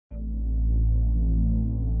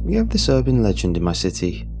We have this urban legend in my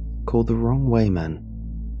city called the Wrong Way Man.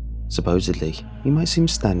 Supposedly, you might see him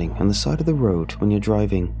standing on the side of the road when you're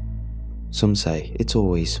driving. Some say it's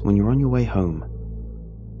always when you're on your way home.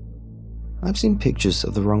 I've seen pictures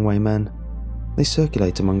of the Wrong Way Man. They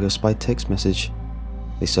circulate among us by text message.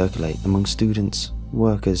 They circulate among students,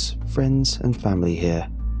 workers, friends and family here.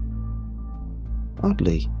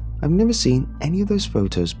 Oddly, I've never seen any of those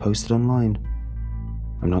photos posted online.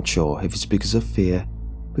 I'm not sure if it's because of fear,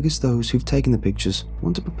 because those who've taken the pictures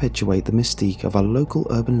want to perpetuate the mystique of our local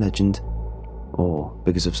urban legend, or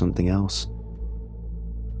because of something else.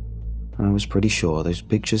 I was pretty sure those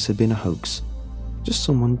pictures had been a hoax, just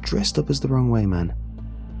someone dressed up as the Wrong Way Man.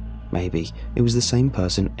 Maybe it was the same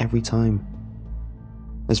person every time.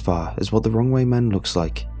 As far as what the Wrong Way Man looks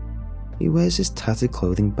like, he wears his tattered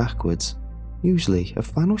clothing backwards, usually a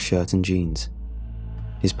flannel shirt and jeans.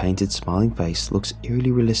 His painted smiling face looks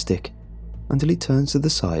eerily realistic until he turns to the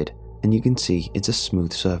side and you can see it's a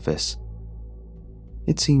smooth surface.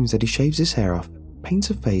 It seems that he shaves his hair off, paints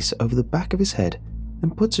a face over the back of his head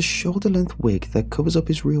and puts a shoulder-length wig that covers up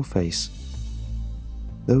his real face.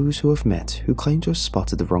 Those who have met who claim to have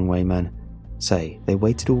spotted the Wrong Way Man say they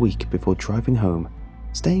waited a week before driving home,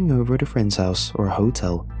 staying over at a friend's house or a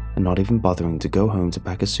hotel and not even bothering to go home to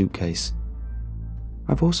pack a suitcase.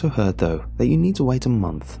 I've also heard though that you need to wait a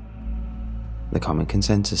month. The common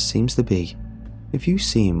consensus seems to be, if you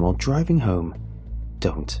see him while driving home,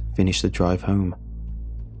 don't finish the drive home.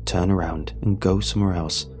 Turn around and go somewhere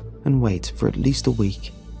else and wait for at least a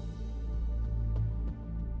week.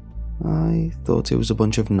 I thought it was a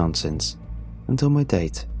bunch of nonsense until my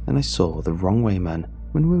date and I saw the Wrong Way Man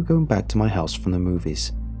when we were going back to my house from the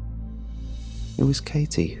movies. It was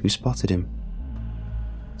Katie who spotted him.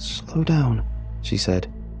 "Slow down," she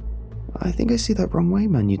said. "I think I see that Wrong Way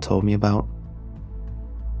Man you told me about."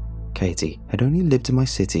 Katie had only lived in my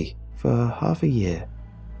city for half a year,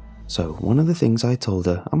 so one of the things I told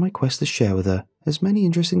her on my quest to share with her as many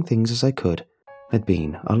interesting things as I could had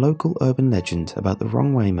been a local urban legend about the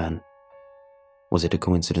Wrong Way Man. Was it a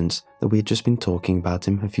coincidence that we had just been talking about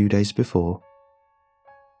him a few days before?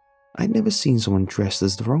 I'd never seen someone dressed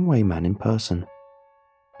as the Wrong Way Man in person.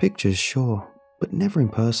 Pictures, sure, but never in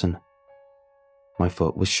person. My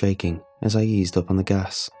foot was shaking as I eased up on the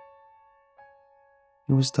gas.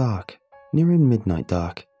 It was dark, nearing midnight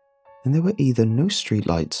dark, and there were either no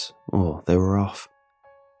streetlights or they were off.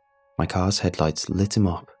 My car's headlights lit him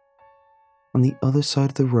up. On the other side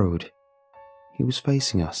of the road, he was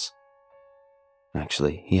facing us.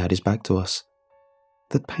 Actually, he had his back to us.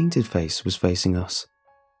 The painted face was facing us.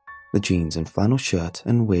 The jeans and flannel shirt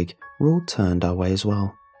and wig were all turned our way as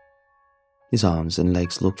well. His arms and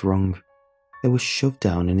legs looked wrong. They were shoved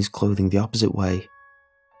down in his clothing the opposite way.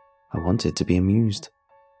 I wanted to be amused,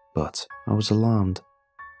 but I was alarmed.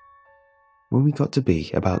 When we got to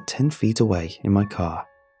be about 10 feet away in my car,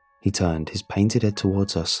 he turned his painted head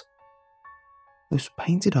towards us. Those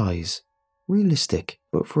painted eyes, realistic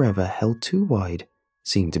but forever held too wide,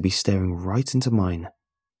 seemed to be staring right into mine.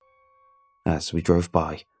 As we drove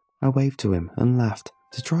by, I waved to him and laughed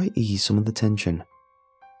to try ease some of the tension.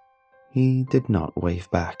 He did not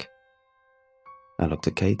wave back. I looked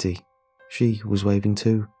at Katie. She was waving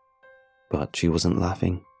too, but she wasn't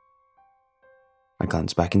laughing. I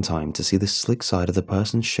glanced back in time to see the slick side of the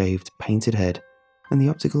person's shaved, painted head, and the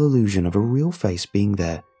optical illusion of a real face being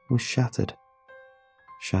there was shattered.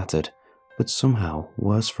 Shattered, but somehow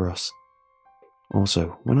worse for us.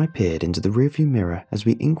 Also, when I peered into the rearview mirror as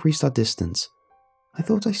we increased our distance, I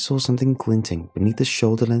thought I saw something glinting beneath the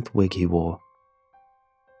shoulder-length wig he wore.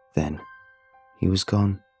 Then, he was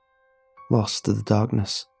gone, lost to the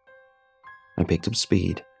darkness. I picked up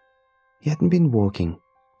speed. He hadn't been walking,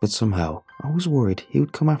 but somehow I was worried he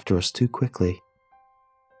would come after us too quickly.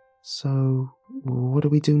 "So, what do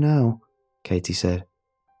we do now?" Katie said.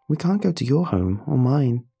 "We can't go to your home or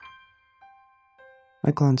mine."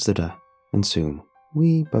 I glanced at her, and soon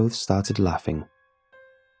we both started laughing.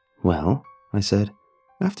 "Well," I said,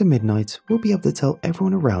 "after midnight we'll be able to tell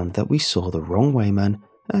everyone around that we saw the Wrong Way Man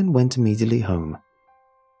and went immediately home."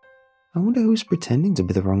 "I wonder who's pretending to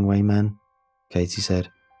be the Wrong Way Man," Katie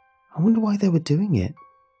said. "I wonder why they were doing it.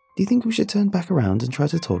 Do you think we should turn back around and try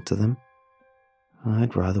to talk to them?"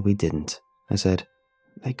 "I'd rather we didn't," I said.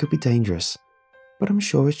 "They could be dangerous, but I'm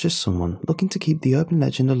sure it's just someone looking to keep the urban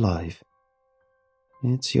legend alive."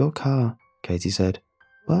 "It's your car," Katie said,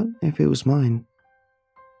 "but if it was mine..."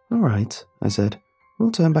 "All right," I said,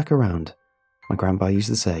 "we'll turn back around. My grandpa used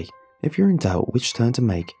to say, if you're in doubt which turn to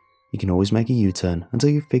make, you can always make a U-turn until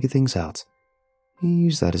you figure things out. He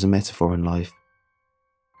used that as a metaphor in life."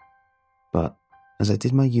 But as I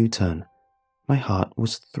did my U-turn, My heart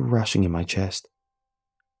was thrashing in my chest.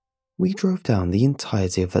 We drove down the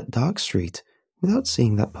entirety of that dark street without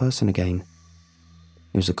seeing that person again.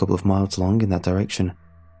 It was a couple of miles long in that direction,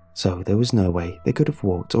 so there was no way they could have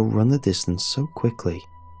walked or run the distance so quickly.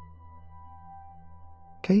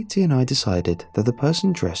 Katie and I decided that the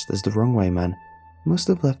person dressed as the wrong way man must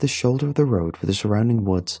have left the shoulder of the road for the surrounding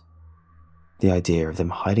woods. The idea of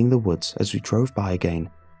them hiding the woods as we drove by again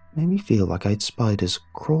made me feel like I had spiders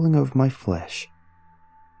crawling over my flesh.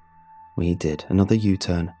 We did another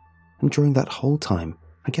U-turn, and during that whole time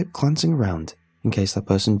I kept glancing around in case that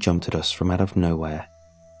person jumped at us from out of nowhere.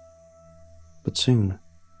 But soon,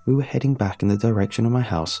 we were heading back in the direction of my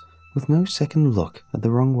house with no second look at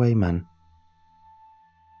the wrong way man.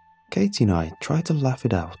 Katie and I tried to laugh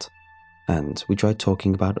it out, and we tried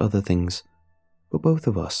talking about other things, but both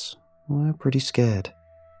of us were pretty scared.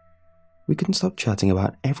 We couldn't stop chatting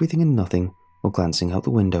about everything and nothing or glancing out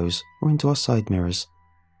the windows or into our side mirrors.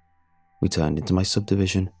 We turned into my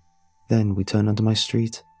subdivision, then we turned onto my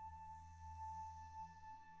street,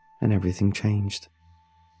 and everything changed.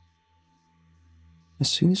 As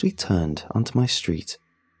soon as we turned onto my street,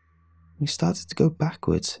 we started to go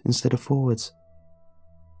backwards instead of forwards.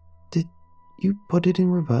 "Did you put it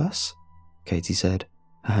in reverse?" Katie said.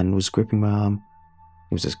 Her hand was gripping my arm.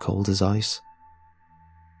 It was as cold as ice.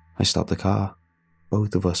 I stopped the car.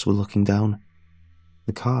 Both of us were looking down.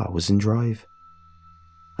 The car was in drive.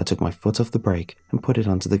 I took my foot off the brake and put it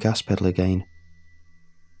onto the gas pedal again.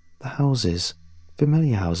 The houses,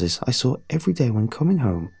 familiar houses I saw every day when coming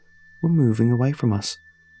home, were moving away from us.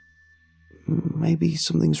 "Maybe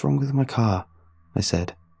something's wrong with my car," I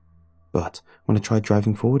said. But when I tried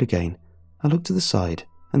driving forward again, I looked to the side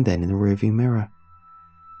and then in the rearview mirror.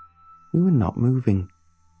 We were not moving.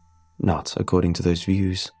 Not according to those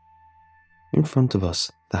views. In front of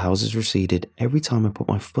us, the houses receded every time I put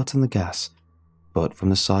my foot on the gas, but from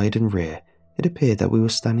the side and rear, it appeared that we were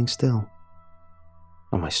standing still.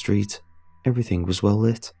 On my street, everything was well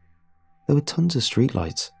lit. There were tons of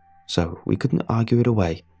streetlights, so we couldn't argue it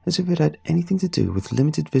away as if it had anything to do with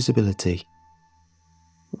limited visibility.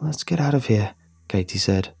 "Let's get out of here," Katie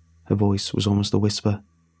said. Her voice was almost a whisper.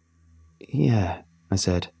 "Yeah," I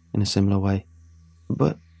said, in a similar way.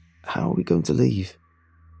 "But how are we going to leave?"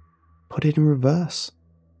 "Put it in reverse."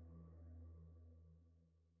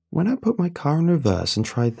 When I put my car in reverse and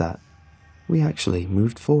tried that, we actually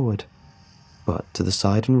moved forward. But to the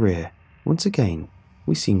side and rear, once again,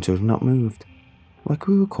 we seemed to have not moved, like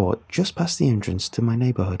we were caught just past the entrance to my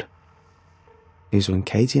neighborhood. It was when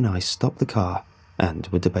Katie and I stopped the car and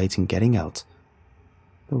were debating getting out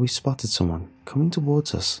that we spotted someone coming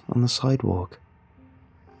towards us on the sidewalk.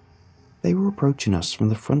 They were approaching us from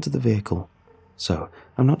the front of the vehicle, so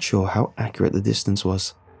I'm not sure how accurate the distance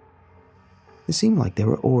was. It seemed like they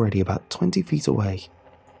were already about 20 feet away.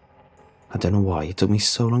 I don't know why it took me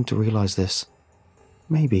so long to realize this.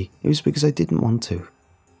 Maybe it was because I didn't want to,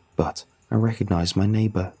 but I recognized my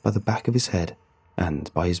neighbor by the back of his head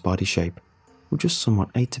and by his body shape, which was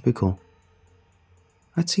somewhat atypical.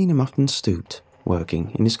 I'd seen him often stooped,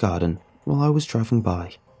 working in his garden while I was driving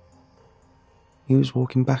by. He was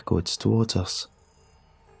walking backwards towards us.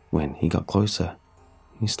 When he got closer,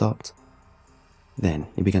 he stopped. Then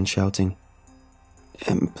he began shouting,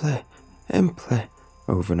 "Emple, Emple,"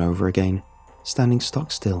 over and over again, standing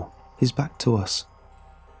stock still, his back to us.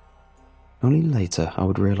 Only later I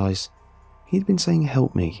would realize he'd been saying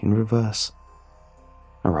 "help me" in reverse.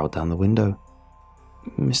 I rolled down the window.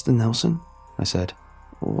 "Mr. Nelson," I said,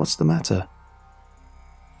 "what's the matter?"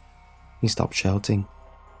 He stopped shouting.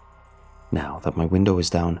 Now that my window was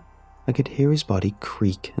down, I could hear his body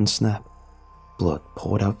creak and snap. Blood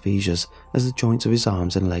poured out fissures as the joints of his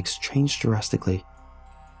arms and legs changed drastically.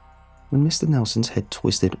 When Mr. Nelson's head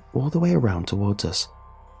twisted all the way around towards us,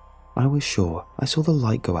 I was sure I saw the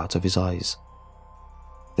light go out of his eyes.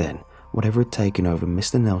 Then, whatever had taken over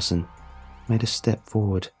Mr. Nelson made a step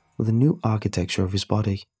forward with a new architecture of his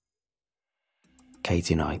body.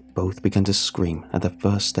 Katie and I both began to scream at that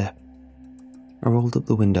first step. I rolled up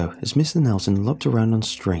the window as Mr. Nelson looked around on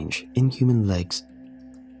strange, inhuman legs.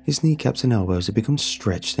 His kneecaps and elbows had become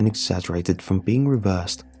stretched and exaggerated from being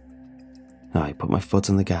reversed. I put my foot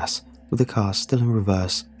on the gas, with the car still in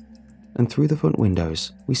reverse, and through the front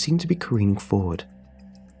windows we seemed to be careening forward.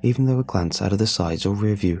 Even though a glance out of the sides or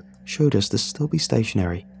rear view showed us to still be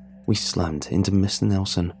stationary, we slammed into Mr.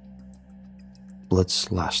 Nelson. Blood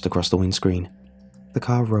slashed across the windscreen. The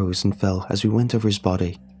car rose and fell as we went over his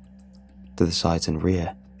body. To the sides and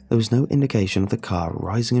rear, there was no indication of the car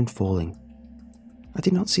rising and falling. I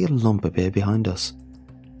did not see a lump appear behind us.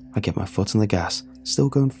 I kept my foot on the gas, still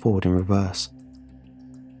going forward in reverse.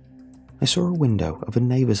 I saw a window of a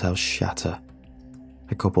neighbour's house shatter.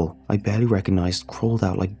 A couple I barely recognised crawled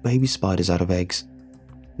out like baby spiders out of eggs,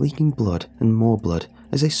 leaking blood and more blood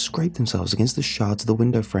as they scraped themselves against the shards of the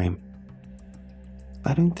window frame.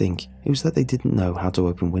 I don't think it was that they didn't know how to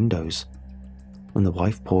open windows. When the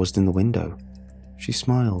wife paused in the window, she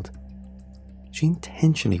smiled. She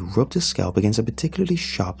intentionally rubbed her scalp against a particularly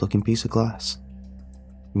sharp-looking piece of glass.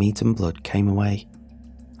 Meat and blood came away.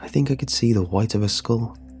 I think I could see the white of her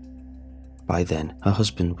skull. By then, her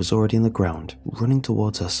husband was already on the ground, running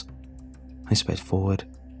towards us. I sped forward.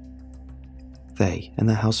 They and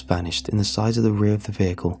their house vanished in the sides of the rear of the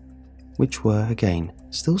vehicle, which were, again,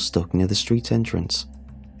 still stuck near the street entrance.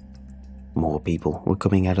 More people were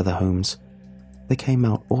coming out of their homes. They came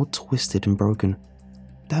out all twisted and broken,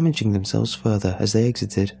 damaging themselves further as they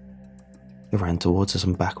exited. They ran towards us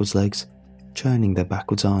on backwards legs, churning their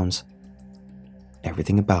backwards arms.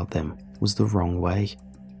 Everything about them was the wrong way.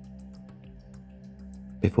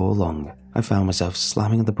 Before long, I found myself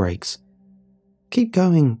slamming on the brakes. "Keep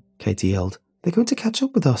going," Katie yelled. "They're going to catch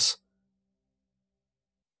up with us."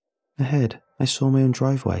 Ahead, I saw my own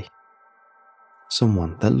driveway.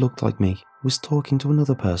 Someone that looked like me was talking to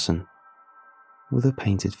another person with a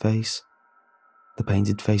painted face. The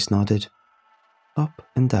painted face nodded. Up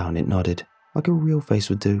and down it nodded, like a real face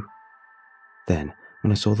would do. Then,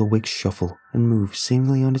 when I saw the wig shuffle and move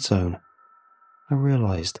seemingly on its own, I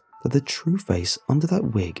realised that the true face under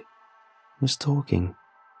that wig was talking,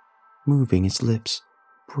 moving its lips,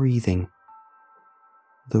 breathing.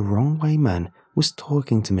 The wrong way man was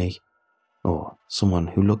talking to me, or someone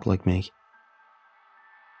who looked like me.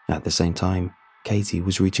 At the same time, Katie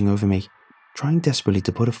was reaching over me, trying desperately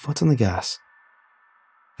to put her foot on the gas.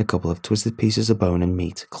 A couple of twisted pieces of bone and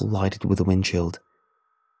meat collided with the windshield.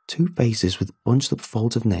 Two faces with bunched up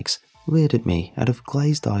folds of necks leered at me out of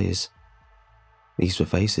glazed eyes. These were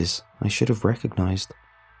faces I should have recognised.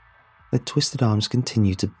 Their twisted arms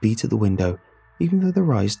continued to beat at the window, even though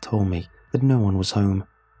their eyes told me that no one was home.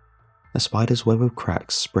 A spider's web of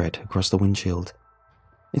cracks spread across the windshield.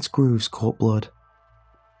 Its grooves caught blood.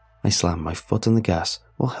 I slammed my foot on the gas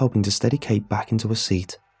while helping to steady Kate back into her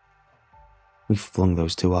seat. We flung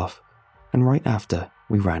those two off, and right after,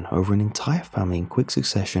 we ran over an entire family in quick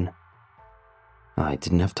succession. I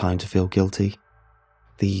didn't have time to feel guilty.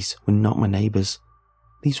 These were not my neighbours.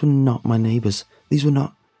 These were not my neighbours. These were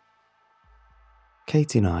not...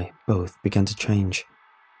 Katie and I both began to change.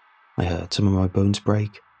 I heard some of my bones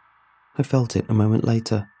break. I felt it a moment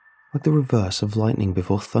later, like the reverse of lightning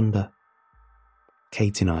before thunder.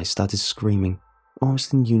 Katie and I started screaming,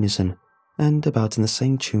 almost in unison, and about in the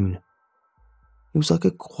same tune. It was like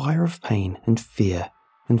a choir of pain and fear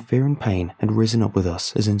and pain had risen up with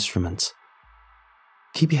us as instruments.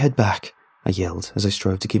 "Keep your head back," I yelled as I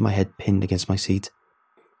strove to keep my head pinned against my seat.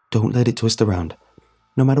 "Don't let it twist around.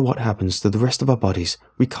 No matter what happens to the rest of our bodies,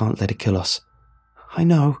 we can't let it kill us." "I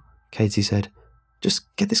know," Katie said.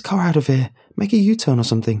 "Just get this car out of here. Make a U-turn or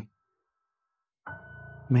something."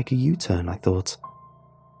 Make a U-turn, I thought.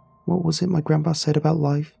 What was it my grandpa said about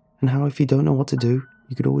life, and how if you don't know what to do,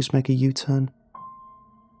 you could always make a U-turn?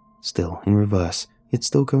 Still in reverse, yet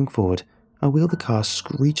still going forward, I wheeled the car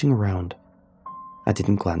screeching around. I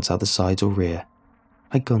didn't glance out the sides or rear.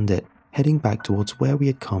 I gunned it, heading back towards where we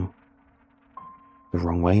had come. The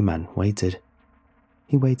wrong way man waited.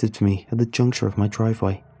 He waited for me at the juncture of my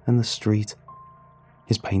driveway and the street.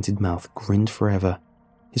 His painted mouth grinned forever.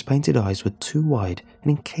 His painted eyes were too wide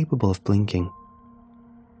and incapable of blinking.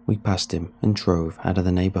 We passed him and drove out of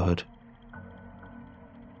the neighbourhood.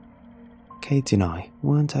 Katie and I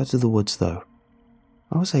weren't out of the woods though.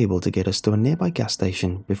 I was able to get us to a nearby gas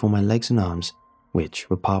station before my legs and arms, which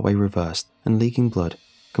were partway reversed and leaking blood,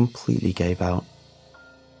 completely gave out.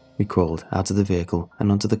 We crawled out of the vehicle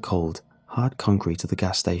and onto the cold, hard concrete of the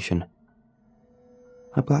gas station.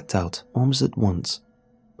 I blacked out almost at once,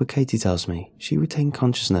 but Katie tells me she retained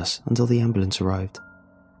consciousness until the ambulance arrived.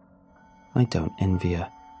 I don't envy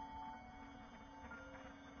her.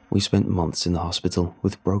 We spent months in the hospital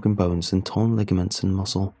with broken bones and torn ligaments and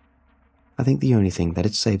muscle. I think the only thing that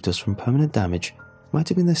had saved us from permanent damage might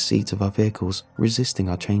have been the seat of our vehicles resisting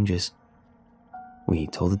our changes. We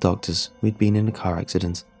told the doctors we'd been in a car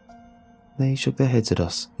accident. They shook their heads at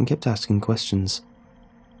us and kept asking questions.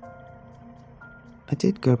 I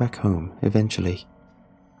did go back home eventually.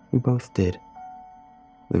 We both did.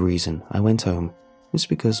 The reason I went home was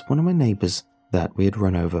because one of my neighbours that we had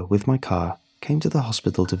run over with my car came to the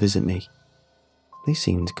hospital to visit me. They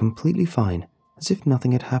seemed completely fine, as if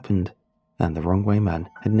nothing had happened, and the wrong way man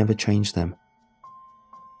had never changed them.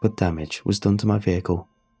 But damage was done to my vehicle,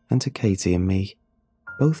 and to Katie and me,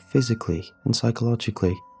 both physically and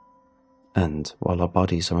psychologically. And while our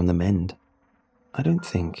bodies are on the mend, I don't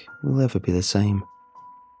think we'll ever be the same.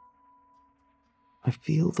 I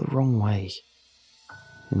feel the wrong way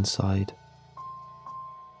inside.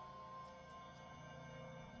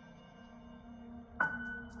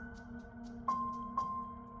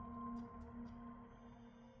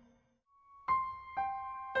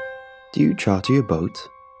 Do you charter your boat?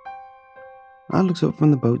 I looked up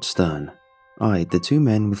from the boat's stern, eyed the two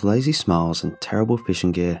men with lazy smiles and terrible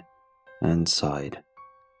fishing gear, and sighed.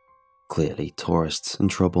 Clearly tourists in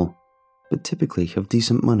trouble, but typically of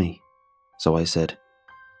decent money. So I said,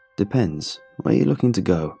 "Depends, where are you looking to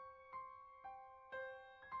go?"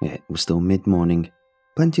 It was still mid-morning,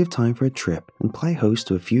 plenty of time for a trip and play host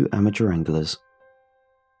to a few amateur anglers.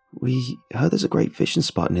 "We heard there's a great fishing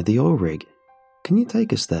spot near the oil rig. Can you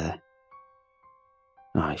take us there?"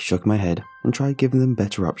 I shook my head and tried giving them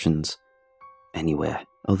better options. Anywhere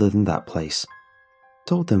other than that place.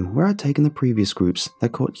 Told them where I'd taken the previous groups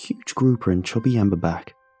that caught huge grouper and chubby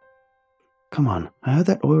amberback. "Come on, I heard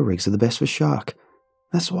that oil rigs are the best for shark.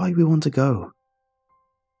 That's why we want to go."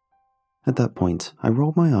 At that point, I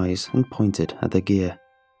rolled my eyes and pointed at their gear.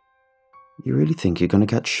 "You really think you're going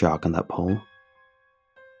to catch shark on that pole?"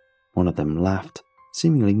 One of them laughed,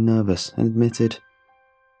 seemingly nervous, and admitted,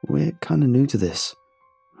 "We're kinda new to this."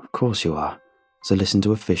 "Of course you are. So listen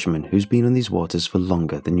to a fisherman who's been on these waters for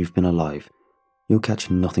longer than you've been alive. You'll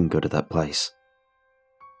catch nothing good at that place."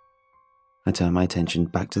 I turned my attention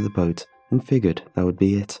back to the boat and figured that would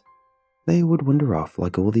be it. They would wander off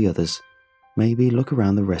like all the others, maybe look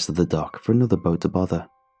around the rest of the dock for another boat to bother.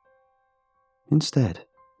 Instead,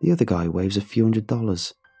 the other guy waves a few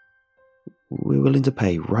 $100s. "We're willing to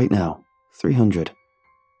pay right now, 300.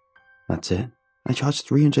 "That's it. I charge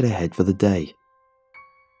 300 a head for the day."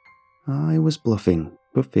 I was bluffing,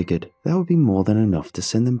 but figured that would be more than enough to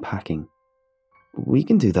send them packing. "We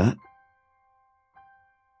can do that."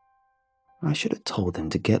 I should have told them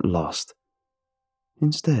to get lost.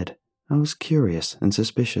 Instead, I was curious and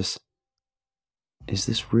suspicious. Is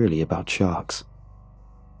this really about sharks?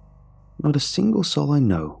 Not a single soul I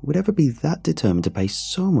know would ever be that determined to pay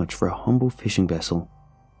so much for a humble fishing vessel.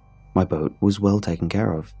 My boat was well taken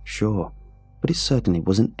care of, sure, but it certainly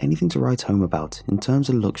wasn't anything to write home about in terms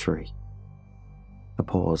of luxury. A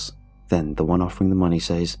pause, then the one offering the money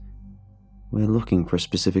says, "We're looking for a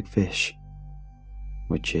specific fish."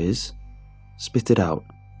 "Which is?" "Spit it out."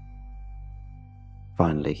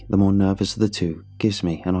 Finally, the more nervous of the two gives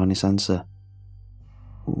me an honest answer.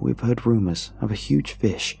 "We've heard rumors of a huge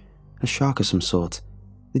fish, a shark of some sort.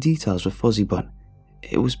 The details were fuzzy, but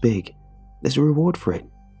it was big. There's a reward for it.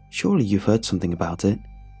 Surely you've heard something about it."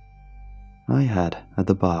 I had at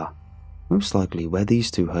the bar, most likely where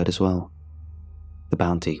these two heard as well. The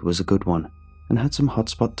bounty was a good one, and had some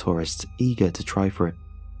hotspot tourists eager to try for it.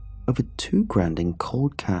 Over $2,000 in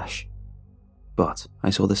cold cash. But I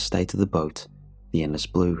saw the state of the boat, the Endless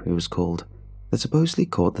Blue it was called, that supposedly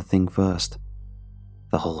caught the thing first.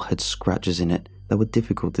 The hull had scratches in it that were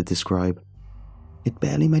difficult to describe. It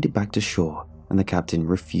barely made it back to shore, and the captain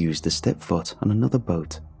refused to step foot on another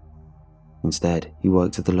boat. Instead, he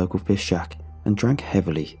worked at the local fish shack and drank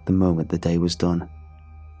heavily the moment the day was done.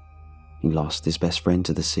 He lost his best friend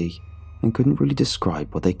to the sea and couldn't really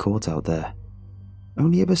describe what they caught out there,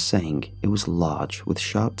 only ever saying it was large with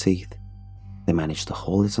sharp teeth. They managed to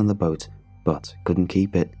haul it on the boat, but couldn't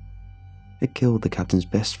keep it. It killed the captain's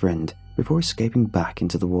best friend before escaping back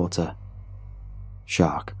into the water.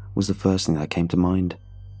 Shark was the first thing that came to mind,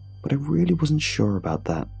 but I really wasn't sure about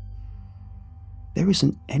that. There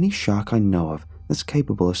isn't any shark I know of that's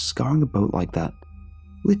capable of scarring a boat like that,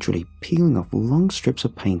 literally peeling off long strips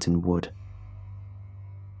of paint and wood.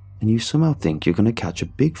 And you somehow think you're going to catch a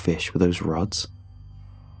big fish with those rods?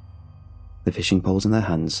 The fishing poles in their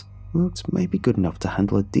hands looked maybe good enough to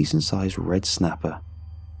handle a decent-sized red snapper.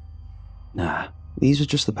 Nah, these were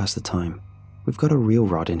just to pass the time. We've got a real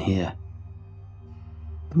rod in here.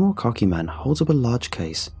 The more cocky man holds up a large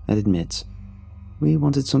case and admits, "We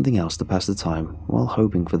wanted something else to pass the time while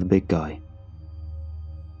hoping for the big guy."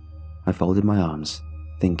 I folded my arms,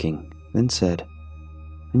 thinking, then said,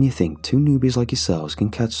 "And you think two newbies like yourselves can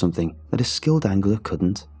catch something that a skilled angler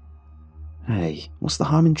couldn't? Hey, what's the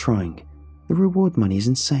harm in trying? The reward money is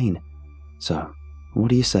insane. So, what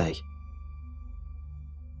do you say?"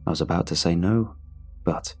 I was about to say no,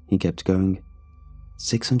 but he kept going.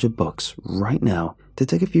 $600 right now to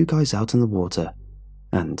take a few guys out in the water,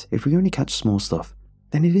 and if we only catch small stuff,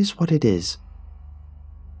 then it is what it is.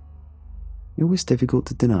 It was difficult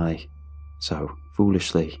to deny, so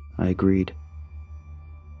foolishly I agreed.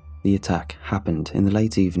 The attack happened in the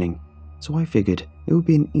late evening, so I figured it would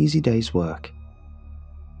be an easy day's work.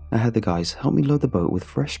 I had the guys help me load the boat with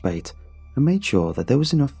fresh bait and made sure that there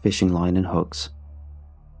was enough fishing line and hooks.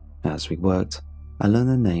 As we worked, I learned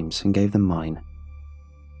their names and gave them mine.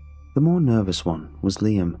 The more nervous one was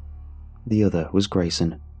Liam. The other was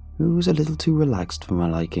Grayson, who was a little too relaxed for my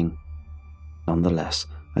liking. Nonetheless,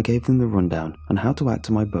 I gave them the rundown on how to act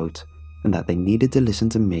on my boat and that they needed to listen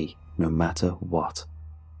to me no matter what.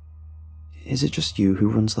 "Is it just you who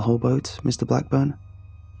runs the whole boat, Mr. Blackburn?"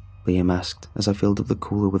 Liam asked as I filled up the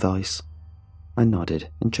cooler with ice. I nodded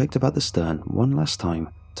and checked about the stern one last time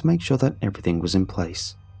to make sure that everything was in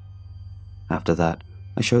place. After that,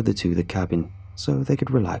 I showed the two the cabin so they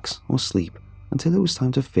could relax or sleep until it was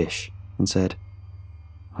time to fish and said,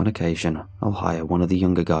 "On occasion, I'll hire one of the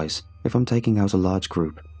younger guys if I'm taking out a large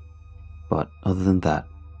group. But other than that,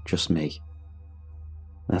 just me."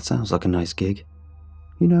 "That sounds like a nice gig.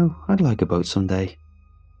 You know, I'd like a boat someday."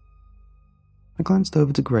 I glanced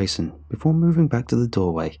over to Grayson before moving back to the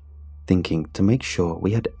doorway, thinking to make sure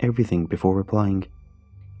we had everything before replying.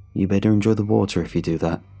 "You better enjoy the water if you do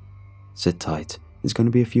that. Sit tight, it's going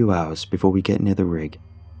to be a few hours before we get near the rig.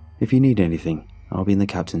 If you need anything, I'll be in the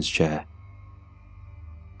captain's chair."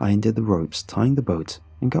 I undid the ropes tying the boat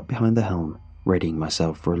and got behind the helm, readying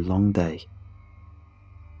myself for a long day.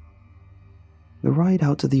 The ride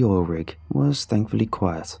out to the oil rig was thankfully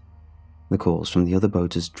quiet. The calls from the other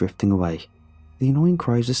boaters drifting away, the annoying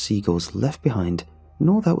cries of seagulls left behind, and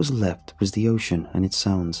all that was left was the ocean and its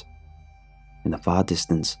sounds. In the far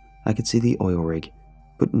distance, I could see the oil rig,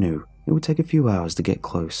 but knew it would take a few hours to get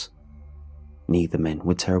close. Neither men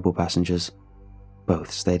were terrible passengers. Both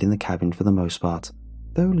stayed in the cabin for the most part,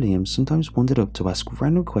 though Liam sometimes wandered up to ask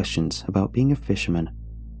random questions about being a fisherman.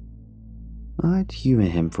 I'd humour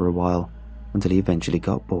him for a while, until he eventually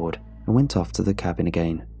got bored and went off to the cabin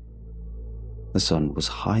again. The sun was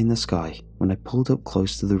high in the sky when I pulled up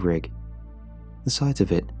close to the rig. The sight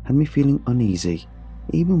of it had me feeling uneasy,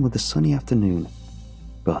 even with the sunny afternoon,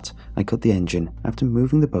 but I cut the engine after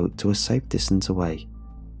moving the boat to a safe distance away.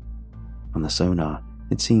 On the sonar,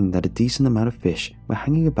 it seemed that a decent amount of fish were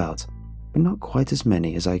hanging about, but not quite as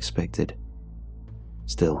many as I expected.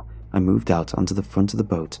 Still, I moved out onto the front of the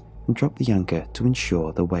boat and dropped the anchor to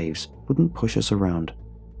ensure the waves wouldn't push us around.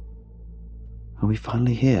 "Are we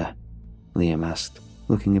finally here?" Liam asked,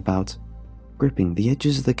 looking about, gripping the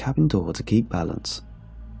edges of the cabin door to keep balance.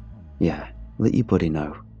 "Yeah, let your buddy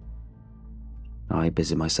know." I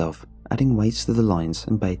busied myself adding weights to the lines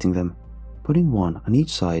and baiting them, putting one on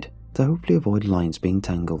each side to hopefully avoid lines being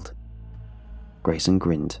tangled. Grayson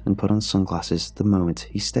grinned and put on sunglasses the moment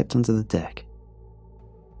he stepped onto the deck.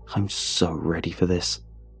 "I'm so ready for this."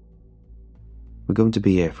 "We're going to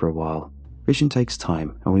be here for a while. Fishing takes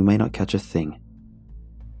time and we may not catch a thing."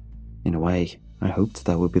 In a way, I hoped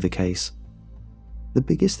that would be the case. The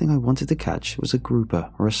biggest thing I wanted to catch was a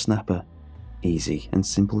grouper or a snapper, easy and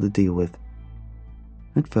simple to deal with.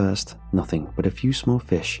 At first, nothing but a few small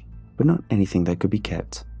fish, but not anything that could be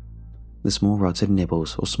kept. The small rods had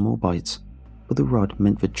nibbles or small bites, but the rod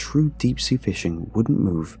meant for true deep-sea fishing wouldn't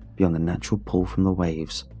move beyond the natural pull from the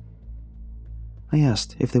waves. I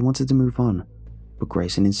asked if they wanted to move on, but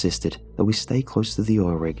Grayson insisted that we stay close to the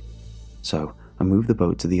oil rig, so I moved the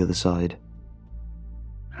boat to the other side.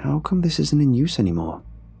 "How come this isn't in use anymore?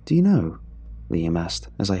 Do you know?" Liam asked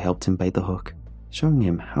as I helped him bait the hook, showing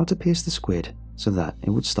him how to pierce the squid so that it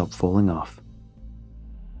would stop falling off.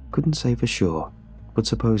 Couldn't say for sure, but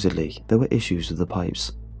supposedly there were issues with the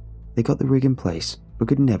pipes. They got the rig in place, but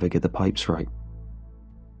could never get the pipes right.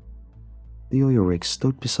 The oil rig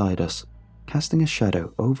stood beside us, casting a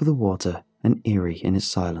shadow over the water and eerie in its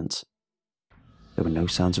silence. There were no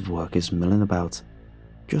sounds of workers milling about,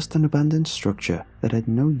 just an abandoned structure that had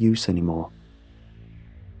no use anymore.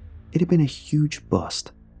 It had been a huge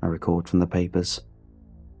bust, I recalled from the papers.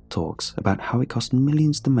 Talks about how it cost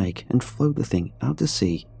millions to make and float the thing out to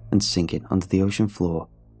sea and sink it onto the ocean floor.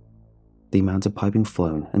 The amount of piping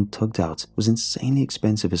flown and tugged out was insanely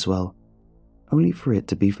expensive as well, only for it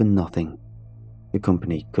to be for nothing. The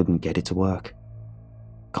company couldn't get it to work.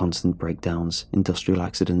 Constant breakdowns, industrial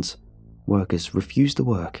accidents, workers refused to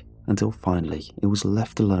work until finally it was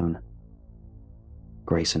left alone.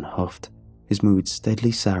 Grayson huffed, his mood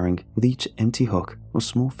steadily souring with each empty hook or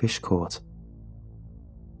small fish caught.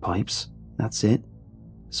 "Pipes? That's it?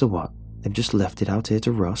 So what, they've just left it out here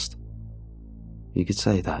to rust?" "You could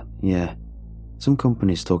say that, yeah. Some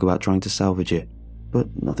companies talk about trying to salvage it,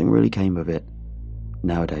 but nothing really came of it.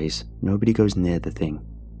 Nowadays, nobody goes near the thing."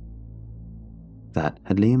 That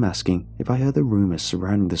had Liam asking if I heard the rumours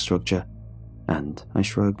surrounding the structure, and I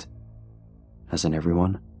shrugged. Hasn't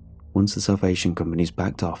everyone? Once the salvation companies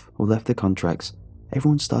backed off or left their contracts,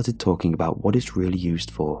 everyone started talking about what it's really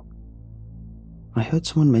used for. I heard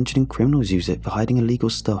someone mentioning criminals use it for hiding illegal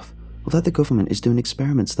stuff, or that the government is doing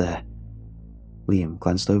experiments there. Liam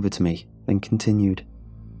glanced over to me, then continued,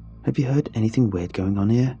 "Have you heard anything weird going on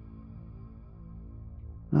here?"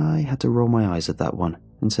 I had to roll my eyes at that one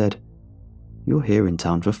and said, "You're here in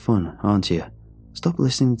town for fun, aren't you? Stop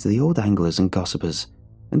listening to the old anglers and gossipers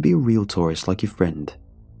and be a real tourist like your friend."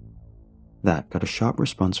 That got a sharp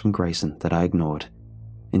response from Grayson that I ignored,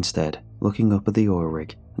 instead looking up at the oil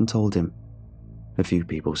rig and told him, "A few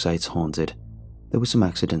people say it's haunted. There were some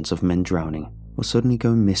accidents of men drowning or suddenly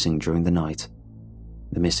going missing during the night.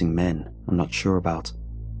 The missing men I'm not sure about,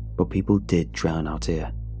 but people did drown out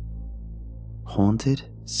here." "Haunted?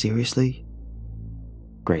 Seriously?"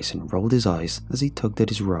 Grayson rolled his eyes as he tugged at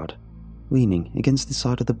his rod, leaning against the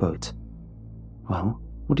side of the boat. "Well,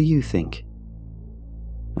 what do you think?"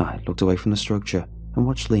 I looked away from the structure and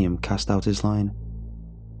watched Liam cast out his line.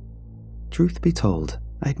 Truth be told,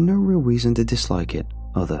 I had no real reason to dislike it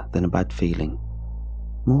other than a bad feeling.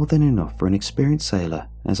 More than enough for an experienced sailor,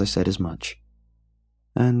 as I said as much.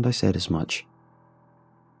 And I said as much.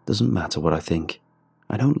 Doesn't matter what I think.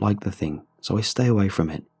 I don't like the thing, so I stay away from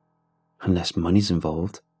it. Unless money's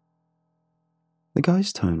involved. The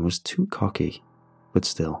guy's tone was too cocky, but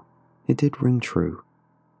still, it did ring true.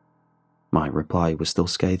 My reply was still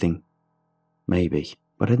scathing. "Maybe,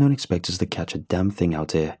 but I don't expect us to catch a damn thing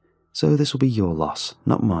out here, so this will be your loss,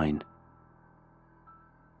 not mine."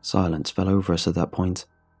 Silence fell over us at that point,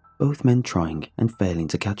 both men trying and failing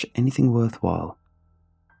to catch anything worthwhile.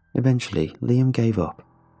 Eventually, Liam gave up.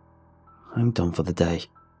 "I'm done for the day.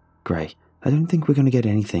 Gray, I don't think we're going to get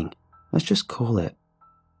anything. Let's just call it."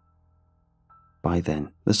 By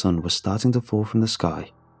then, the sun was starting to fall from the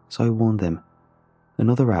sky, so I warned them,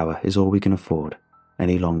 "Another hour is all we can afford.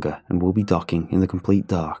 Any longer and we'll be docking in the complete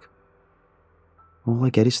dark." "All I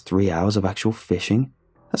get is 3 hours of actual fishing?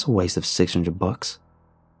 That's a waste of $600.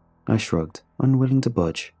 I shrugged, unwilling to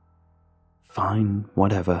budge. "Fine,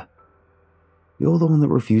 whatever. You're the one that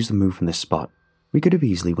refused to move from this spot. We could have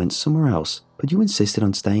easily went somewhere else, but you insisted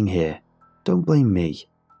on staying here. Don't blame me."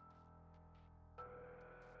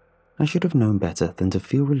 I should have known better than to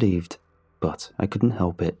feel relieved, but I couldn't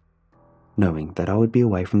help it. Knowing that I would be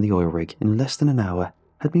away from the oil rig in less than an hour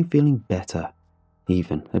had me feeling better,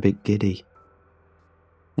 even a bit giddy.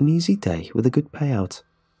 An easy day with a good payout,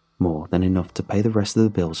 more than enough to pay the rest of the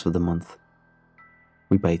bills for the month.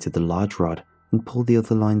 We baited the large rod and pulled the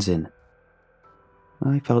other lines in.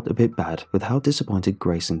 I felt a bit bad with how disappointed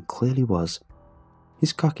Grayson clearly was.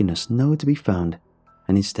 His cockiness nowhere to be found,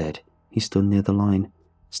 and instead he stood near the line,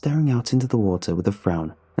 staring out into the water with a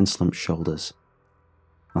frown and slumped shoulders.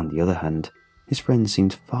 On the other hand, his friend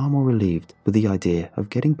seemed far more relieved with the idea of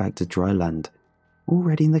getting back to dry land,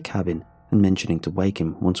 already in the cabin and mentioning to wake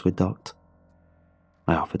him once we're docked.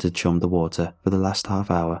 I offered to chum the water for the last half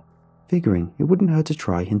hour, figuring it wouldn't hurt to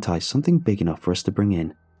try and tie something big enough for us to bring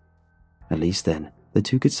in. At least then, the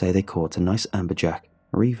two could say they caught a nice amberjack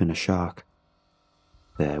or even a shark.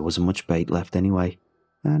 There wasn't much bait left anyway,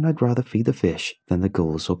 and I'd rather feed the fish than the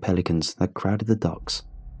gulls or pelicans that crowded the docks.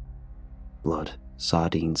 Blood,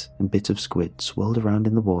 sardines, and bits of squid swirled around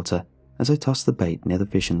in the water as I tossed the bait near the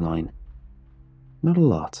fishing line. Not a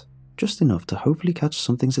lot, just enough to hopefully catch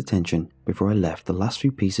something's attention before I left the last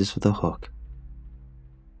few pieces for the hook.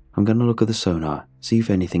 "I'm going to look at the sonar, see if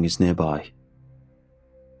anything is nearby."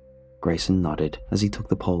 Grayson nodded as he took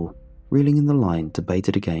the pole, reeling in the line to bait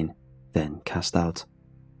it again, then cast out.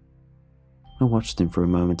 I watched him for a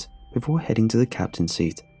moment before heading to the captain's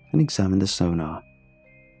seat and examined the sonar.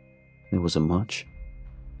 There wasn't much.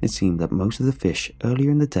 It seemed that most of the fish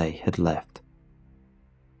earlier in the day had left.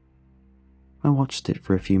 I watched it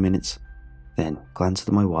for a few minutes, then glanced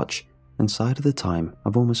at my watch and sighed at the time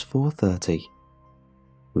of almost 4:30.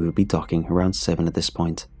 We would be docking around 7 at this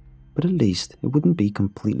point, but at least it wouldn't be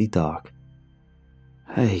completely dark.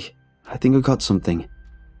 "Hey, I think I got something."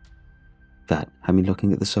 That had me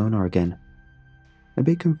looking at the sonar again. A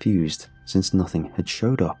bit confused since nothing had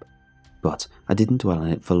showed up, but I didn't dwell on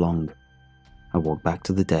it for long. I walked back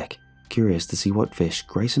to the deck, curious to see what fish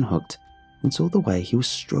Grayson hooked, and saw the way he was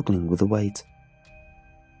struggling with the weight.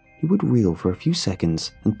 He would reel for a few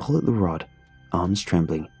seconds and pull at the rod, arms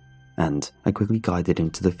trembling, and I quickly guided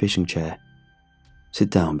him to the fishing chair. "Sit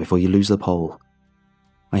down before you lose the pole."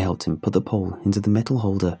 I helped him put the pole into the metal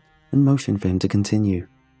holder and motioned for him to continue.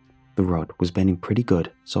 The rod was bending pretty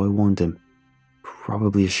good, so I warned him.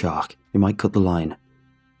 "Probably a shark. It might cut the line."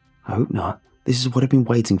 "I hope not. This is what I've been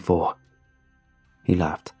waiting for." He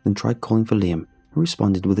laughed, then tried calling for Liam, who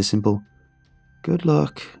responded with a simple, "Good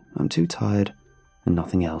luck, I'm too tired," and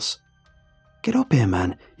nothing else. Get up here,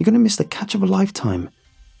 man. You're going to miss the catch of a lifetime.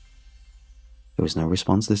 There was no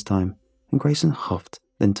response this time, and Grayson huffed,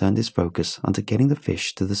 then turned his focus onto getting the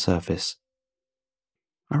fish to the surface.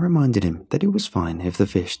 I reminded him that it was fine if the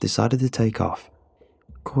fish decided to take off,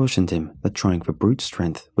 cautioned him that trying for brute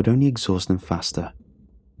strength would only exhaust him faster.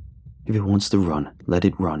 If it wants to run, let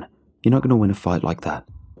it run. You're not going to win a fight like that.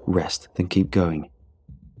 Rest, then keep going.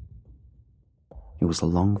 It was a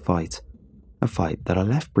long fight. A fight that I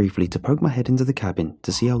left briefly to poke my head into the cabin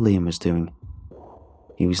to see how Liam was doing.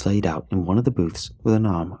 He was laid out in one of the booths with an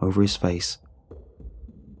arm over his face.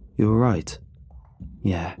 "You alright?"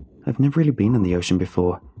 "Yeah, I've never really been in the ocean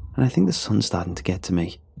before, and I think the sun's starting to get to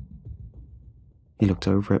me." He looked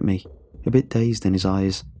over at me, a bit dazed in his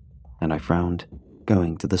eyes, and I frowned,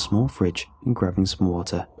 going to the small fridge and grabbing some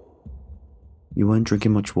water. "You weren't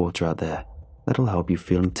drinking much water out there. That'll help you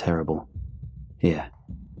feeling terrible. Here."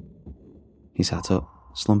 He sat up,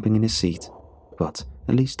 slumping in his seat, but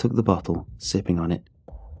at least took the bottle, sipping on it.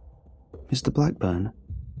 "Mr. Blackburn,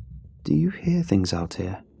 do you hear things out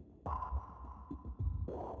here?"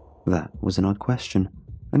 That was an odd question,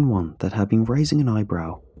 and one that had been raising an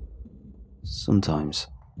eyebrow. Sometimes,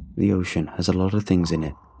 the ocean has a lot of things in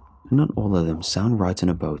it, and not all of them sound right in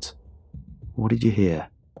a boat. What did you hear?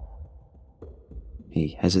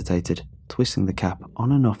 He hesitated, twisting the cap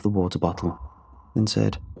on and off the water bottle, then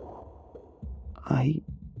said, "I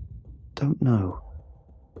don't know.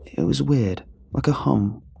 It was weird, like a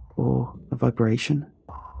hum or a vibration."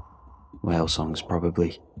 Whale songs,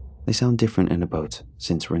 probably. They sound different in a boat,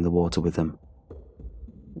 since we're in the water with them.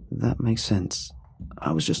 "That makes sense.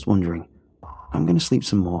 I was just wondering. I'm going to sleep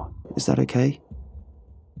some more. Is that okay?"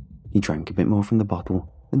 He drank a bit more from the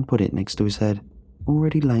bottle, then put it next to his head,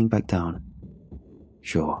 already laying back down.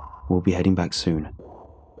 "Sure, we'll be heading back soon."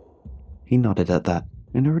 He nodded at that,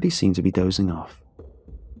 and already seemed to be dozing off.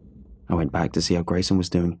 I went back to see how Grayson was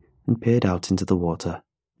doing, and peered out into the water,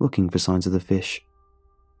 looking for signs of the fish.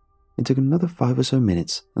 It took another 5 or so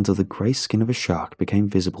minutes until the grey skin of a shark became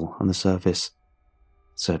visible on the surface.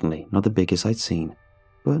 Certainly not the biggest I'd seen,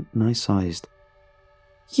 but nice-sized.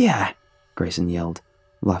 "Yeah!" Grayson yelled,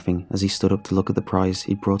 laughing as he stood up to look at the prize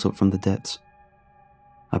he'd brought up from the depths.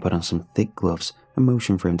 I put on some thick gloves and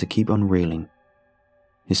motioned for him to keep on reeling.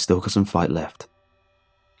 He's still got some fight left.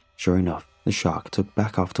 Sure enough, the shark took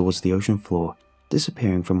back off towards the ocean floor,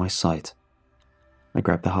 disappearing from my sight. I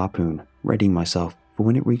grabbed the harpoon, readying myself for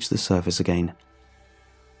when it reached the surface again.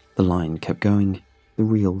 The line kept going, the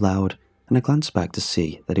reel loud, and I glanced back to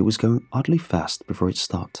see that it was going oddly fast before it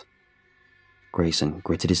stopped. Grayson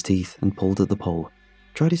gritted his teeth and pulled at the pole,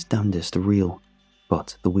 tried his damnedest to reel,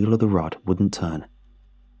 but the wheel of the rod wouldn't turn.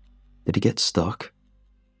 Did he get stuck?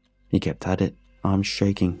 He kept at it, arms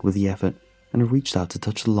shaking with the effort, and I reached out to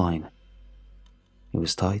touch the line. It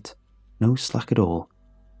was tight, no slack at all,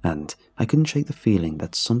 and I couldn't shake the feeling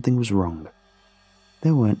that something was wrong.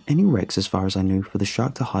 There weren't any wrecks as far as I knew for the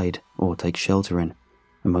shark to hide or take shelter in,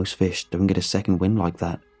 and most fish don't get a second wind like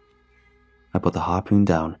that. I put the harpoon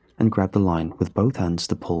down and grabbed the line with both hands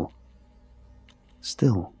to pull.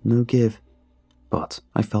 Still no give, but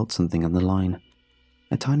I felt something on the line.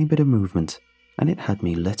 A tiny bit of movement, and it had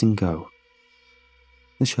me letting go.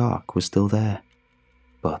 The shark was still there,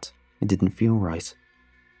 but it didn't feel right.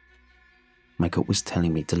 My gut was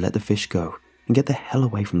telling me to let the fish go and get the hell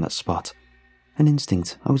away from that spot, an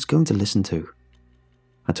instinct I was going to listen to.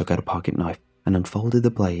 I took out a pocket knife and unfolded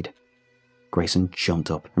the blade. Grayson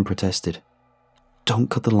jumped up and protested.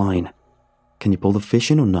 "Don't cut the line. Can you pull the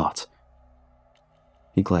fish in or not?"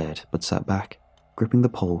 He glared but sat back, gripping the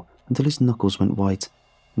pole until his knuckles went white,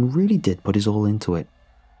 and really did put his all into it.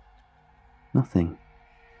 Nothing.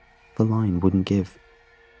 The line wouldn't give.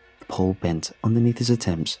 The pole bent underneath his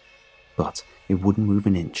attempts, but it wouldn't move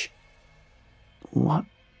an inch. "What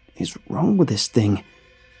is wrong with this thing?"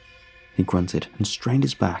 He grunted and strained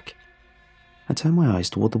his back. I turned my eyes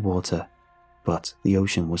toward the water, but the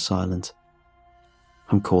ocean was silent.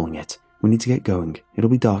 "I'm calling it. We need to get going. It'll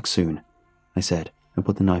be dark soon," I said, and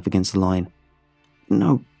put the knife against the line.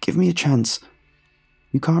 "No, give me a chance."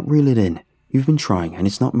 "You can't reel it in. You've been trying, and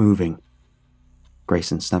it's not moving."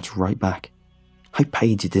 Grayson snapped right back. "I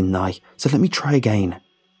paid you, didn't I? So let me try again."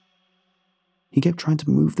 He kept trying to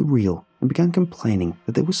move the reel and began complaining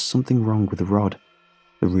that there was something wrong with the rod.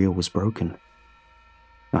 The reel was broken.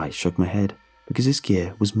 I shook my head, because his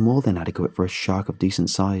gear was more than adequate for a shark of decent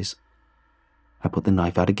size. I put the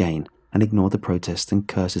knife out again and ignored the protests and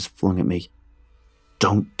curses flung at me.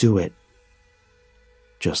 "Don't do it!"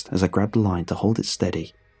 Just as I grabbed the line to hold it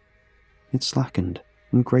steady, it slackened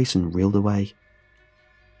and Grayson reeled away.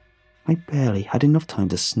 I barely had enough time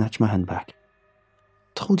to snatch my hand back.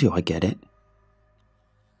 "Told you I get it."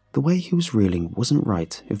 The way he was reeling wasn't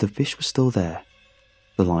right if the fish was still there.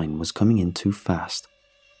 The line was coming in too fast.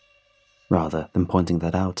 Rather than pointing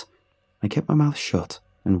that out, I kept my mouth shut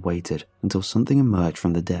and waited until something emerged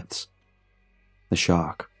from the depths. The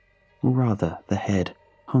shark, or rather the head,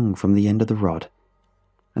 hung from the end of the rod,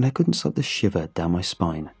 and I couldn't stop the shiver down my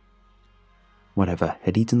spine. Whatever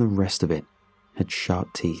had eaten the rest of it had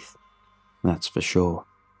sharp teeth, that's for sure.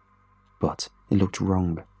 But it looked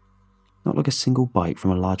wrong. Not like a single bite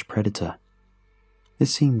from a large predator. It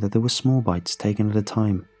seemed that there were small bites taken at a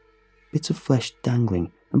time, bits of flesh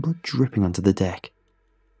dangling and blood dripping onto the deck.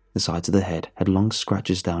 The sides of the head had long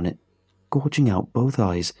scratches down it, gorging out both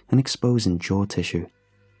eyes and exposing jaw tissue.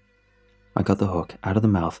 I got the hook out of the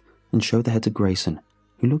mouth and showed the head to Grayson,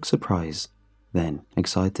 who looked surprised, then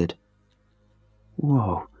excited.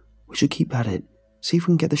 "Whoa, we should keep at it. See if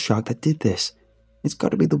we can get the shark that did this. It's got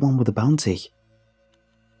to be the one with the bounty."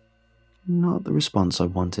 Not the response I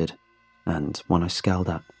wanted, and one I scowled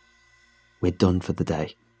at. "We're done for the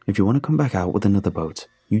day. If you want to come back out with another boat,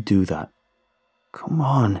 you do that." "Come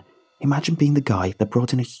on, imagine being the guy that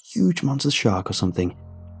brought in a huge monster shark or something.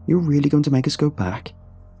 You're really going to make us go back?"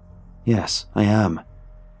 "Yes, I am."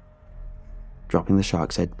 Dropping the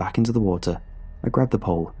shark's head back into the water, I grabbed the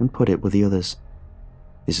pole and put it with the others.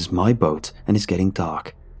 This is my boat and it's getting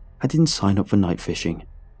dark. I didn't sign up for night fishing.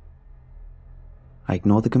 I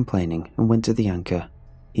ignored the complaining and went to the anchor,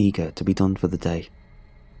 eager to be done for the day.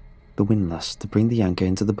 The windlass to bring the anchor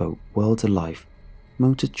into the boat whirled to life,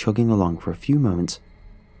 motor chugging along for a few moments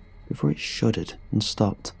before it shuddered and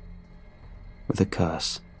stopped. With a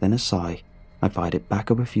curse, then a sigh, I fired it back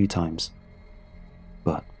up a few times.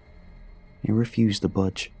 But it refused to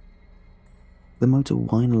budge. The motor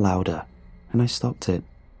whined louder, and I stopped it.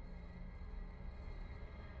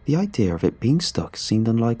 The idea of it being stuck seemed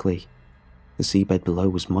unlikely. The seabed below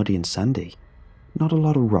was muddy and sandy, not a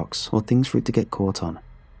lot of rocks or things for it to get caught on.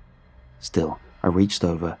 Still, I reached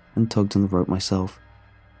over and tugged on the rope myself.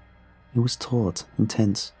 It was taut and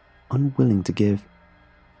tense, unwilling to give.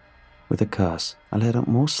 With a curse, I let out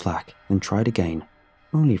more slack and tried again,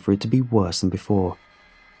 only for it to be worse than before,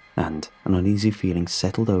 and an uneasy feeling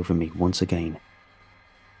settled over me once again.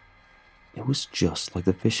 It was just like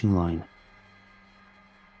the fishing line.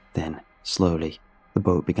 Then, slowly, the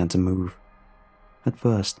boat began to move. At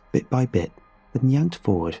first, bit by bit, then yanked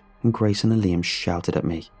forward, and Grayson and Liam shouted at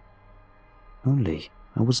me. Only,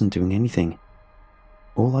 I wasn't doing anything.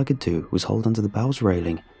 All I could do was hold onto the bow's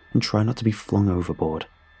railing and try not to be flung overboard.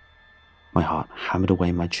 My heart hammered away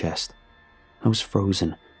in my chest. I was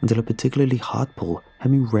frozen until a particularly hard pull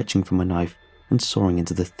had me retching for my knife and sawing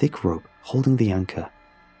into the thick rope holding the anchor.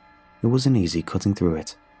 It wasn't easy cutting through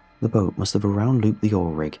it. The boat must have around looped the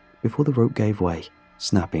oar rig before the rope gave way,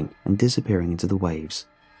 snapping and disappearing into the waves.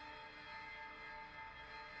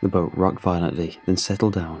 The boat rocked violently, then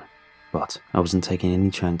settled down, but I wasn't taking any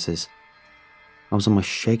chances. I was on my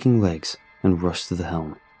shaking legs and rushed to the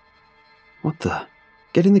helm. "What the?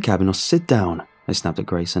 Get in the cabin or sit down," I snapped at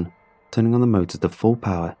Grayson, turning on the motor to full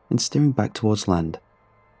power and steering back towards land.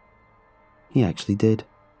 He actually did,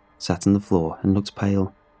 sat on the floor and looked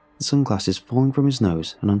pale, the sunglasses falling from his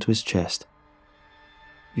nose and onto his chest.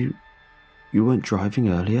 You weren't driving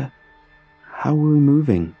earlier? How were we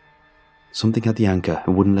moving?" "Something had the anchor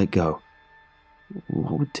and wouldn't let go."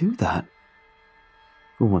 "What would do that?"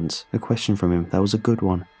 For once, a question from him that was a good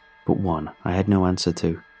one, but one I had no answer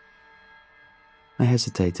to. I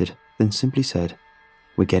hesitated, then simply said,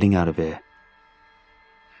 "We're getting out of here."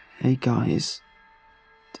 "Hey guys,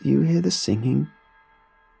 do you hear the singing?"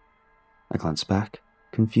 I glanced back,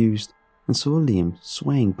 confused, and saw Liam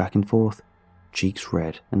swaying back and forth, cheeks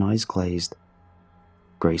red and eyes glazed.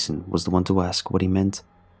 Grayson was the one to ask what he meant,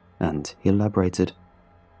 and he elaborated.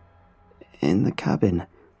 "In the cabin,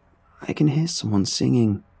 I can hear someone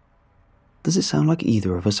singing." "Does it sound like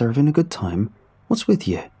either of us are having a good time? What's with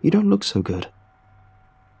you? You don't look so good."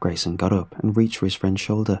 Grayson got up and reached for his friend's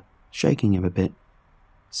shoulder, shaking him a bit.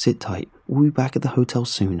 "Sit tight, we'll be back at the hotel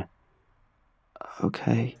soon."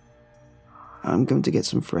 "Okay, I'm going to get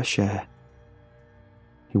some fresh air."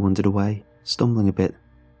 He wandered away, stumbling a bit,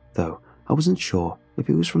 though I wasn't sure if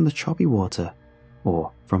it was from the choppy water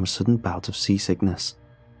or from a sudden bout of seasickness.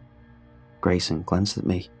 Grayson glanced at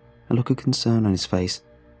me, a look of concern on his face,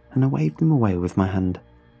 and I waved him away with my hand.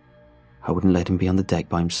 I wouldn't let him be on the deck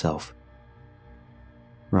by himself.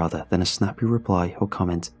 Rather than a snappy reply or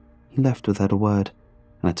comment, he left without a word,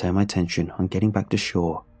 and I turned my attention on getting back to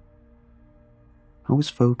shore. I was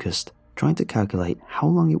focused, trying to calculate how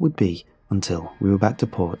long it would be until we were back to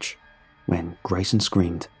porch, when Grayson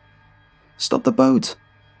screamed, "Stop the boat!"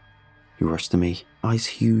 He rushed to me, eyes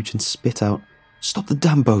huge, and spit out, Stop the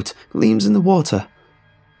damn boat! Liam's in the water!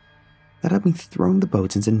 That had me throwing the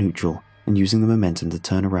boat into neutral and using the momentum to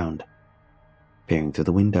turn around. Peering through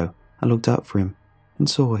the window, I looked out for him and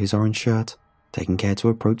saw his orange shirt, taking care to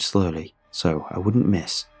approach slowly so I wouldn't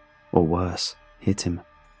miss, or worse, hit him.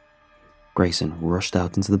 Grayson rushed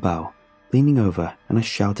out into the bow, leaning over, and I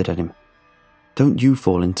shouted at him, "Don't you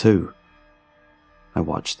fall in too!" I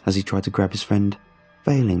watched as he tried to grab his friend,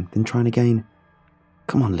 failing, then trying again.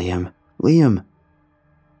 "Come on, Liam! Liam!"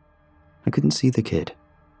 I couldn't see the kid,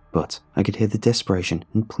 but I could hear the desperation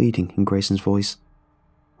and pleading in Grayson's voice.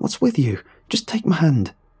 "What's with you? Just take my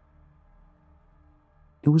hand!"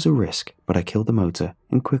 It was a risk, but I killed the motor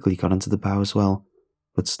and quickly got onto the bow as well,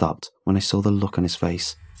 but stopped when I saw the look on his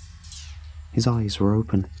face. His eyes were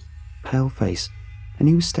open, pale face, and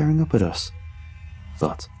he was staring up at us.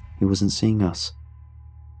 But he wasn't seeing us.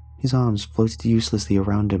 His arms floated uselessly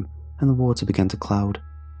around him, and the water began to cloud.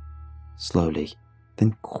 Slowly,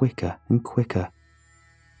 then quicker and quicker,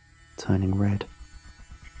 turning red.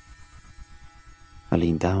 I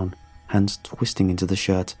leaned down, hands twisting into the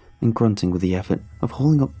shirt and grunting with the effort of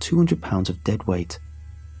hauling up 200 pounds of dead weight.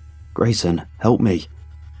 "Grayson, help me!"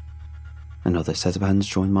 Another set of hands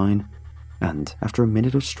joined mine, and after a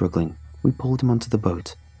minute of struggling, we pulled him onto the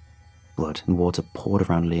boat. Blood and water poured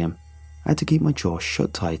around Liam. I had to keep my jaw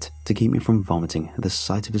shut tight to keep me from vomiting at the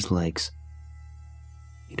sight of his legs.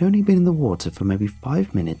 He'd only been in the water for maybe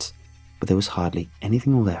 5 minutes, but there was hardly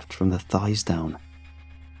anything left from the thighs down.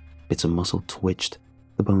 Bits of muscle twitched,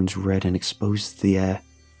 the bones red and exposed to the air,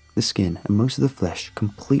 the skin and most of the flesh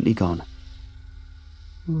completely gone.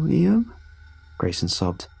 "Liam?" Grayson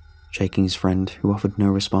sobbed, shaking his friend, who offered no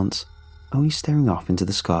response, only staring off into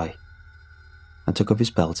the sky. I took off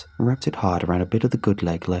his belt and wrapped it hard around a bit of the good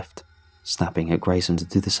leg left, snapping at Grayson to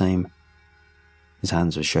do the same. His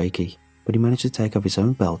hands were shaky, but he managed to take off his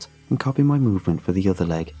own belt and copy my movement for the other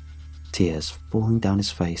leg, tears falling down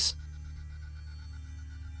his face.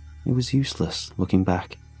 It was useless, looking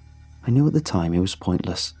back. I knew at the time it was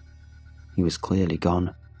pointless. He was clearly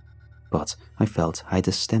gone, but I felt I had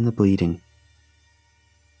to stem the bleeding.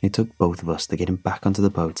 It took both of us to get him back onto the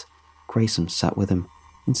boat. Grayson sat with him,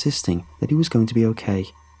 insisting that he was going to be okay.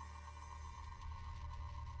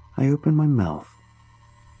 I opened my mouth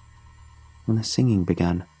when the singing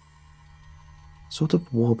began, sort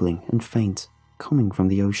of warbling and faint, coming from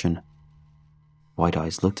the ocean. Wide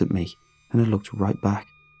eyes looked at me, and I looked right back,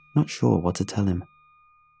 not sure what to tell him.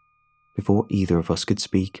 Before either of us could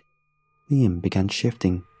speak, Liam began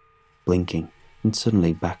shifting, blinking, and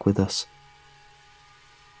suddenly back with us.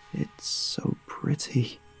 "It's so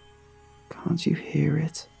pretty. Can't you hear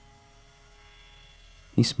it?"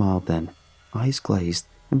 He smiled then, eyes glazed,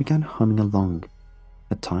 and began humming along,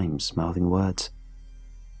 at times mouthing words.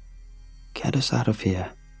 "Get us out of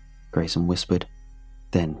here," Grayson whispered,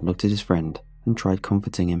 then looked at his friend and tried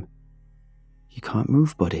comforting him. "You can't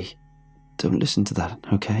move, buddy. Don't listen to that,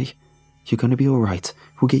 okay? You're gonna be alright.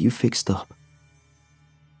 We'll get you fixed up."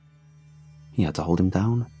 He had to hold him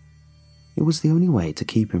down. It was the only way to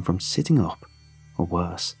keep him from sitting up, or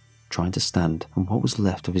worse, trying to stand on what was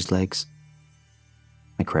left of his legs.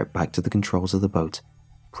 I crept back to the controls of the boat,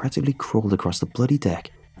 practically crawled across the bloody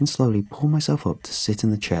deck, and slowly pulled myself up to sit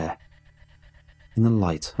in the chair. In the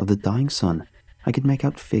light of the dying sun, I could make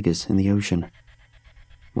out figures in the ocean.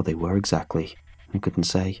 What they were exactly, I couldn't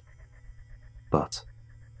say. But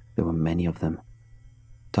there were many of them.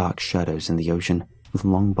 Dark shadows in the ocean with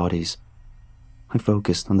long bodies. I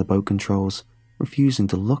focused on the boat controls, refusing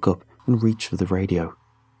to look up and reach for the radio.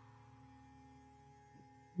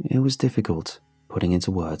 It was difficult putting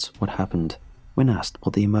into words what happened when asked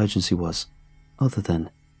what the emergency was, other than,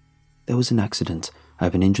 there was an accident, I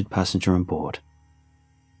have an injured passenger on board.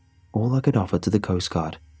 All I could offer to the Coast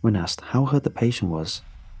Guard when asked how hurt the patient was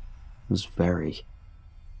very.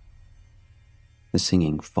 The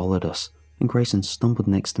singing followed us, and Grayson stumbled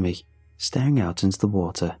next to me, staring out into the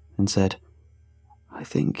water, and said, "I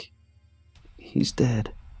think he's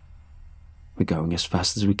dead. We're going as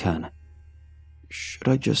fast as we can. Should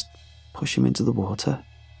I just push him into the water?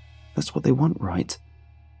 That's what they want, right?"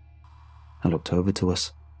 I looked over to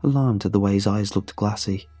us, alarmed at the way his eyes looked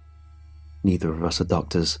glassy. "Neither of us are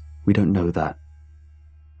doctors. We don't know that."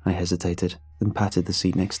 I hesitated, then patted the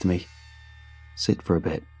seat next to me. "Sit for a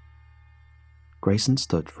bit." Grayson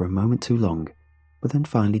stood for a moment too long, but then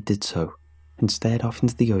finally did so, and stared off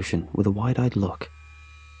into the ocean with a wide-eyed look.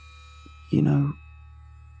 "You know,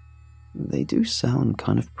 they do sound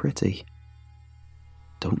kind of pretty."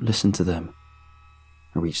 "Don't listen to them."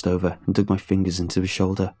 I reached over and took my fingers into his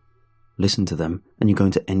shoulder. "Listen to them, and you're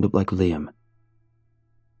going to end up like Liam."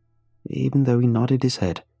 Even though he nodded his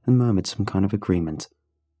head, and murmured some kind of agreement.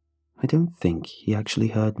 I don't think he actually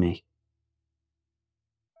heard me.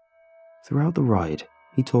 Throughout the ride,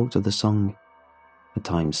 he talked of the song, at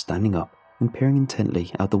times standing up and peering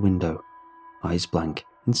intently out the window, eyes blank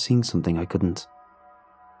and seeing something I couldn't.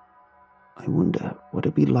 I wonder what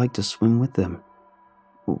it'd be like to swim with them.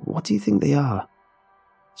 What do you think they are?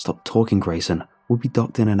 Stop talking, Grayson. We'll be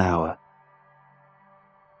docked in an hour.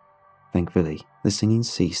 Thankfully, the singing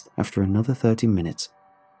ceased after another 30 minutes,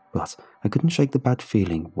 but I couldn't shake the bad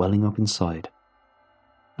feeling welling up inside.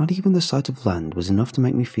 Not even the sight of land was enough to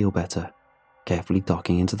make me feel better, carefully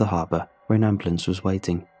docking into the harbour where an ambulance was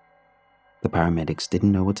waiting. The paramedics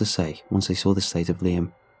didn't know what to say once they saw the state of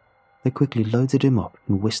Liam. They quickly loaded him up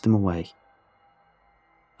and whisked him away.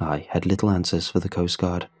 I had little answers for the Coast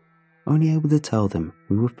Guard, only able to tell them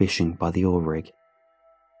we were fishing by the oil rig.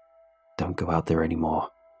 Don't go out there anymore.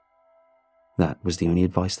 That was the only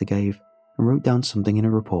advice they gave, and wrote down something in a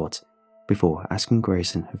report before asking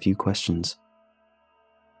Grayson a few questions.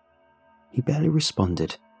 He barely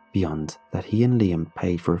responded, beyond that he and Liam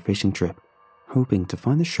paid for a fishing trip, hoping to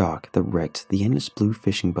find the shark that wrecked the Endless Blue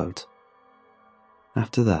fishing boat.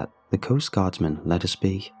 After that, the Coast Guardsman let us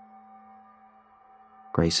be.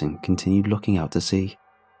 Grayson continued looking out to sea,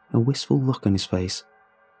 a wistful look on his face,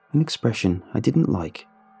 an expression I didn't like,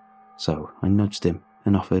 so I nudged him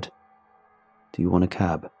and offered, "Do you want a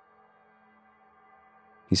cab?"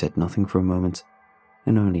 He said nothing for a moment,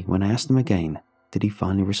 and only when I asked him again did he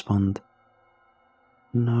finally respond.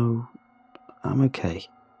 "No, I'm okay.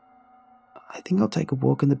 I think I'll take a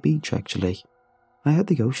walk on the beach, actually. I heard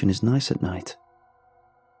the ocean is nice at night."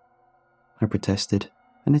 I protested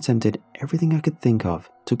and attempted everything I could think of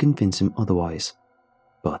to convince him otherwise,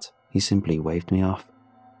 but he simply waved me off.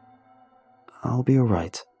 "I'll be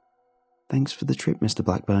alright. Thanks for the trip, Mr.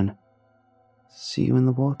 Blackburn. See you in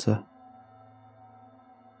the water."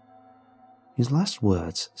 His last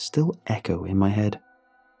words still echo in my head.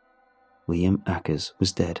 Liam Ackers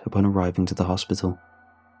was dead upon arriving to the hospital,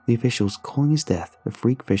 the officials calling his death a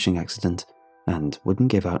freak fishing accident and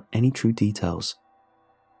wouldn't give out any true details.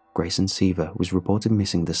 Grayson Seaver was reported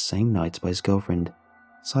missing the same night by his girlfriend,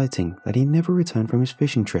 citing that he never returned from his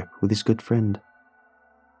fishing trip with his good friend.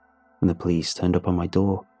 When the police turned up on my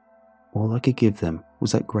door, all I could give them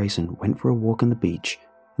was that Grayson went for a walk on the beach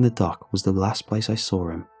and the dock was the last place I saw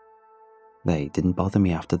him. They didn't bother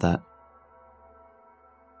me after that.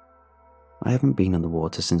 I haven't been on the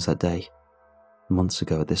water since that day, months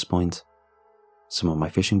ago at this point. Some of my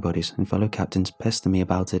fishing buddies and fellow captains pester me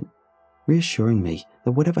about it, reassuring me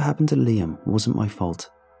that whatever happened to Liam wasn't my fault.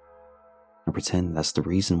 I pretend that's the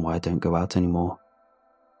reason why I don't go out anymore.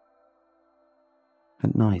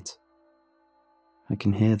 At night, I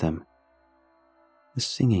can hear them. The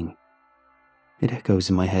singing. It echoes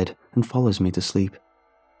in my head and follows me to sleep.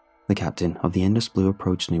 The captain of the Endless Blue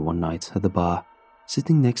approached me one night at the bar,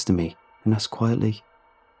 sitting next to me, and asked quietly,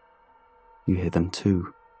 "You hear them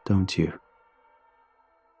too, don't you?"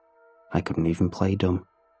 I couldn't even play dumb.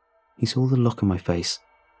 He saw the look on my face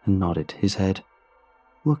and nodded his head,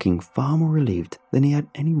 looking far more relieved than he had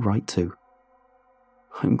any right to.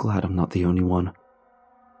 I'm glad I'm not the only one.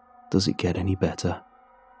 Does it get any better?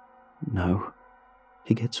 No.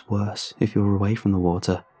 It gets worse if you're away from the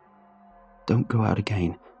water. Don't go out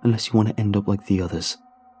again unless you want to end up like the others.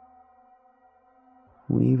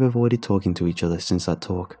 We've avoided talking to each other since that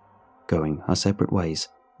talk, going our separate ways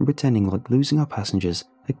and pretending like losing our passengers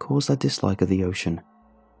had caused our dislike of the ocean.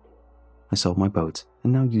 I sold my boat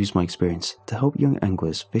and now use my experience to help young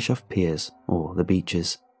anglers fish off piers or the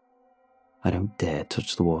beaches. I don't dare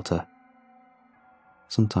touch the water.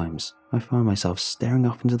 Sometimes I find myself staring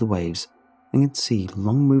off into the waves and can see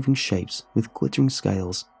long moving shapes with glittering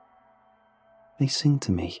scales. They sing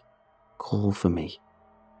to me, call for me,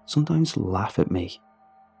 sometimes laugh at me.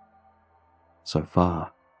 So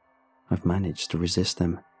far, I've managed to resist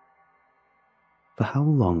them. For how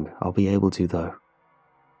long I'll be able to, though,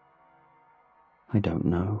 I don't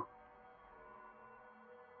know.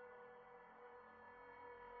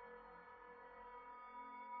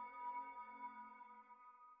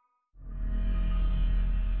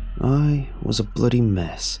 I was a bloody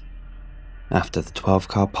mess. After the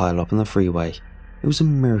 12-car pile-up on the freeway, it was a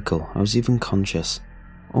miracle I was even conscious,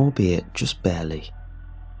 albeit just barely.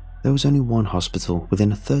 There was only one hospital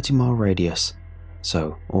within a 30-mile radius,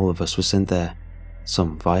 so all of us were sent there,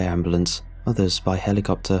 some via ambulance, others by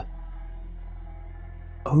helicopter.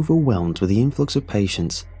 Overwhelmed with the influx of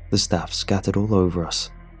patients, the staff scattered all over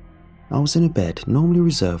us. I was in a bed normally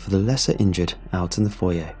reserved for the lesser injured out in the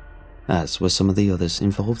foyer, as were some of the others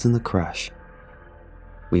involved in the crash.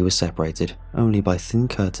 We were separated only by thin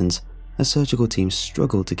curtains as surgical teams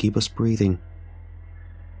struggled to keep us breathing.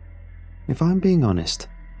 If I'm being honest,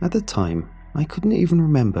 at the time, I couldn't even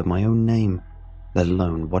remember my own name, let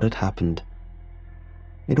alone what had happened.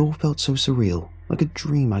 It all felt so surreal, like a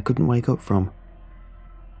dream I couldn't wake up from.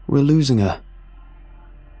 "We're losing her."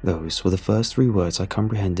 Those were the first 3 words I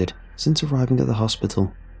comprehended since arriving at the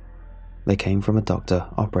hospital. They came from a doctor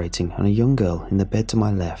operating on a young girl in the bed to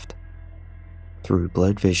my left. Through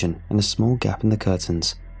blurred vision and a small gap in the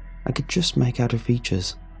curtains, I could just make out her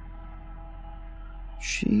features.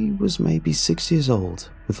 She was maybe 6 years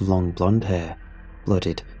old, with long blonde hair,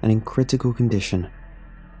 blooded and in critical condition.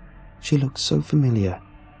 She looked so familiar,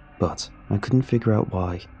 but I couldn't figure out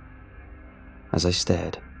why. As I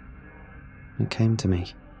stared, it came to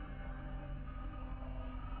me.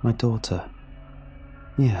 My daughter.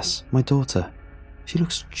 Yes, my daughter. She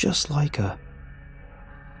looks just like her.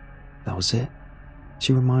 That was it.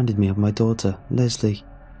 She reminded me of my daughter, Leslie.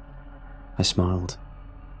 I smiled,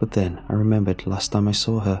 but then I remembered last time I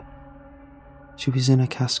saw her. She was in a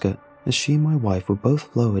casket, as she and my wife were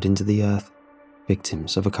both lowered into the earth,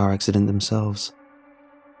 victims of a car accident themselves.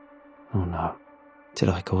 Oh no, did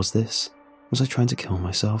I cause this? Was I trying to kill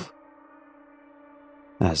myself?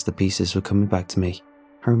 As the pieces were coming back to me,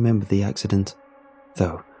 I remembered the accident,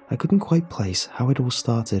 though I couldn't quite place how it all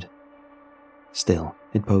started. Still,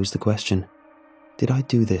 it posed the question, did I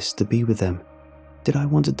do this to be with them? Did I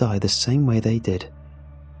want to die the same way they did?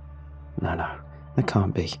 No, that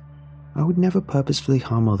can't be. I would never purposefully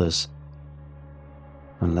harm others.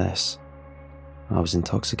 Unless I was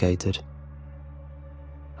intoxicated.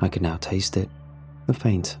 I could now taste it, the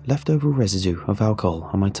faint, leftover residue of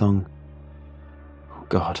alcohol on my tongue. Oh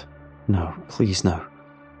God, no, please no.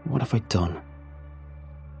 What have I done?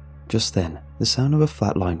 Just then, the sound of a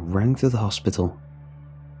flatline rang through the hospital.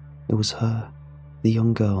 It was her, the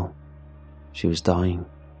young girl. She was dying.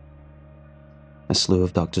 A slew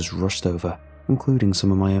of doctors rushed over, including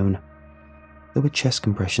some of my own. There were chest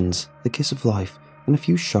compressions, the kiss of life, and a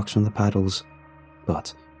few shocks from the paddles,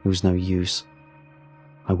 but it was no use.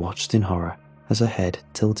 I watched in horror as her head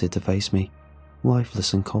tilted to face me,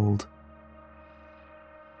 lifeless and cold.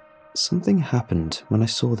 Something happened when I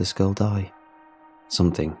saw this girl die.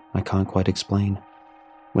 Something I can't quite explain.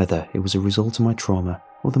 Whether it was a result of my trauma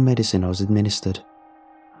or the medicine I was administered,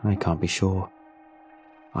 I can't be sure.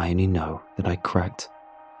 I only know that I cracked.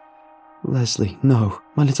 "Leslie, no,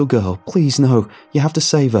 my little girl, please no, you have to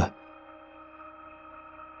save her."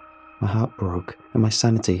 My heart broke and my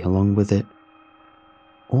sanity along with it.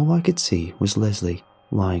 All I could see was Leslie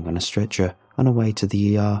lying on a stretcher on her way to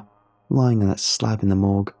the ER, lying on that slab in the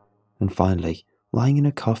morgue, and finally lying in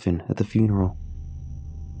a coffin at the funeral.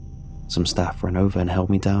 Some staff ran over and held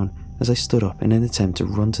me down as I stood up in an attempt to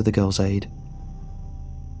run to the girl's aid.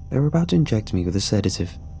 They were about to inject me with a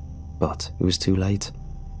sedative, but it was too late.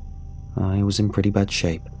 I was in pretty bad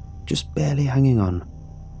shape, just barely hanging on.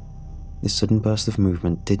 This sudden burst of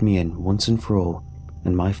movement did me in once and for all,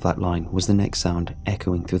 and my flatline was the next sound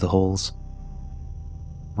echoing through the halls.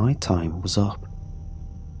 My time was up.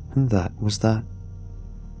 And that was that.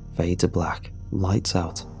 Fade to black, lights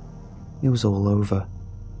out. It was all over.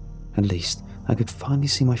 At least I could finally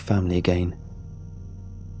see my family again.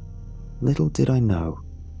 Little did I know,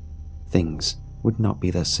 things would not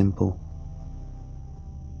be that simple.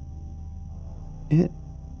 It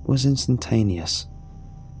was instantaneous.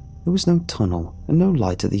 There was no tunnel and no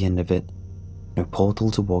light at the end of it, no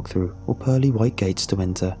portal to walk through or pearly white gates to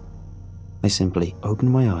enter. I simply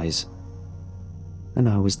opened my eyes, and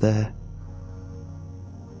I was there.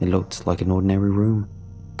 It looked like an ordinary room,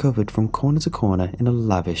 covered from corner to corner in a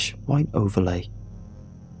lavish white overlay.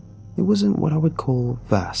 It wasn't what I would call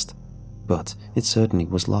vast, but it certainly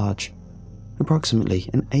was large. Approximately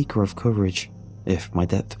an acre of coverage, if my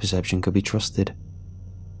depth perception could be trusted.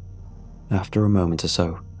 After a moment or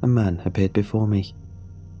so, a man appeared before me.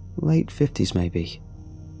 Late 50s maybe.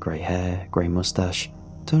 Grey hair, grey moustache,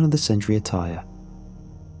 turn of the century attire.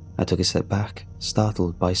 I took a step back,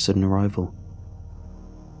 startled by his sudden arrival.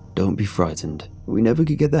 "Don't be frightened. We never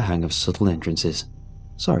could get the hang of subtle entrances.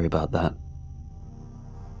 Sorry about that."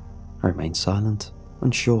 I remained silent,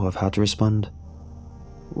 unsure of how to respond.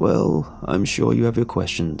 "Well, I'm sure you have your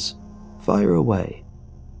questions. Fire away."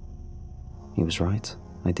 He was right.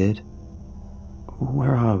 I did.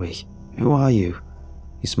 "Where are we? Who are you?"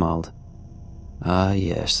 He smiled. "Ah,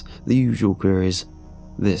 yes, the usual queries.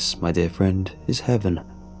 This, my dear friend, is heaven,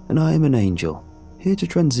 and I am an angel, here to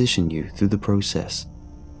transition you through the process."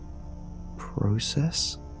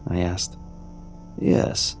 "Process?" I asked.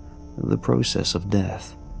 "Yes, the process of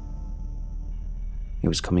death." It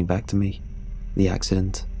was coming back to me. The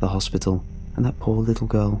accident, the hospital, and that poor little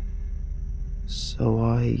girl. So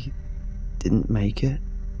I didn't make it?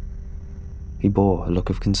 He bore a look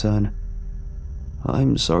of concern.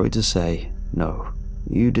 I'm sorry to say, no,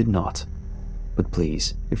 you did not. But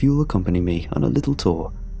please, if you'll accompany me on a little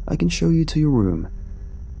tour, I can show you to your room.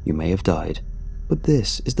 You may have died, but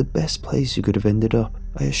this is the best place you could have ended up,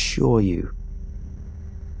 I assure you.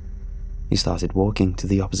 He started walking to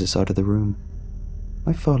the opposite side of the room.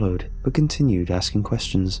 I followed, but continued asking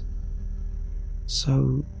questions.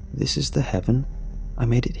 So, this is the heaven? I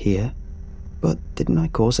made it here? But didn't I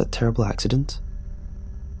cause that terrible accident?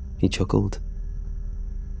 He chuckled.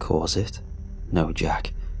 Cause it? No,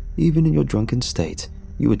 Jack. Even in your drunken state,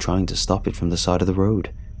 you were trying to stop it from the side of the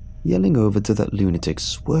road, yelling over to that lunatic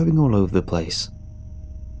swerving all over the place.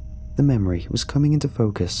 The memory was coming into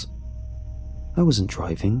focus. I wasn't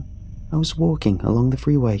driving. I was walking along the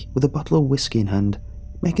freeway with a bottle of whiskey in hand,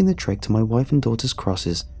 making the trek to my wife and daughter's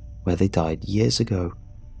crosses, where they died years ago.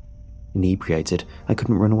 Inebriated, I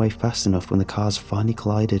couldn't run away fast enough when the cars finally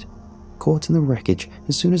collided, caught in the wreckage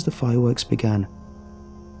as soon as the fireworks began.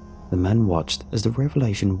 The man watched as the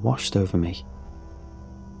revelation washed over me.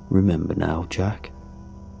 Remember now, Jack?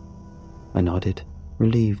 I nodded,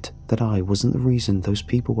 relieved that I wasn't the reason those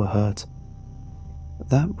people were hurt.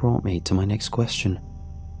 That brought me to my next question,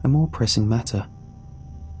 a more pressing matter.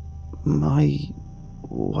 My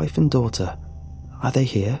wife and daughter, are they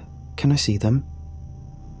here? Can I see them?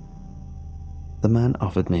 The man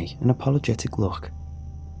offered me an apologetic look.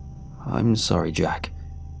 I'm sorry, Jack.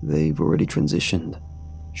 They've already transitioned.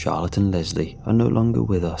 Charlotte and Leslie are no longer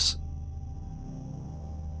with us.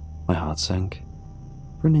 My heart sank.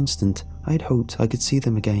 For an instant, I had hoped I could see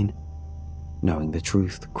them again. Knowing the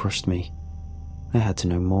truth crushed me. I had to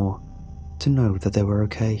know more, to know that they were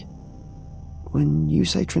okay. When you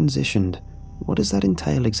say transitioned, what does that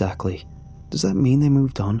entail exactly? Does that mean they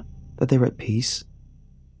moved on? That they're at peace?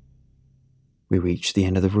 We reached the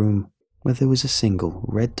end of the room, where there was a single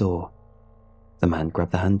red door. The man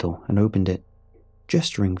grabbed the handle and opened it,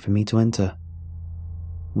 gesturing for me to enter.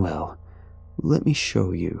 Well, let me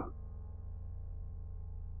show you.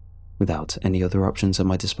 Without any other options at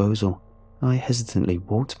my disposal, I hesitantly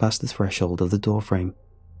walked past the threshold of the doorframe,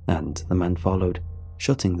 and the man followed,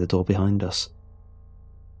 shutting the door behind us.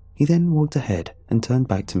 He then walked ahead and turned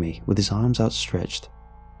back to me with his arms outstretched.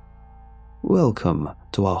 Welcome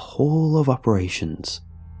to our Hall of Operations.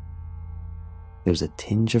 There was a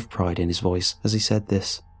tinge of pride in his voice as he said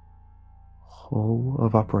this. Hall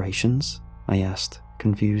of Operations? I asked,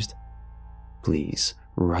 confused. Please,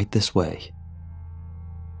 right this way.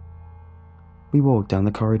 We walked down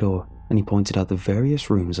the corridor and he pointed out the various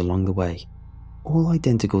rooms along the way, all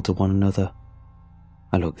identical to one another.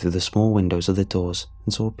 I looked through the small windows of the doors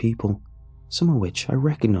and saw people, some of which I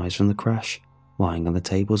recognized from the crash, lying on the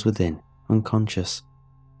tables within, unconscious.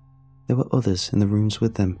 There were others in the rooms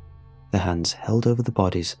with them, their hands held over the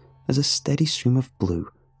bodies as a steady stream of blue,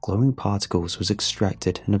 glowing particles was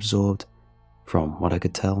extracted and absorbed, from what I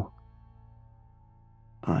could tell.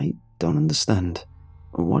 I don't understand.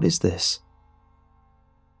 What is this?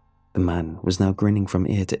 The man was now grinning from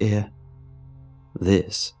ear to ear.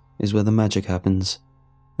 This is where the magic happens,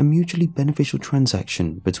 a mutually beneficial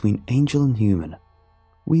transaction between angel and human.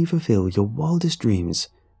 We fulfill your wildest dreams,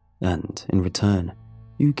 and in return,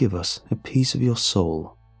 you give us a piece of your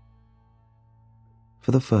soul.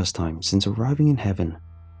 For the first time since arriving in heaven,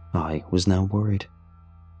 I was now worried.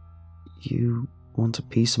 You want a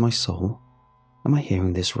piece of my soul? Am I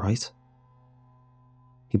hearing this right?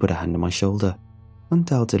 He put a hand on my shoulder,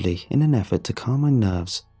 undoubtedly in an effort to calm my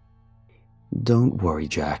nerves. Don't worry,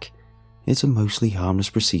 Jack. It's a mostly harmless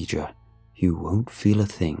procedure. You won't feel a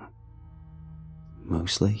thing.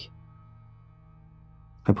 Mostly?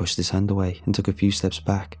 I pushed his hand away and took a few steps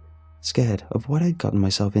back, scared of what I'd gotten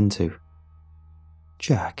myself into.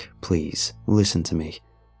 Jack, please, listen to me.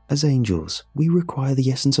 As angels, we require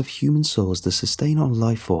the essence of human souls to sustain our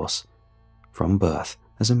life force. From birth,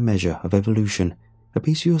 as a measure of evolution, a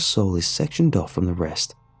piece of your soul is sectioned off from the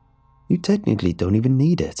rest. You technically don't even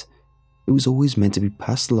need it. It was always meant to be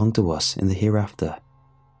passed along to us in the hereafter.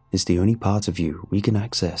 It's the only part of you we can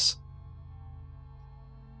access.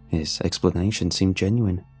 His explanation seemed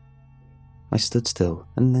genuine. I stood still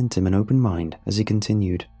and lent him an open mind as he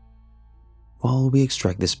continued. While we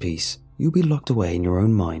extract this piece, you'll be locked away in your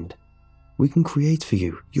own mind. We can create for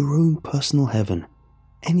you your own personal heaven,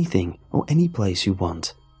 anything or any place you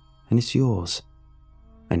want, and it's yours.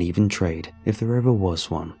 And even trade if there ever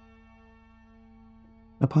was one.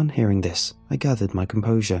 Upon hearing this, I gathered my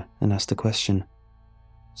composure and asked a question.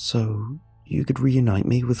 So, you could reunite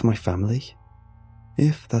me with my family?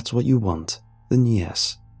 If that's what you want, then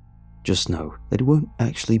yes. Just know that it won't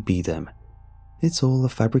actually be them. It's all a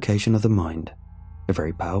fabrication of the mind, a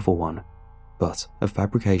very powerful one, but a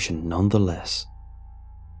fabrication nonetheless.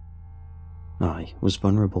 I was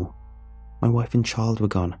vulnerable. My wife and child were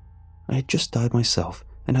gone. I had just died myself,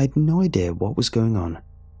 and I had no idea what was going on.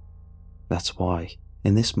 That's why,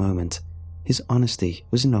 in this moment, his honesty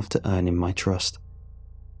was enough to earn him my trust.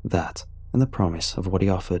 That, and the promise of what he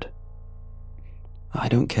offered. I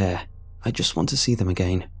don't care. I just want to see them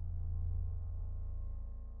again.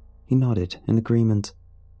 He nodded in agreement.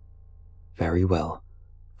 Very well.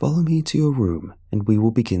 Follow me to your room and we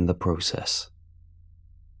will begin the process.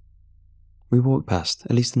 We walked past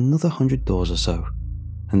at least another 100 doors or so,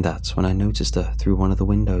 and that's when I noticed her through one of the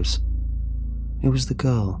windows. It was the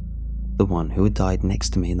girl, the one who had died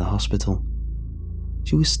next to me in the hospital.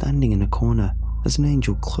 She was standing in a corner as an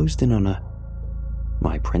angel closed in on her.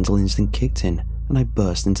 My parental instinct kicked in and I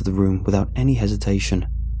burst into the room without any hesitation.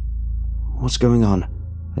 What's going on?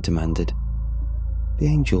 I demanded. The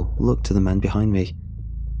angel looked to the man behind me.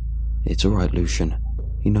 It's all right, Lucian.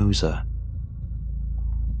 He knows her.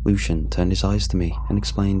 Lucian turned his eyes to me and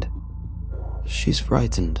explained. She's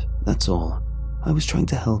frightened, that's all. I was trying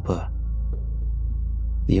to help her.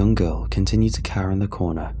 The young girl continued to cower in the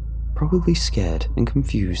corner, probably scared and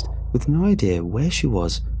confused, with no idea where she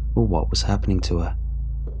was or what was happening to her.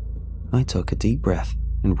 I took a deep breath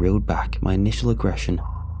and reeled back my initial aggression,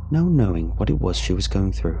 now knowing what it was she was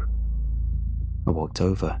going through. I walked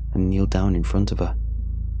over and kneeled down in front of her.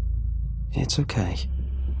 It's okay.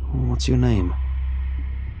 What's your name?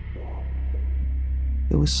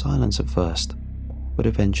 There was silence at first, but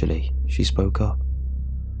eventually she spoke up.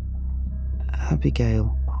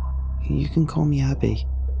 Abigail. You can call me Abby.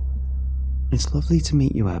 It's lovely to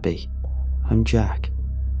meet you, Abby. I'm Jack.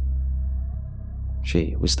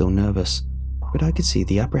 She was still nervous, but I could see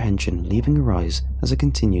the apprehension leaving her eyes as I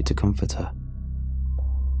continued to comfort her.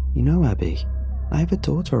 You know, Abby, I have a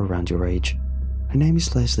daughter around your age. Her name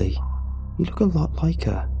is Leslie. You look a lot like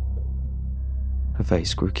her. Her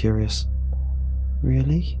face grew curious.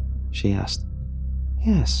 Really? She asked.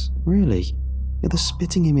 Yes, really. You're the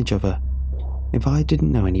spitting image of her. If I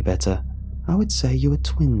didn't know any better, I would say you were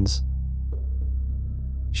twins.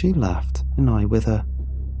 She laughed, and I with her.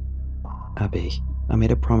 Abby, I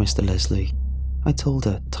made a promise to Leslie. I told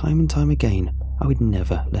her time and time again I would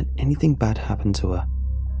never let anything bad happen to her.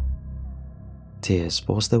 Tears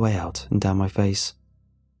forced their way out and down my face.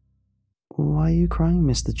 Why are you crying,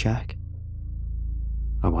 Mr. Jack?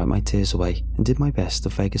 I wiped my tears away and did my best to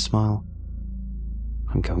fake a smile.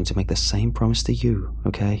 I'm going to make the same promise to you,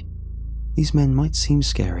 okay? These men might seem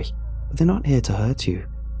scary, but they're not here to hurt you.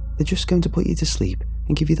 They're just going to put you to sleep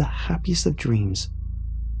and give you the happiest of dreams.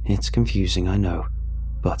 It's confusing, I know,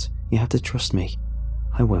 but you have to trust me.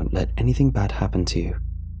 I won't let anything bad happen to you.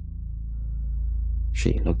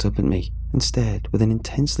 She looked up at me and stared with an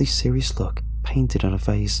intensely serious look painted on her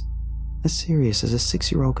face, as serious as a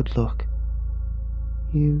 6-year-old could look.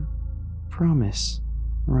 You promise,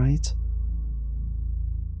 right?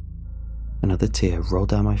 Another tear rolled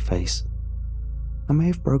down my face. I may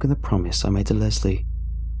have broken the promise I made to Leslie,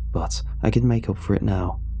 but I could make up for it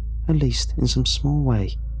now, at least in some small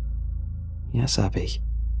way. Yes, Abby,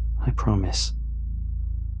 I promise.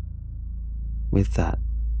 With that,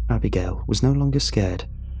 Abigail was no longer scared,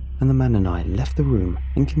 and the man and I left the room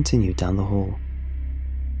and continued down the hall.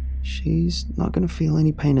 She's not going to feel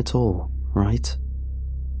any pain at all, right?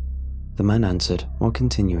 The man answered while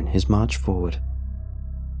continuing his march forward.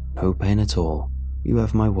 No pain at all. You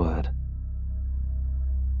have my word.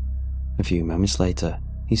 A few moments later,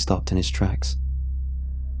 he stopped in his tracks.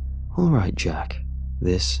 All right, Jack,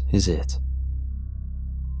 this is it.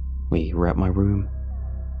 We were at my room.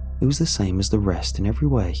 It was the same as the rest in every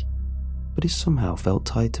way, but it somehow felt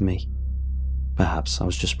tied to me. Perhaps I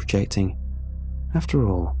was just projecting. After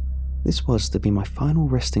all, this was to be my final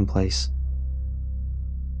resting place.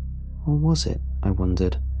 Or was it, I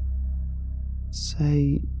wondered?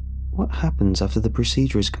 Say, what happens after the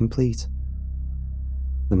procedure is complete?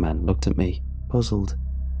 The man looked at me, puzzled.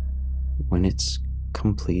 When it's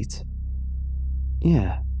complete?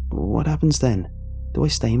 Yeah, what happens then? Do I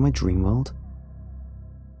stay in my dream world?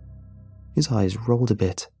 His eyes rolled a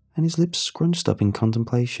bit, and his lips scrunched up in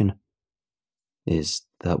contemplation. Is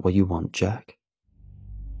that what you want, Jack?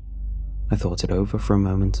 I thought it over for a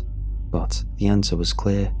moment, but the answer was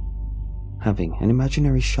clear. Having an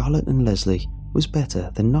imaginary Charlotte and Leslie was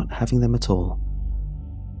better than not having them at all.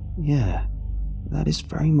 Yeah, that is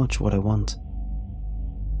very much what I want.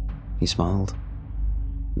 He smiled.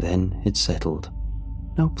 Then it settled.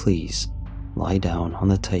 Now please, lie down on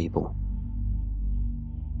the table.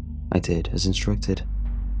 I did as instructed.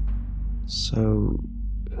 So,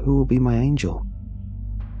 who will be my angel?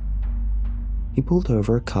 He pulled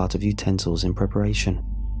over a cart of utensils in preparation.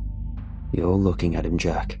 "You're looking at him,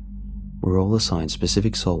 Jack. We're all assigned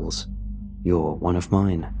specific souls. You're one of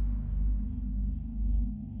mine."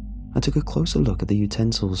 I took a closer look at the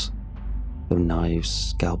utensils. There were knives,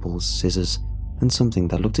 scalpels, scissors, and something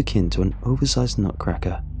that looked akin to an oversized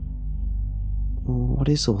nutcracker. "What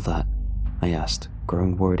is all that?" I asked,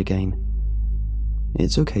 growing worried again.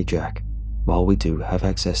 "It's okay, Jack. While we do have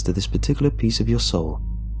access to this particular piece of your soul,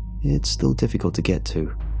 it's still difficult to get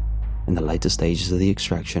to. In the later stages of the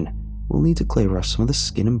extraction, we'll need to clear off some of the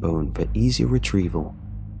skin and bone for easier retrieval."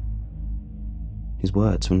 His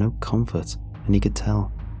words were no comfort, and he could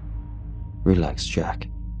tell. "Relax, Jack.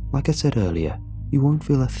 Like I said earlier, you won't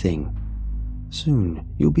feel a thing. Soon,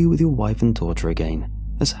 you'll be with your wife and daughter again,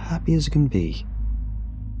 as happy as can be."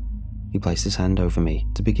 He placed his hand over me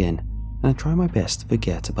to begin, and I tried my best to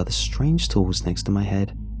forget about the strange tools next to my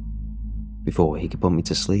head. Before he could put me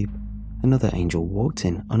to sleep, another angel walked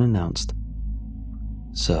in unannounced.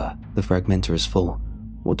 "Sir, the fragmenter is full.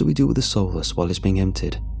 What do we do with the soulless while it's being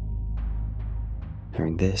emptied?"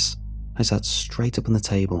 Hearing this, I sat straight up on the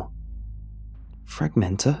table.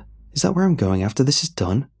 "Fragmenter? Is that where I'm going after this is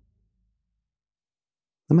done?"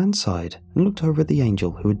 The man sighed and looked over at the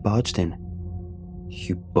angel who had barged in.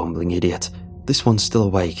 "You bumbling idiot. This one's still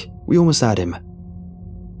awake. We almost had him."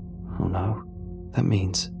 "Oh no, that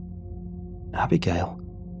means... Abigail."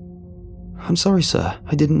 "I'm sorry, sir.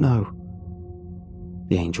 I didn't know."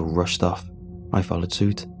 The angel rushed off. I followed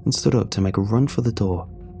suit and stood up to make a run for the door.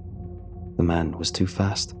 The man was too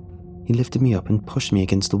fast. He lifted me up and pushed me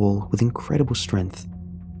against the wall with incredible strength.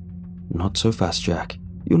 "Not so fast, Jack.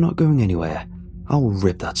 You're not going anywhere. I'll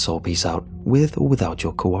rip that soul piece out, with or without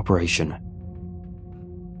your cooperation."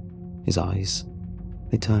 His eyes,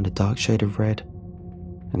 they turned a dark shade of red,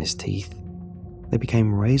 and his teeth, they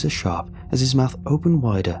became razor sharp as his mouth opened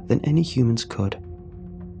wider than any humans could.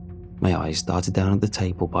 My eyes darted down at the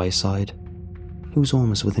table by his side. He was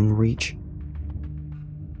almost within reach.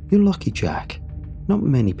 "You're lucky, Jack. Not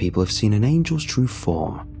many people have seen an angel's true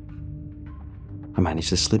form." I managed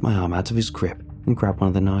to slip my arm out of his grip and grab one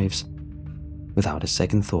of the knives. Without a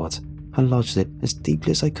second thought, I lodged it as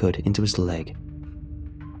deeply as I could into his leg.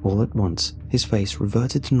 All at once, his face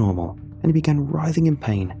reverted to normal, and he began writhing in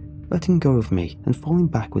pain, letting go of me and falling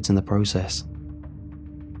backwards in the process.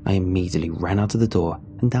 I immediately ran out of the door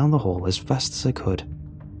and down the hall as fast as I could.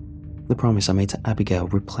 The promise I made to Abigail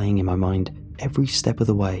replaying in my mind every step of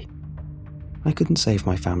the way. I couldn't save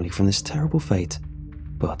my family from this terrible fate,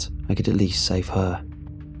 but I could at least save her.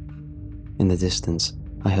 In the distance,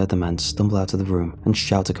 I heard the man stumble out of the room and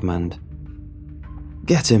shout a command.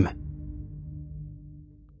 "Get him!"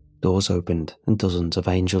 Doors opened and dozens of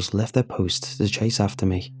angels left their posts to chase after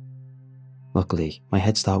me. Luckily, my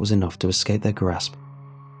head start was enough to escape their grasp.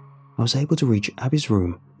 I was able to reach Abby's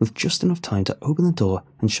room with just enough time to open the door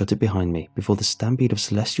and shut it behind me before the stampede of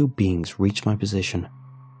celestial beings reached my position.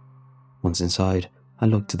 Once inside, I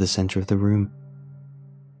looked to the center of the room.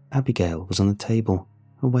 Abigail was on the table,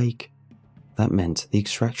 awake. That meant the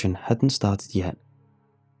extraction hadn't started yet.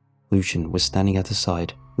 Lucian was standing at her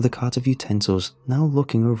side with a cart of utensils, now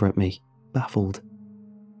looking over at me, baffled.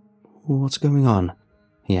 "What's going on?"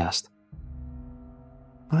 he asked.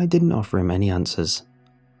 I didn't offer him any answers.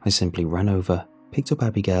 I simply ran over, picked up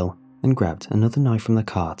Abigail, and grabbed another knife from the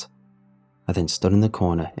cart. I then stood in the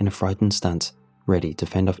corner in a frightened stance, ready to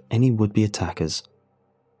fend off any would-be attackers.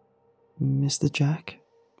 "Mr. Jack,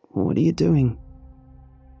 what are you doing?"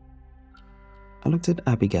 I looked at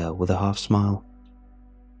Abigail with a half smile.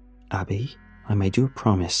 "Abby, I made you a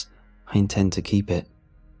promise. I intend to keep it."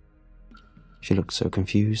 She looked so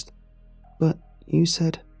confused. "But you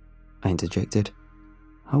said..." I interjected.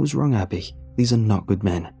 "I was wrong, Abby. These are not good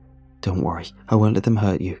men. Don't worry, I won't let them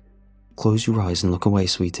hurt you. Close your eyes and look away,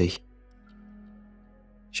 sweetie."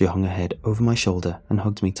 She hung her head over my shoulder and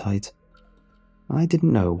hugged me tight. I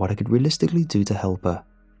didn't know what I could realistically do to help her,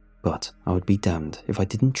 but I would be damned if I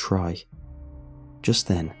didn't try. Just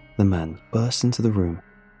then, the man burst into the room,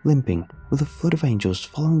 limping with a flood of angels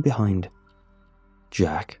following behind.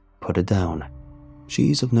 "Jack, put her down.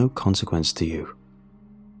 She's of no consequence to you."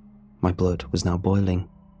 My blood was now boiling.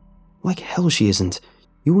 "Like hell she isn't.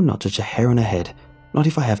 You will not touch a hair on her head, not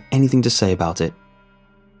if I have anything to say about it."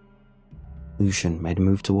 Lucian made a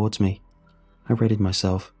move towards me. I readied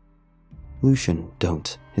myself. "Lucian,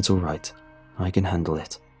 don't. It's all right. I can handle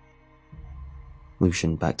it."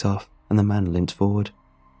 Lucian backed off and the man limped forward.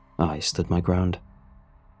 I stood my ground.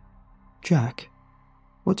 "Jack,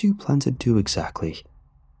 what do you plan to do exactly?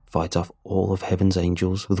 Fight off all of heaven's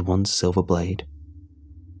angels with one silver blade?"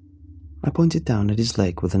 I pointed down at his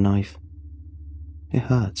leg with a knife. "It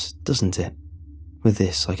hurts, doesn't it?" With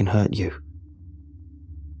this, I can hurt you."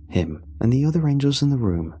 Him and the other angels in the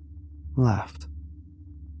room laughed.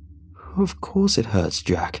 "Of course it hurts,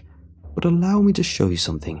 Jack, but allow me to show you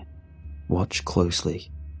something. Watch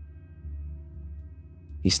closely."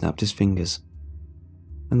 He snapped his fingers,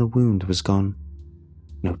 and the wound was gone.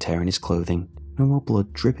 No tear in his clothing, no more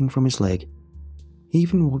blood dripping from his leg. He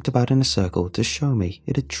even walked about in a circle to show me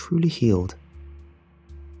it had truly healed.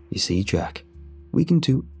 "You see, Jack, we can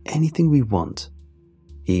do anything we want,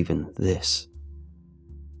 even this."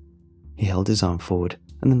 He held his arm forward,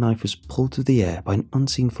 and the knife was pulled through the air by an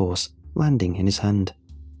unseen force, landing in his hand.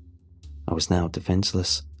 I was now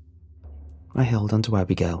defenseless. I held onto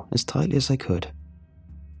Abigail as tightly as I could.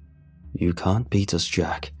 "You can't beat us,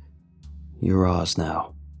 Jack. You're ours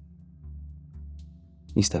now."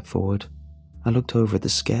 He stepped forward. I looked over at the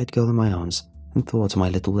scared girl in my arms and thought of my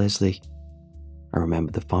little Leslie. I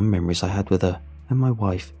remembered the fond memories I had with her and my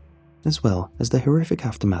wife, as well as the horrific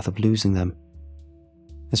aftermath of losing them.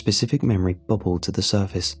 A specific memory bubbled to the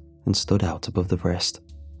surface and stood out above the rest.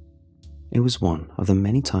 It was one of the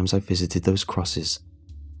many times I visited those crosses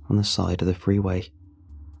on the side of the freeway.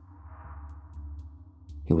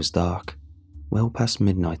 It was dark, well past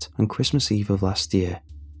midnight on Christmas Eve of last year.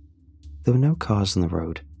 There were no cars on the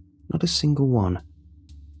road, not a single one.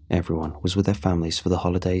 Everyone was with their families for the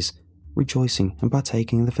holidays, rejoicing and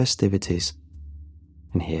partaking in the festivities.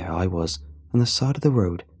 And here I was, on the side of the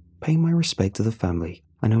road, paying my respect to the family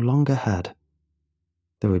I no longer had.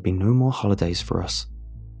 There would be no more holidays for us,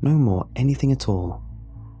 no more anything at all.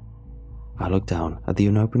 I looked down at the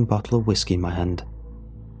unopened bottle of whiskey in my hand.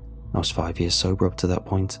 I was 5 years sober up to that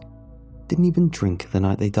point. Didn't even drink the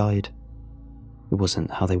night they died. It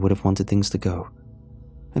wasn't how they would have wanted things to go.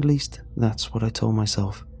 At least, that's what I told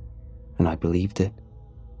myself. And I believed it.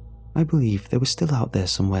 I believed they were still out there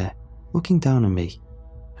somewhere, looking down on me,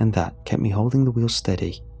 and that kept me holding the wheel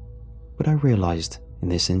steady. But I realized, in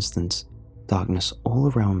this instance, darkness all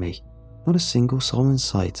around me, not a single soul in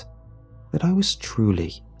sight, that I was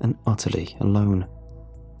truly and utterly alone.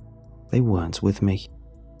 They weren't with me.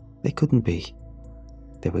 They couldn't be.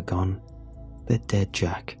 They were gone. They're dead,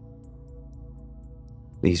 Jack.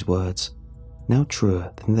 These words, now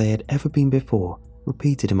truer than they had ever been before,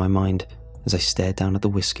 repeated in my mind as I stared down at the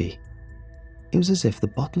whiskey. It was as if the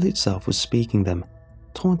bottle itself was speaking them,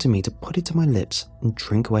 taunting me to put it to my lips and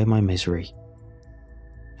drink away my misery.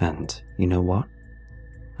 And you know what?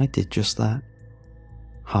 I did just that.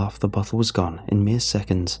 Half the bottle was gone in mere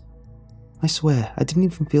seconds. I swear I didn't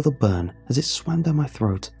even feel the burn as it swam down my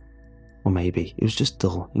throat. Or maybe it was just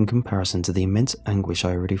dull in comparison to the immense anguish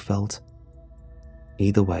I already felt.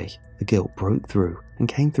 Either way, the guilt broke through and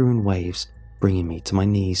came through in waves, bringing me to my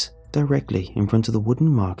knees, directly in front of the wooden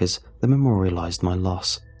markers that memorialized my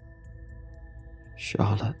loss.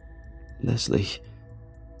 "Charlotte, Leslie,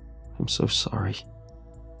 I'm so sorry."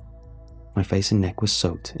 My face and neck were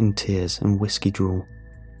soaked in tears and whiskey drool.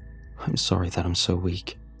 "I'm sorry that I'm so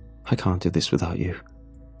weak. I can't do this without you.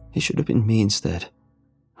 It should have been me instead.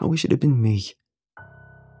 I wish it had been me."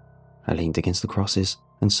 I leaned against the crosses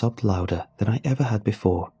and sobbed louder than I ever had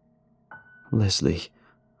before. "Leslie,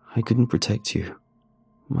 I couldn't protect you.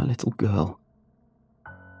 My little girl."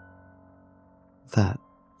 That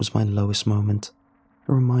was my lowest moment,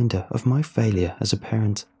 a reminder of my failure as a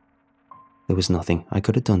parent. There was nothing I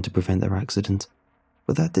could have done to prevent their accident,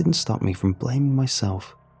 but that didn't stop me from blaming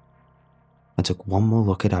myself. I took one more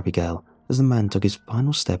look at Abigail as the man took his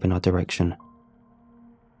final step in our direction.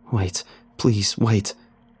 "Wait, please, wait."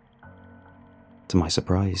 To my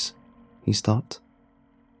surprise, he stopped.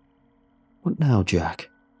 "What now, Jack?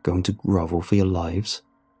 Going to grovel for your lives?"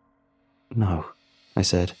 "No," I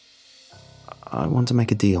said. "I want to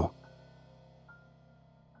make a deal."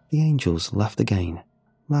 The angels laughed again,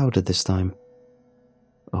 louder this time.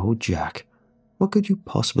 "Oh, Jack, what could you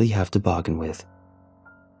possibly have to bargain with?"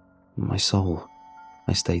 "My soul,"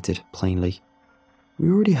 I stated plainly. "We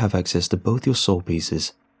already have access to both your soul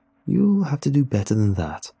pieces. You'll have to do better than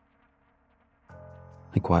that."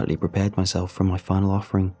 I quietly prepared myself for my final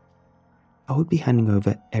offering. I would be handing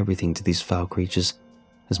over everything to these foul creatures,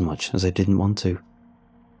 as much as I didn't want to.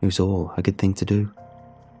 It was all I could think to do.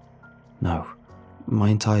 No, my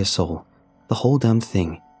entire soul, the whole damned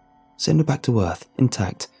thing. Send her back to Earth,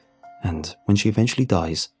 intact, and when she eventually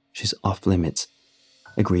dies, she's off limits.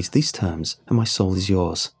 Agree to these terms, and my soul is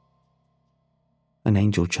yours. An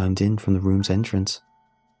angel chimed in from the room's entrance.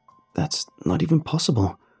 "That's not even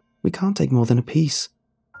possible. We can't take more than a piece."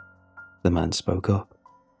 The man spoke up.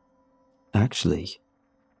 "Actually,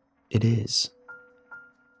 it is."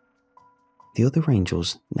 The other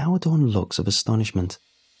angels now adorned looks of astonishment.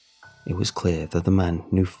 It was clear that the man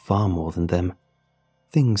knew far more than them,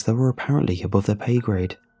 things that were apparently above their pay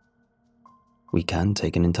grade. We can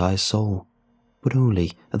take an entire soul, but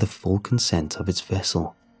only at the full consent of its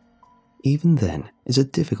vessel. Even then, it's a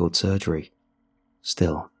difficult surgery.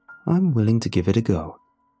 Still, I'm willing to give it a go.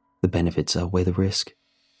 The benefits outweigh the risk.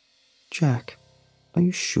 Jack, are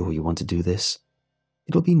you sure you want to do this?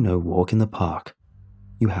 It'll be no walk in the park.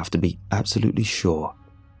 You have to be absolutely sure.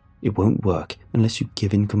 It won't work unless you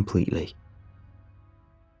give in completely.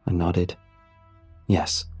 I nodded.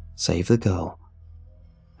 Yes, save the girl.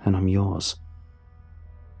 And I'm yours.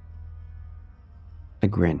 A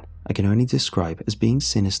grin I can only describe as being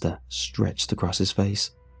sinister stretched across his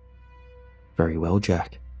face. Very well,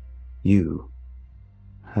 Jack. You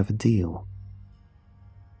have a deal.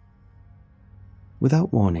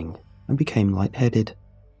 Without warning, I became lightheaded.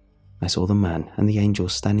 I saw the man and the angel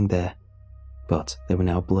standing there, but they were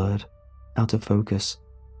now blurred, out of focus.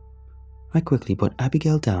 I quickly put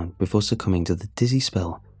Abigail down before succumbing to the dizzy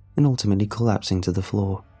spell and ultimately collapsing to the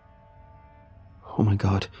floor. Oh my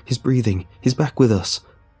God, he's breathing, he's back with us.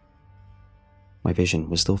 My vision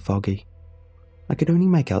was still foggy. I could only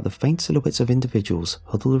make out the faint silhouettes of individuals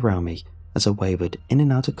huddled around me as I wavered in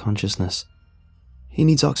and out of consciousness. He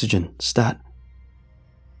needs oxygen, stat.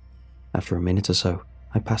 After a minute or so,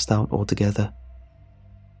 I passed out altogether.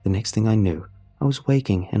 The next thing I knew, I was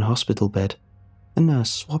waking in a hospital bed, a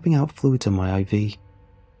nurse swapping out fluid to my IV.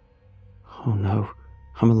 Oh no,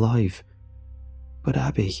 I'm alive. But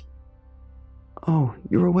Abby... Oh,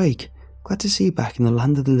 you're awake. Glad to see you back in the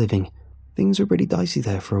land of the living. Things were pretty dicey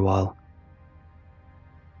there for a while.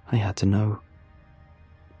 I had to know.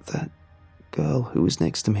 That girl who was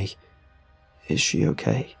next to me, is she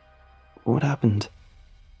okay? What happened?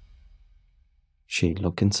 She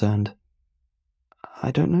looked concerned.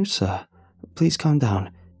 I don't know, sir. Please calm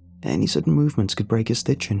down. Any sudden movements could break a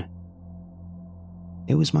stitching.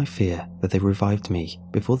 It was my fear that they revived me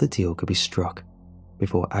before the deal could be struck,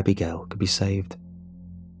 before Abigail could be saved.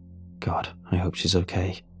 God, I hope she's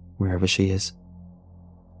okay, wherever she is.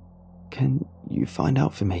 Can you find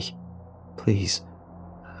out for me? Please.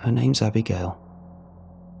 Her name's Abigail.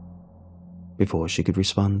 Before she could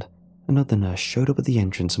respond, another nurse showed up at the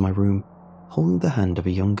entrance of my room, holding the hand of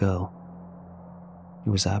a young girl. It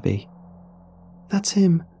was Abby. That's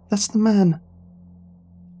him. That's the man.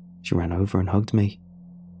 She ran over and hugged me.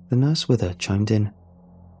 The nurse with her chimed in.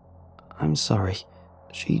 I'm sorry.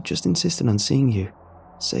 She just insisted on seeing you.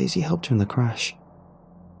 Says you helped her in the crash.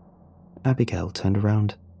 Abigail turned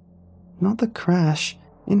around. Not the crash.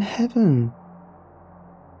 In heaven.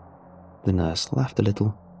 The nurse laughed a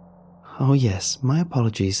little. Oh yes, my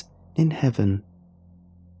apologies. In heaven.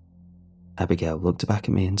 Abigail looked back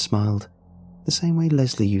at me and smiled, the same way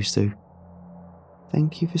Leslie used to.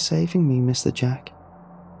 Thank you for saving me, Mr. Jack.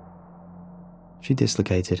 She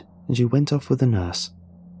dislocated and she went off with the nurse.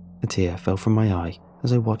 A tear fell from my eye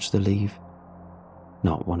as I watched her leave.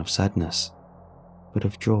 Not one of sadness, but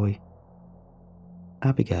of joy.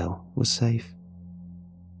 Abigail was safe.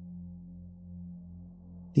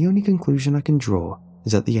 The only conclusion I can draw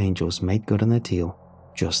is that the angels made good on their deal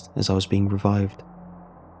just as I was being revived.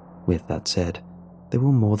 With that said, they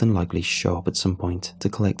will more than likely show up at some point to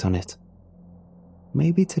collect on it.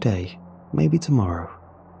 Maybe today, maybe tomorrow,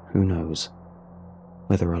 who knows.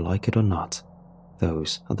 Whether I like it or not,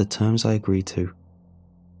 those are the terms I agreed to.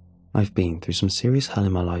 I've been through some serious hell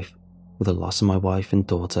in my life, with the loss of my wife and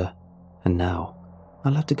daughter, and now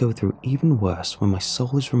I'll have to go through even worse when my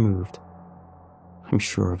soul is removed. I'm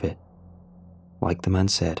sure of it. Like the man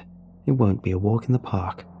said, it won't be a walk in the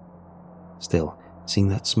park. Still, seeing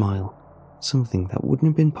that smile, something that wouldn't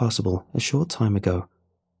have been possible a short time ago,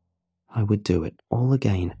 I would do it all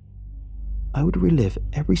again. I would relive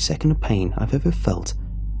every second of pain I've ever felt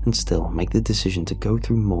and still make the decision to go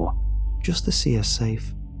through more just to see her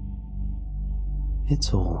safe.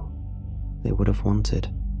 It's all they would have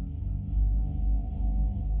wanted.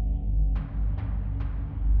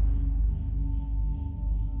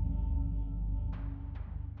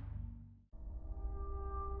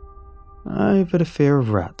 I've had a fear of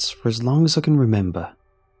rats for as long as I can remember.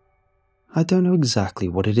 I don't know exactly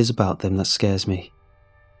what it is about them that scares me.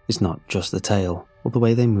 It's not just the tail, or the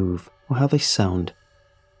way they move, or how they sound.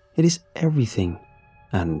 It is everything,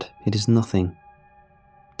 and it is nothing.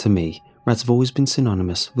 To me, rats have always been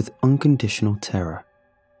synonymous with unconditional terror.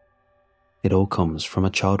 It all comes from a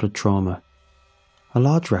childhood trauma. A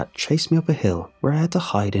large rat chased me up a hill where I had to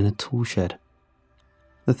hide in a tool shed.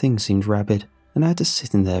 The thing seemed rabid, and I had to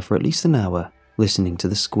sit in there for at least an hour, listening to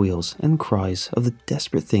the squeals and cries of the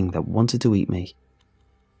desperate thing that wanted to eat me.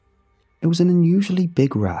 It was an unusually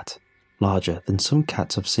big rat, larger than some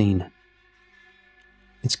cats I've seen.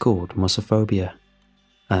 It's called mosophobia.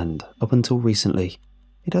 and up until recently,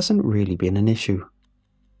 it hasn't really been an issue.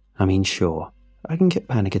 I mean, sure, I can get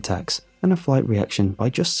panic attacks and a flight reaction by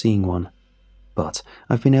just seeing one, but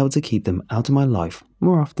I've been able to keep them out of my life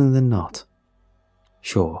more often than not.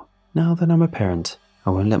 Sure, now that I'm a parent,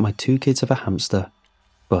 I won't let my 2 kids have a hamster,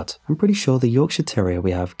 but I'm pretty sure the Yorkshire Terrier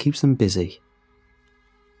we have keeps them busy.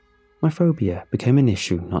 My phobia became an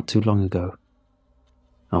issue not too long ago.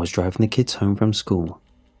 I was driving the kids home from school.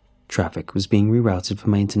 Traffic was being rerouted for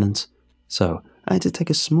maintenance, so I had to take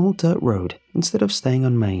a small dirt road instead of staying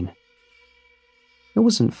on Main. It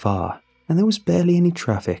wasn't far, and there was barely any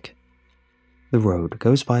traffic. The road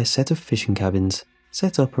goes by a set of fishing cabins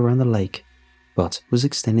set up around the lake, but was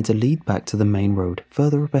extended to lead back to the main road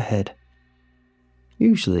further up ahead.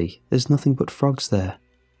 Usually, there's nothing but frogs there.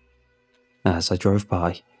 As I drove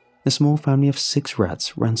by, a small family of 6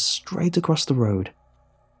 rats ran straight across the road.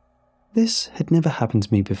 This had never happened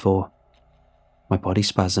to me before. My body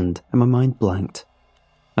spasmed and my mind blanked.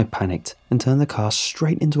 I panicked and turned the car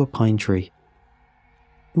straight into a pine tree.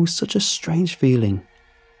 It was such a strange feeling.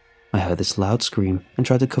 I heard this loud scream and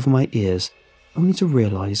tried to cover my ears, only to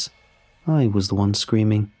realize I was the one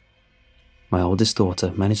screaming. My oldest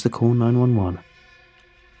daughter managed to call 911.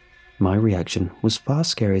 My reaction was far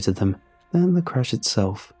scarier to them than the crash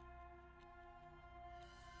itself.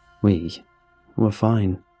 We were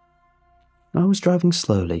fine. I was driving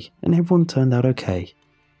slowly and everyone turned out okay.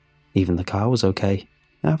 Even the car was okay,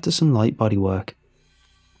 after some light bodywork.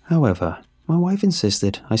 However, my wife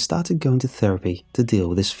insisted I started going to therapy to deal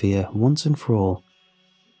with this fear once and for all.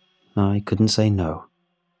 I couldn't say no.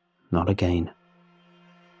 Not again.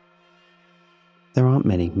 There aren't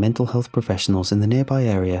many mental health professionals in the nearby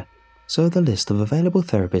area, so the list of available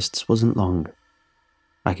therapists wasn't long.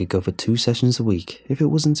 I could go for 2 sessions a week if it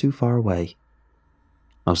wasn't too far away.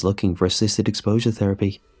 I was looking for assisted exposure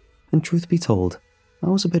therapy, and truth be told, I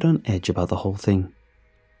was a bit on edge about the whole thing.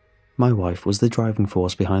 My wife was the driving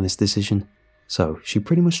force behind this decision, so she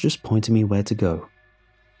pretty much just pointed me where to go.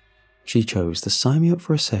 She chose to sign me up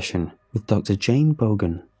for a session with Dr. Jane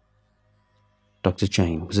Bogan. Dr.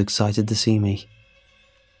 Jane was excited to see me.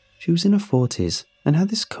 She was in her 40s and had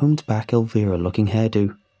this combed back Elvira-looking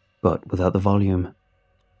hairdo, but without the volume.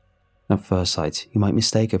 At first sight, you might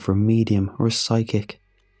mistake her for a medium or a psychic.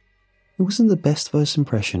 It wasn't the best first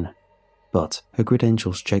impression, but her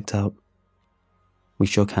credentials checked out. We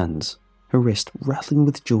shook hands, her wrist rattling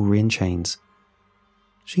with jewelry and chains.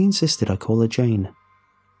 She insisted I call her Jane.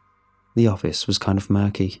 The office was kind of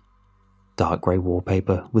murky. Dark grey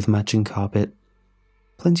wallpaper with matching carpet.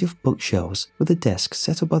 Plenty of bookshelves with a desk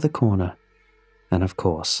set up by the corner. And of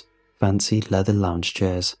course, fancy leather lounge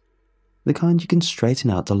chairs. The kind you can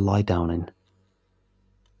straighten out to lie down in.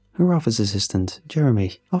 Her office assistant,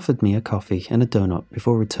 Jeremy, offered me a coffee and a donut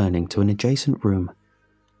before returning to an adjacent room.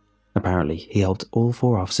 Apparently, he helped all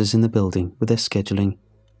 4 officers in the building with their scheduling,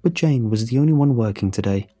 but Jane was the only one working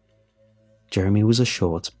today. Jeremy was a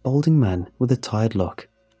short, balding man with a tired look.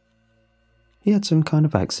 He had some kind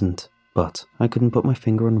of accent, but I couldn't put my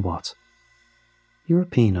finger on what.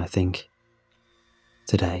 European, I think.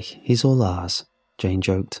 Today, he's all ours, Jane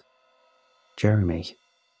joked. Jeremy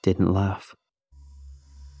didn't laugh.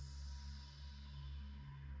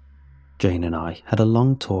 Jane and I had a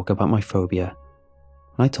long talk about my phobia.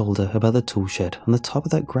 I told her about the tool shed on the top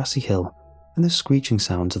of that grassy hill and the screeching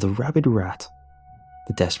sounds of the rabid rat,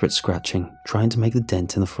 the desperate scratching trying to make the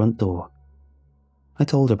dent in the front door. I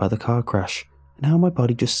told her about the car crash and how my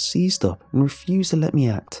body just seized up and refused to let me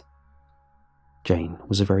act. Jane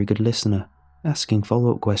was a very good listener, asking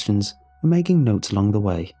follow-up questions and making notes along the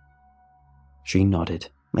way. She nodded,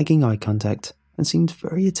 making eye contact, and seemed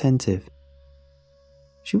very attentive.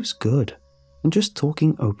 She was good, and just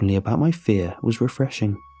talking openly about my fear was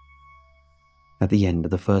refreshing. At the end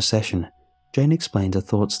of the first session, Jane explained her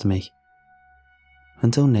thoughts to me.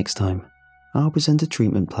 Until next time, I'll present a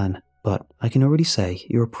treatment plan, but I can already say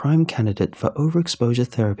you're a prime candidate for overexposure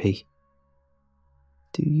therapy.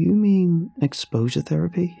 Do you mean exposure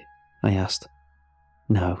therapy? I asked.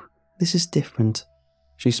 No, this is different.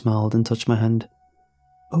 She smiled and touched my hand.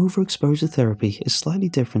 Overexposure therapy is slightly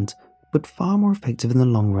different, but far more effective in the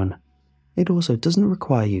long run. It also doesn't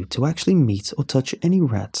require you to actually meet or touch any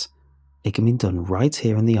rats. It can be done right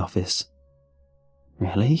here in the office.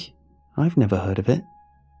 Really? I've never heard of it.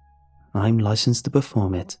 I'm licensed to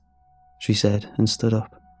perform it, she said and stood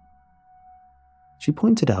up. She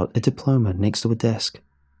pointed out a diploma next to a desk.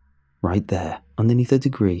 Right there, underneath a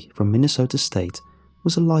degree from Minnesota State,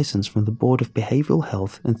 was a license from the Board of Behavioral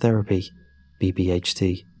Health and Therapy,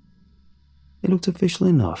 BBHT. It looked official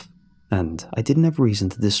enough, and I didn't have reason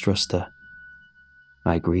to distrust her.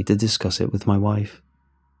 I agreed to discuss it with my wife.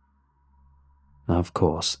 Of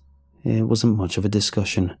course, it wasn't much of a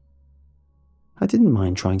discussion. I didn't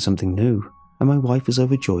mind trying something new, and my wife was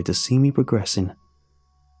overjoyed to see me progressing.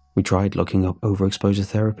 We tried looking up overexposure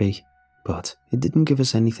therapy, but it didn't give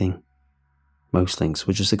us anything. Most links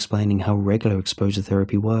were just explaining how regular exposure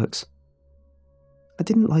therapy works. I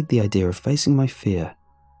didn't like the idea of facing my fear,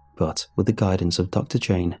 but with the guidance of Dr.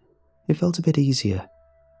 Jane, it felt a bit easier.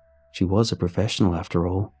 She was a professional after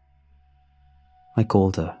all. I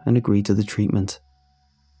called her and agreed to the treatment.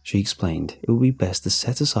 She explained it would be best to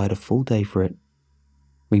set aside a full day for it.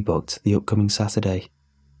 We booked the upcoming Saturday.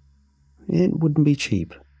 It wouldn't be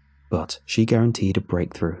cheap, but she guaranteed a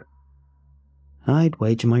breakthrough. I'd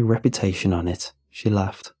wager my reputation on it, she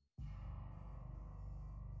laughed.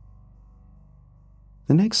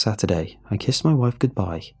 The next Saturday, I kissed my wife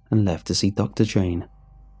goodbye and left to see Dr. Jane.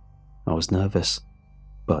 I was nervous,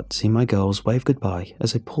 but seeing my girls wave goodbye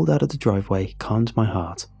as I pulled out of the driveway calmed my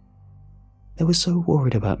heart. They were so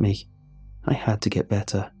worried about me. I had to get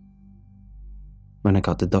better. When I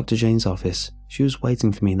got to Dr. Jane's office, she was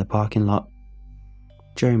waiting for me in the parking lot.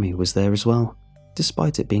 Jeremy was there as well,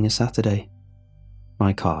 despite it being a Saturday.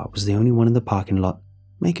 My car was the only one in the parking lot,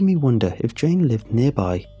 making me wonder if Jane lived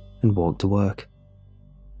nearby and walked to work.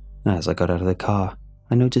 As I got out of the car,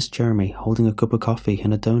 I noticed Jeremy holding a cup of coffee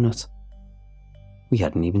and a donut. We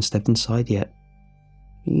hadn't even stepped inside yet.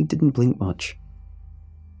 He didn't blink much.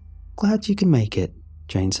 "Glad you can make it,"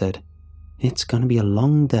 Jane said. "It's gonna be a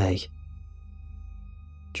long day."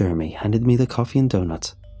 Jeremy handed me the coffee and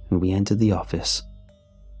donut, and we entered the office.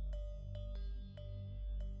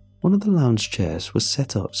 One of the lounge chairs was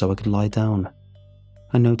set up so I could lie down.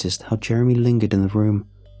 I noticed how Jeremy lingered in the room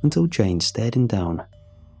until Jane stared him down.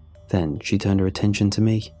 Then she turned her attention to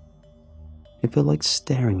me. It felt like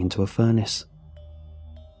staring into a furnace.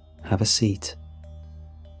 "Have a seat."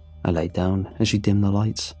 I lay down as she dimmed the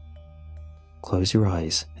lights. "Close your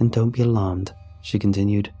eyes and don't be alarmed," she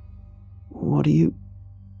continued. "What are you—"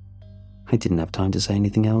 I didn't have time to say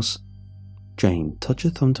anything else. Jane touched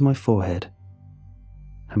her thumb to my forehead,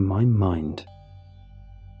 and my mind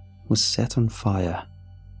was set on fire.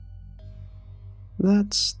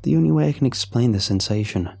 That's the only way I can explain the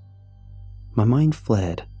sensation. My mind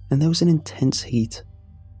flared, and there was an intense heat.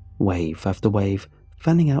 Wave after wave,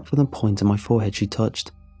 fanning out from the point on my forehead she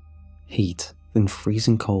touched. Heat, then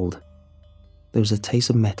freezing cold. There was a taste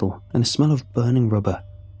of metal and a smell of burning rubber,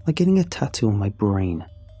 like getting a tattoo on my brain.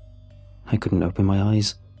 I couldn't open my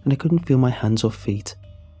eyes, and I couldn't feel my hands or feet.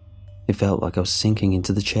 It felt like I was sinking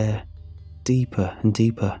into the chair, deeper and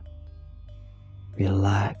deeper.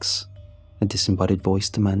 "Relax," a disembodied voice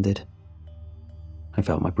demanded. I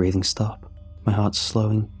felt my breathing stop, my heart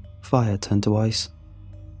slowing, fire turned to ice.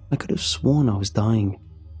 I could have sworn I was dying,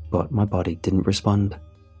 but my body didn't respond.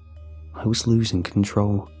 I was losing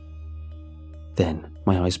control. Then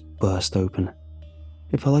my eyes burst open.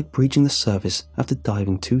 It felt like breaching the surface after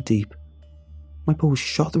diving too deep. My pulse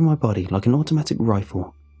shot through my body like an automatic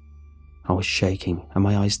rifle. I was shaking and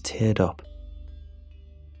my eyes teared up.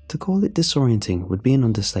 To call it disorienting would be an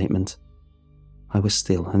understatement. I was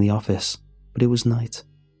still in the office, but it was night.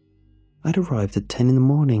 I'd arrived at 10 in the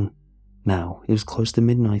morning. Now it was close to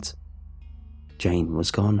midnight. Jane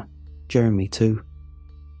was gone. Jeremy too.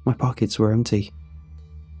 My pockets were empty.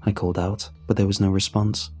 I called out, but there was no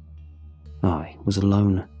response. I was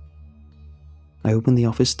alone. I opened the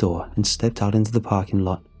office door and stepped out into the parking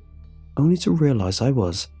lot, only to realize I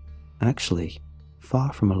was, actually,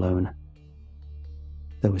 far from alone.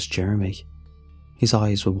 There was Jeremy. His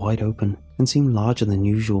eyes were wide open and seemed larger than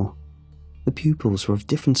usual. The pupils were of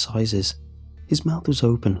different sizes. His mouth was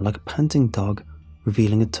open like a panting dog,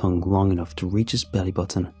 revealing a tongue long enough to reach his belly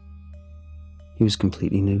button. He was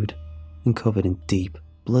completely nude and covered in deep,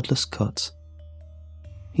 bloodless cuts.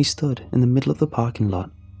 He stood in the middle of the parking lot,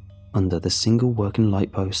 under the single working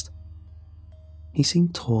light post. He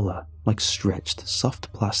seemed taller, like stretched,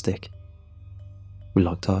 soft plastic. We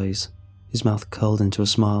locked eyes, his mouth curled into a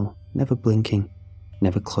smile, never blinking,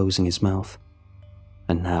 never closing his mouth.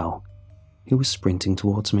 And now, he was sprinting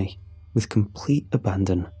towards me, with complete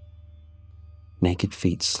abandon. Naked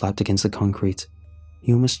feet slapped against the concrete.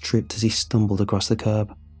 He almost tripped as he stumbled across the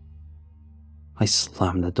curb. I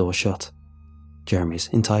slammed the door shut. Jeremy's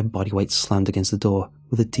entire body weight slammed against the door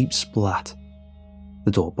with a deep splat.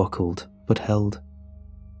 The door buckled, but held.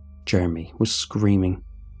 Jeremy was screaming.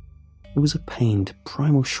 It was a pained,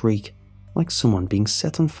 primal shriek, like someone being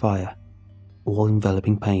set on fire.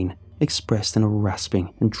 All-enveloping pain expressed in a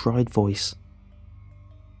rasping and dried voice.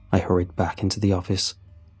 I hurried back into the office.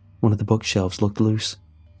 One of the bookshelves looked loose,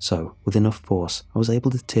 so with enough force I was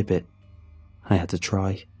able to tip it. I had to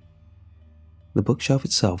try. The bookshelf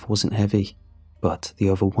itself wasn't heavy, but the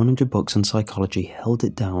over 100 books on psychology held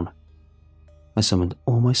it down. I summoned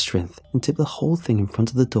all my strength and tipped the whole thing in front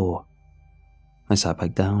of the door. I sat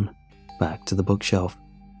back down, back to the bookshelf.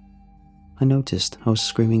 I noticed I was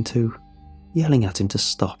screaming too, yelling at him to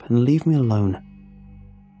stop and leave me alone.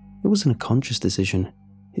 It wasn't a conscious decision,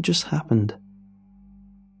 it just happened.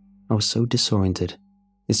 I was so disoriented,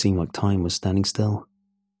 it seemed like time was standing still.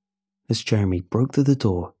 As Jeremy broke through the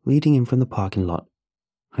door leading in from the parking lot,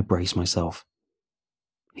 I braced myself.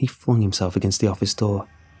 He flung himself against the office door,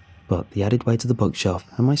 but the added weight of the bookshelf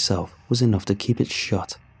and myself was enough to keep it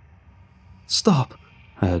shut. "Stop!"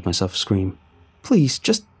 I heard myself scream. "Please,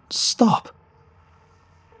 just stop!"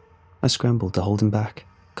 I scrambled to hold him back,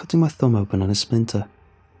 cutting my thumb open on a splinter.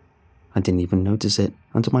 I didn't even notice it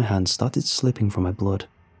until my hand started slipping from my blood.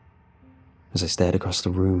 As I stared across the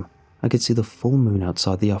room, I could see the full moon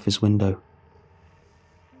outside the office window.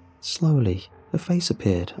 Slowly, a face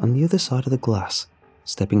appeared on the other side of the glass,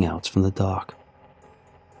 stepping out from the dark.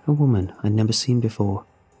 A woman I'd never seen before.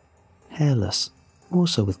 Hairless,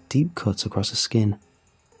 also with deep cuts across her skin.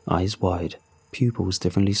 Eyes wide, pupils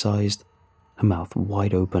differently sized, her mouth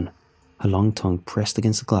wide open, her long tongue pressed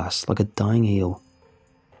against the glass like a dying eel.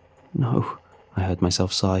 "No," I heard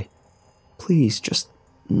myself sigh. "Please, just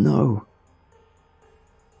no."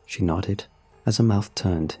 She nodded as her mouth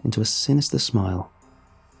turned into a sinister smile.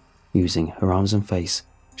 Using her arms and face,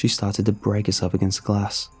 she started to break herself against the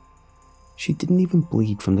glass. She didn't even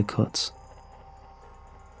bleed from the cuts.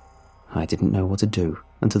 I didn't know what to do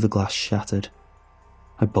until the glass shattered.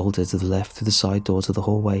 I bolted to the left through the side door to the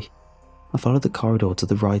hallway. I followed the corridor to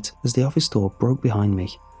the right as the office door broke behind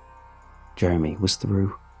me. Jeremy was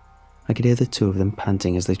through. I could hear the two of them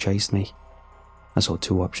panting as they chased me. I saw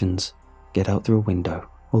two options: get out through a window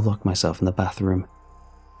or lock myself in the bathroom.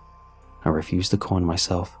 I refused to corner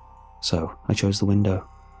myself, so I chose the window.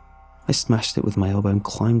 I smashed it with my elbow and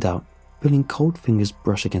climbed out, feeling cold fingers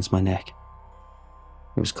brush against my neck.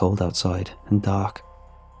 It was cold outside and dark.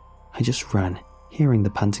 I just ran, hearing the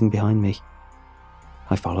panting behind me.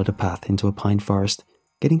 I followed a path into a pine forest,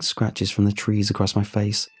 getting scratches from the trees across my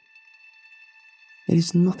face. It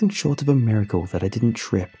is nothing short of a miracle that I didn't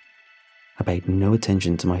trip. I paid no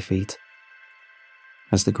attention to my feet.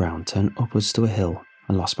 As the ground turned upwards to a hill,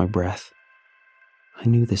 I lost my breath. I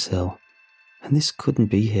knew this hill, and this couldn't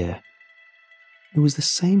be here. It was the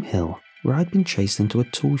same hill where I'd been chased into a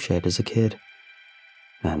tool shed as a kid.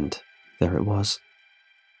 And there it was.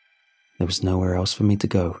 There was nowhere else for me to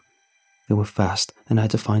go. They were fast and I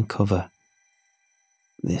had to find cover.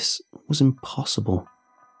 This was impossible.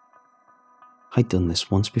 I'd done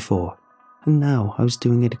this once before, and now I was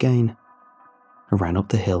doing it again. I ran up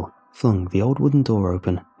the hill, flung the old wooden door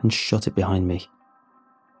open, and shut it behind me.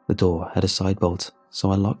 The door had a side bolt,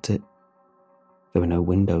 so I locked it. There were no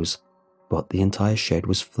windows, but the entire shed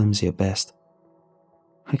was flimsy at best.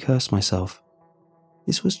 I cursed myself.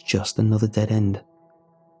 This was just another dead end.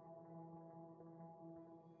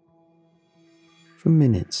 For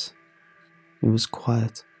minutes, it was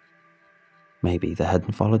quiet. Maybe they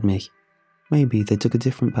hadn't followed me. Maybe they took a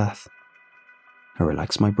different path. I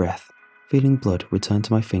relaxed my breath, feeling blood return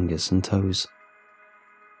to my fingers and toes.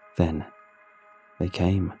 Then, they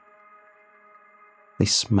came. They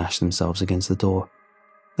smashed themselves against the door.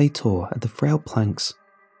 They tore at the frail planks.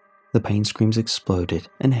 The pain screams exploded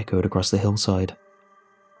and echoed across the hillside.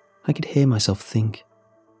 I could hear myself think.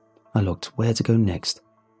 I looked where to go next,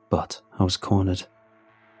 but I was cornered.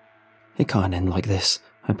 "It can't end like this,"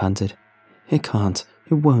 I panted. "It can't.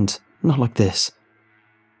 It won't. Not like this."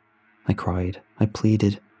 I cried. I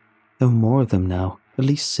pleaded. There were more of them now, at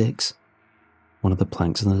least 6. One of the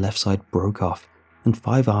planks on the left side broke off, and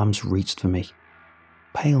 5 arms reached for me.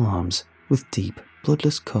 Pale arms with deep,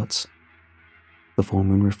 bloodless cuts. The full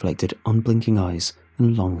moon reflected unblinking eyes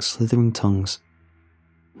and long, slithering tongues.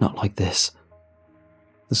 Not like this.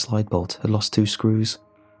 The slide bolt had lost 2 screws.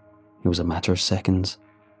 It was a matter of seconds.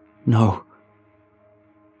 No.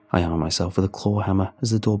 I armed myself with a claw hammer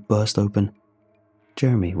as the door burst open.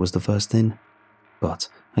 Jeremy was the first in, but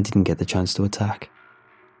I didn't get the chance to attack.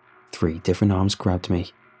 3 different arms grabbed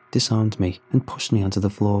me, disarmed me, and pushed me onto the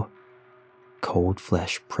floor. Cold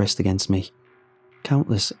flesh pressed against me.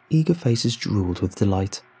 Countless eager faces drooled with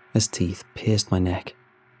delight as teeth pierced my neck.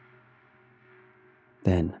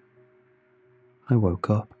 Then, I woke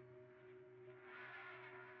up.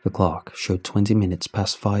 The clock showed 20 minutes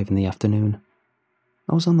past 5 in the afternoon.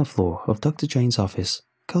 I was on the floor of Dr. Jane's office,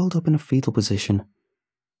 curled up in a fetal position.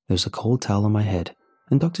 There was a cold towel on my head,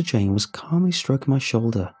 and Dr. Jane was calmly stroking my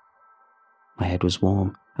shoulder. My head was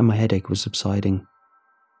warm, and my headache was subsiding.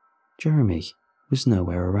 Jeremy was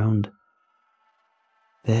nowhere around.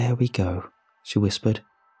 There we go, she whispered.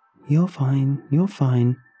 You're fine, you're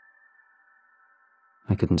fine.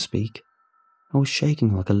 I couldn't speak. I was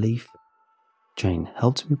shaking like a leaf. Jane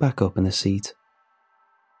helped me back up in the seat.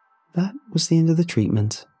 That was the end of the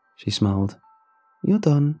treatment, she smiled. You're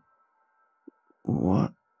done.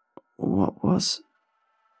 What was...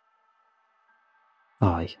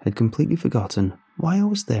 I had completely forgotten why I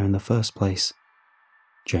was there in the first place.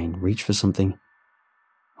 Jane reached for something.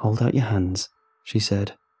 Hold out your hands, she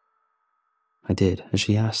said. I did as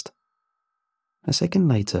she asked. A second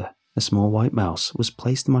later, a small white mouse was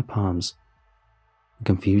placed in my palms. The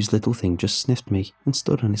confused little thing just sniffed me and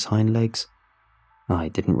stood on its hind legs. I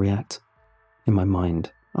didn't react. In my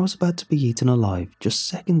mind, I was about to be eaten alive just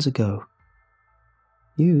seconds ago.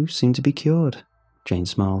 You seem to be cured, Jane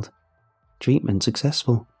smiled. Treatment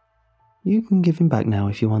successful. You can give him back now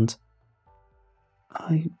if you want.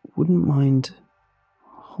 I wouldn't mind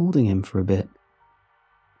holding him for a bit.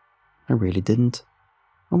 I really didn't.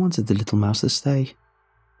 I wanted the little mouse to stay.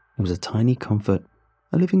 It was a tiny comfort,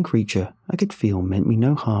 a living creature I could feel meant me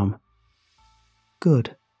no harm.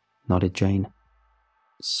 Good, nodded Jane.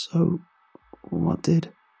 So, what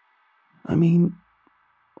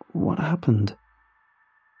happened?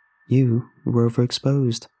 You were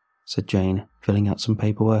overexposed, said Jane, filling out some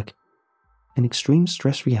paperwork. An extreme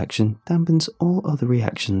stress reaction dampens all other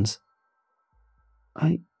reactions.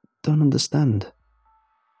 I don't understand.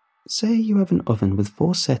 Say you have an oven with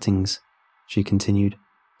 4 settings, she continued,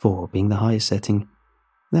 4 being the highest setting.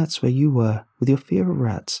 That's where you were with your fear of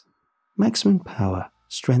rats. Maximum power,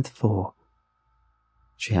 strength 4.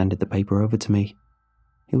 She handed the paper over to me.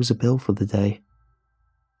 It was a bill for the day.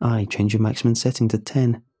 I changed your maximum setting to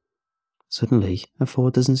 10. Suddenly, a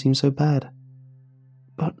 4 doesn't seem so bad.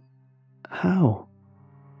 But how?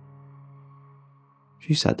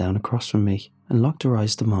 She sat down across from me and locked her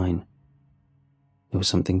eyes to mine. There was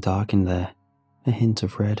something dark in there, a hint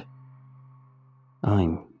of red.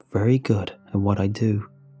 I'm very good at what I do.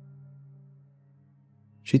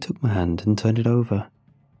 She took my hand and turned it over.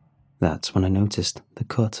 That's when I noticed the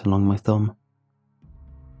cut along my thumb.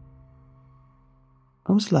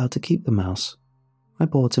 I was allowed to keep the mouse. I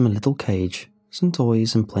bought him a little cage, some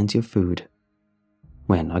toys and plenty of food.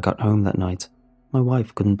 When I got home that night, my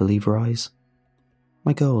wife couldn't believe her eyes.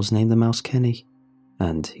 My girls named the mouse Kenny,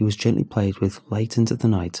 and he was gently played with late into the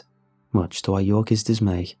night, much to our Yorkie's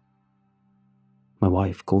dismay. My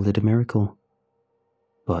wife called it a miracle,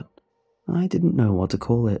 but I didn't know what to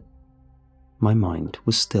call it. My mind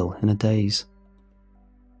was still in a daze.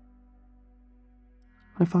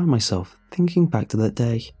 I found myself thinking back to that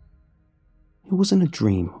day. It wasn't a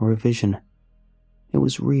dream or a vision. It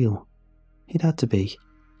was real. It had to be.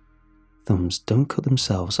 Thumbs don't cut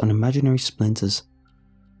themselves on imaginary splinters.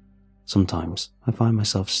 Sometimes I find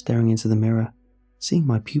myself staring into the mirror, seeing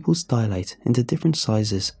my pupils dilate into different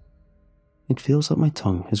sizes. It feels like my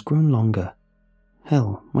tongue has grown longer.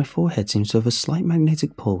 Hell, my forehead seems to have a slight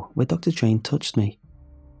magnetic pull where Dr. Jane touched me.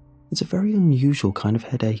 It's a very unusual kind of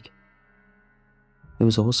headache. There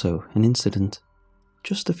was also an incident,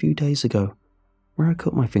 just a few days ago, where I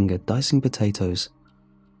cut my finger dicing potatoes.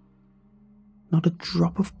 Not a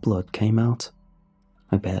drop of blood came out.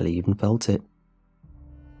 I barely even felt it.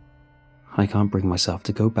 I can't bring myself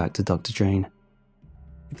to go back to Dr. Jane.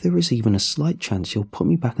 If there is even a slight chance she'll put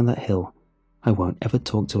me back on that hill, I won't ever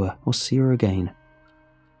talk to her or see her again.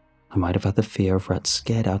 I might have had the fear of rats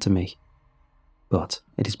scared out of me, but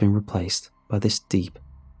it has been replaced by this deep,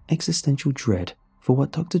 existential dread for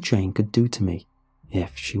what Dr. Jane could do to me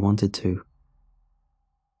if she wanted to.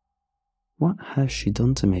 What has she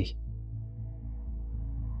done to me?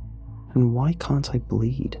 And why can't I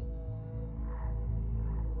bleed?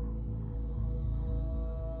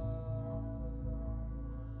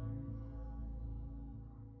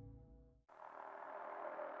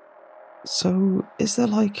 So, is there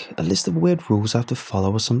like a list of weird rules I have to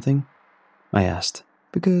follow or something? I asked,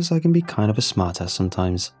 because I can be kind of a smartass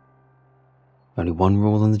sometimes. Only one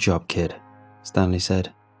rule on the job, kid, Stanley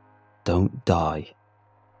said. Don't die.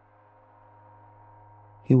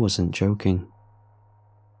 He wasn't joking.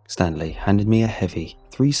 Stanley handed me a heavy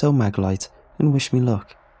 3-cell maglite and wished me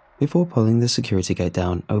luck before pulling the security gate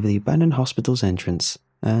down over the abandoned hospital's entrance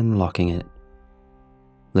and locking it.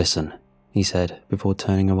 Listen, he said before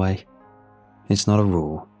turning away. It's not a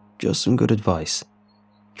rule, just some good advice.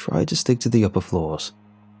 Try to stick to the upper floors.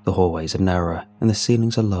 The hallways are narrower and the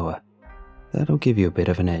ceilings are lower. That'll give you a bit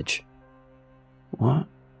of an edge.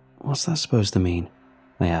 What's that supposed to mean?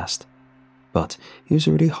 I asked. But he was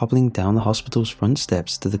already hobbling down the hospital's front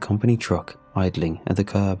steps to the company truck idling at the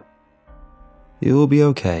curb. You'll be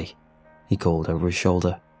okay, he called over his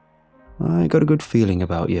shoulder. I got a good feeling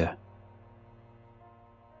about you.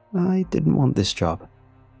 I didn't want this job.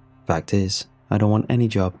 Fact is, I don't want any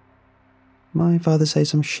job. My father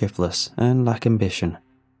says I'm shiftless and lack ambition.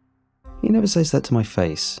 He never says that to my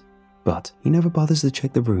face, but he never bothers to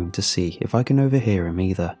check the room to see if I can overhear him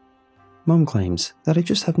either. Mum claims that I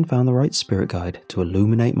just haven't found the right spirit guide to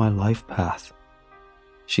illuminate my life path.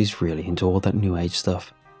 She's really into all that new age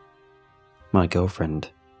stuff. My girlfriend,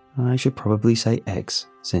 I should probably say ex,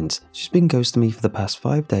 since she's been ghosting me for the past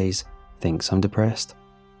 5 days, thinks I'm depressed.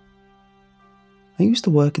 I used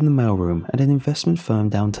to work in the mailroom at an investment firm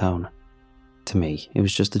downtown. To me, it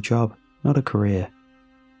was just a job, not a career.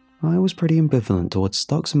 I was pretty ambivalent towards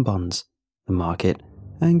stocks and bonds, the market,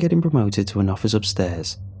 and getting promoted to an office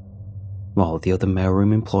upstairs. While the other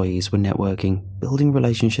mailroom employees were networking, building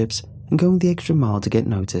relationships, and going the extra mile to get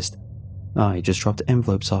noticed, I just dropped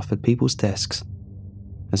envelopes off at people's desks.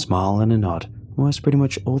 A smile and a nod was pretty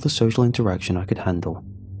much all the social interaction I could handle.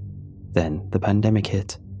 Then the pandemic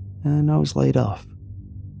hit, and I was laid off.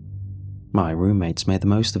 My roommates made the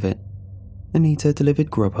most of it. Anita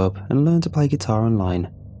delivered Grubhub and learned to play guitar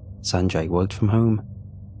online. Sanjay worked from home.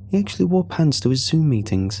 He actually wore pants to his Zoom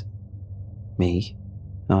meetings. Me?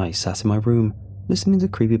 I sat in my room, listening to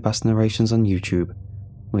Creepypasta narrations on YouTube,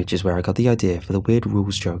 which is where I got the idea for the weird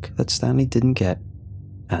rules joke that Stanley didn't get.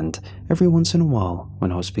 And every once in a while,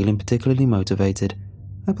 when I was feeling particularly motivated,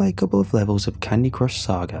 I play a couple of levels of Candy Crush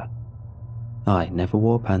Saga. I never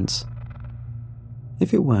wore pants.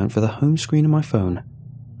 If it weren't for the home screen of my phone,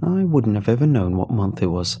 I wouldn't have ever known what month it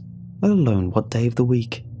was, let alone what day of the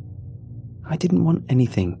week. I didn't want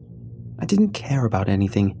anything. I didn't care about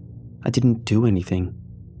anything. I didn't do anything.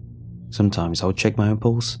 Sometimes I would check my own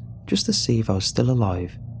pulse, just to see if I was still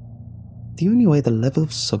alive. The only way the level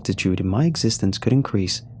of substitute in my existence could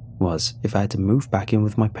increase was if I had to move back in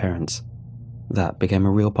with my parents. That became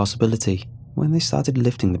a real possibility when they started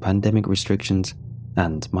lifting the pandemic restrictions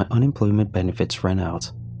and my unemployment benefits ran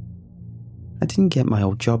out. I didn't get my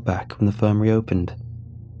old job back when the firm reopened.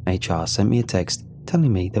 HR sent me a text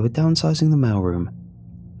telling me they were downsizing the mailroom.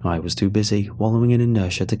 I was too busy wallowing in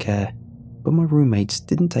inertia to care, but my roommates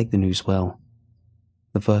didn't take the news well.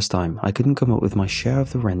 The first time I couldn't come up with my share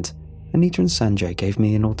of the rent, Anita and Sanjay gave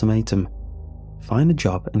me an ultimatum: find a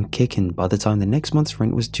job and kick in by the time the next month's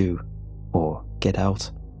rent was due, or get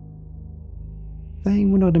out. They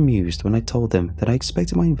were not amused when I told them that I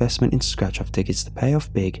expected my investment in scratch-off tickets to pay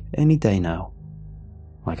off big any day now.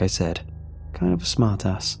 Like I said, kind of a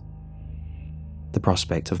smart-ass. The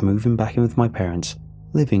prospect of moving back in with my parents,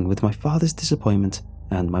 living with my father's disappointment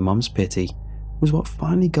and my mum's pity, was what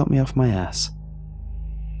finally got me off my ass.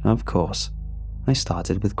 Of course, I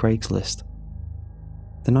started with Craigslist.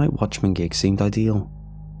 The night watchman gig seemed ideal.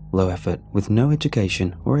 Low effort with no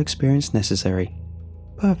education or experience necessary.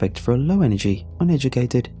 Perfect for a low-energy,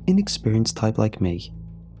 uneducated, inexperienced type like me.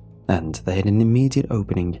 And they had an immediate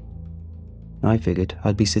opening. I figured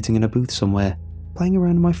I'd be sitting in a booth somewhere, playing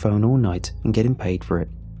around on my phone all night and getting paid for it.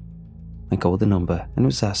 I called the number and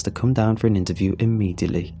was asked to come down for an interview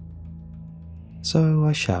immediately. So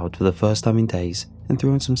I showered for the first time in days and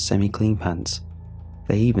threw on some semi-clean pants.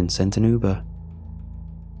 They even sent an Uber.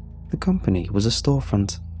 The company was a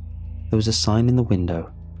storefront. There was a sign in the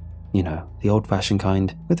window. You know, the old-fashioned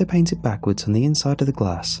kind where they painted backwards on the inside of the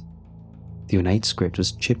glass. The ornate script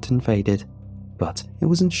was chipped and faded, but it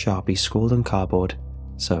wasn't Sharpie scrawled on cardboard,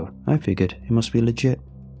 so I figured it must be legit.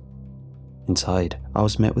 Inside, I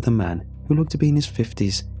was met with a man who looked to be in his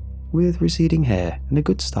 50s, with receding hair and a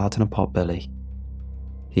good start on a potbelly.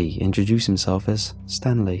 He introduced himself as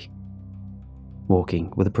Stanley.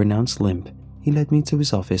 Walking with a pronounced limp, he led me to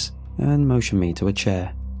his office and motioned me to a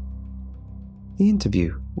chair. The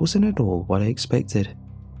interview wasn't at all what I expected.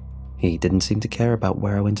 He didn't seem to care about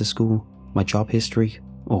where I went to school, my job history,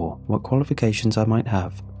 or what qualifications I might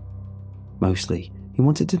have. Mostly, he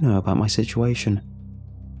wanted to know about my situation.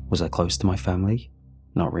 Was I close to my family?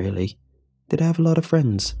 Not really. Did I have a lot of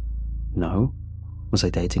friends? No. Was I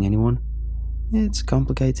dating anyone? It's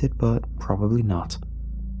complicated, but probably not.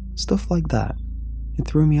 Stuff like that. It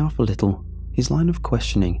threw me off a little, his line of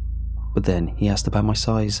questioning, but then he asked about my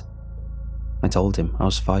size. I told him I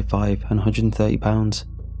was 5'5" and 130 pounds.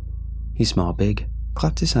 He smiled big,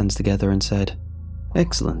 clapped his hands together and said,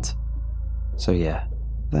 "Excellent." So yeah,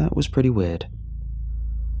 that was pretty weird.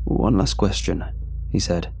 "One last question," he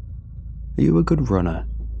said. "Are you a good runner?"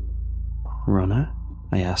 "Runner?"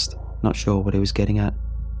 I asked, not sure what he was getting at.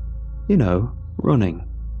 "You know, running."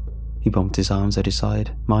 He bumped his arms at his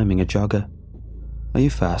side, miming a jogger. "Are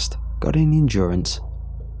you fast? Got any endurance?"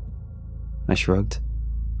 I shrugged.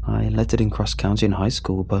 I lettered in cross-country in high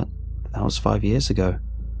school, but that was 5 years ago.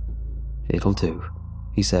 "It'll do,"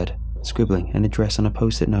 he said, scribbling an address on a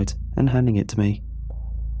post-it note and handing it to me.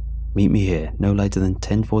 "Meet me here no later than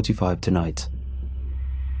 10:45 tonight."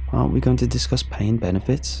 Aren't we going to discuss pay and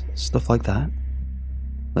benefits? Stuff like that?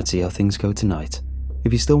 Let's see how things go tonight.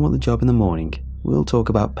 If you still want the job in the morning, we'll talk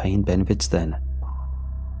about pay and benefits then.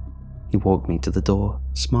 He walked me to the door,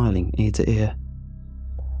 smiling ear to ear.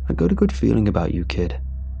 "I got a good feeling about you, kid,"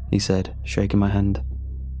 he said, shaking my hand.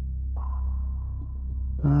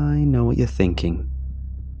 I know what you're thinking.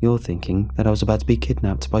 You're thinking that I was about to be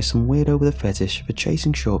kidnapped by some weirdo with a fetish for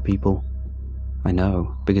chasing short people. I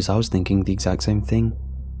know, because I was thinking the exact same thing.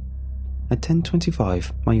 At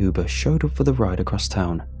 10:25, my Uber showed up for the ride across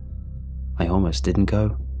town. I almost didn't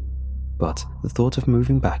go, but the thought of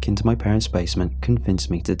moving back into my parents' basement convinced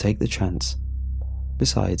me to take the chance.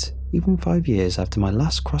 Besides, even 5 years after my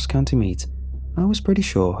last cross-county meet, I was pretty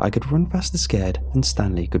sure I could run faster scared than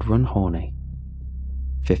Stanley could run horny.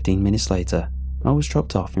 15 minutes later, I was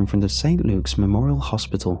dropped off in front of St. Luke's Memorial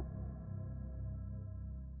Hospital.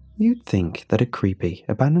 You'd think that a creepy,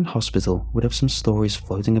 abandoned hospital would have some stories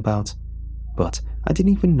floating about, but I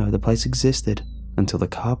didn't even know the place existed until the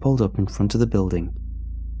car pulled up in front of the building.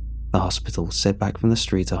 The hospital set back from the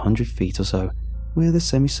street 100 feet or so, where the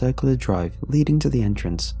semicircular drive leading to the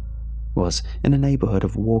entrance was in a neighborhood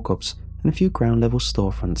of walk-ups and a few ground-level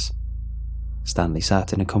storefronts. Stanley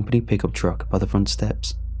sat in a company pickup truck by the front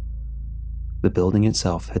steps. The building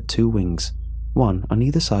itself had 2 wings, one on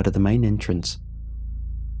either side of the main entrance.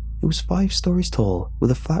 It was 5 stories tall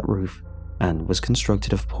with a flat roof and was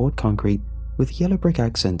constructed of poured concrete with yellow brick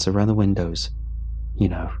accents around the windows. You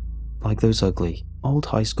know, like those ugly, old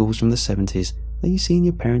high schools from the 70s that you see in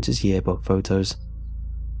your parents' yearbook photos.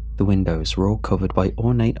 The windows were all covered by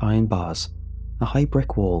ornate iron bars. A high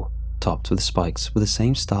brick wall, topped with spikes with the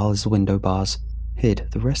same style as the window bars, hid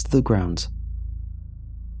the rest of the grounds.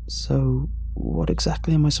 "So, what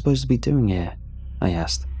exactly am I supposed to be doing here?" I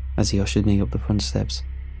asked as he ushered me up the front steps.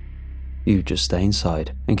 "You just stay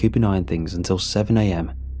inside and keep an eye on things until 7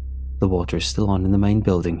 AM. The water is still on in the main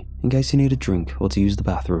building in case you need a drink or to use the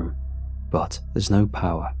bathroom, but there's no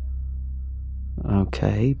power."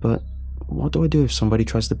 "Okay, but what do I do if somebody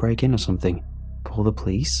tries to break in or something? Call the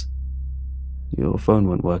police?" "Your phone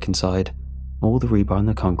won't work inside. All the rebar in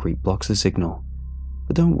the concrete blocks the signal.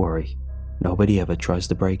 But don't worry, nobody ever tries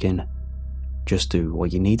to break in. Just do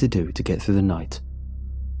what you need to do to get through the night.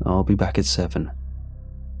 I'll be back at 7.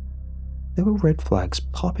 There were red flags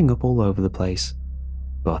popping up all over the place,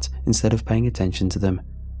 but instead of paying attention to them,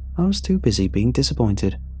 I was too busy being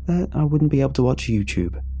disappointed that I wouldn't be able to watch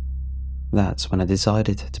YouTube. That's when I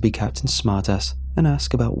decided to be Captain Smartass and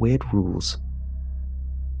ask about weird rules.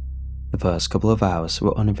 The first couple of hours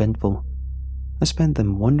were uneventful. I spent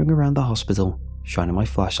them wandering around the hospital, shining my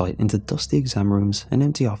flashlight into dusty exam rooms and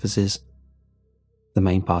empty offices. The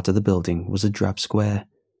main part of the building was a drab square,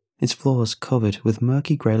 its floors covered with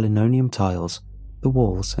murky grey linoleum tiles, the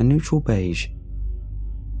walls a neutral beige.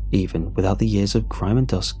 Even without the years of grime and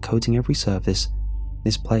dust coating every surface,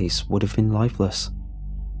 this place would have been lifeless.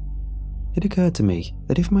 It occurred to me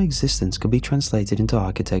that if my existence could be translated into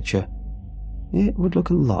architecture, it would look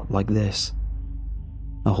a lot like this.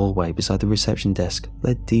 A hallway beside the reception desk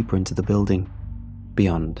led deeper into the building.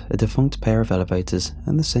 Beyond a defunct pair of elevators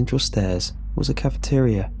and the central stairs was a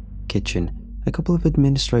cafeteria, kitchen, a couple of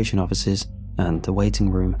administration offices, and a waiting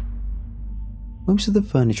room. Most of the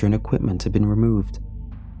furniture and equipment had been removed,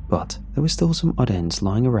 but there were still some odd ends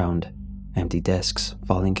lying around, empty desks,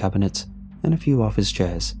 filing cabinets, and a few office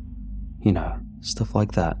chairs. You know, stuff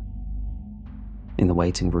like that. In the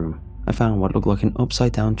waiting room, I found what looked like an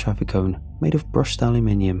upside-down traffic cone made of brushed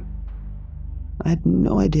aluminium. I had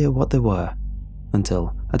no idea what they were,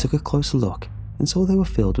 until I took a closer look and saw they were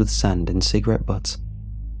filled with sand and cigarette butts.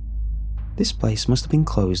 This place must have been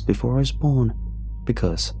closed before I was born,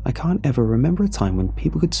 because I can't ever remember a time when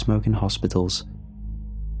people could smoke in hospitals.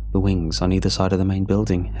 The wings on either side of the main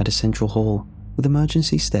building had a central hall, with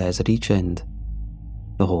emergency stairs at each end.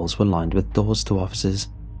 The halls were lined with doors to offices,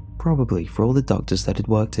 probably for all the doctors that had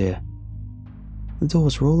worked here. The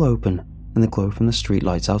doors were all open, and the glow from the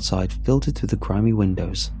streetlights outside filtered through the grimy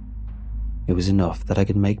windows. It was enough that I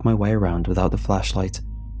could make my way around without the flashlight,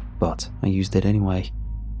 but I used it anyway.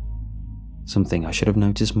 Something I should have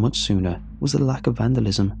noticed much sooner was the lack of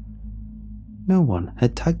vandalism. No one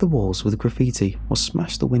had tagged the walls with graffiti or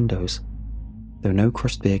smashed the windows. There were no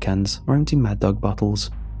crushed beer cans or empty Mad Dog bottles,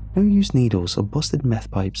 no used needles or busted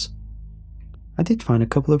meth pipes. I did find a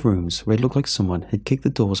couple of rooms where it looked like someone had kicked the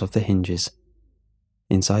doors off the hinges.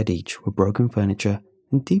 Inside each were broken furniture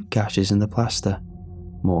and deep gashes in the plaster,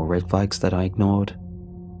 more red flags that I ignored.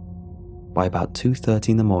 By about 2:30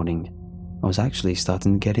 in the morning, I was actually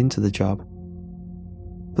starting to get into the job.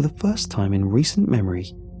 For the first time in recent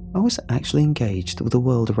memory, I was actually engaged with the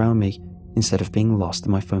world around me instead of being lost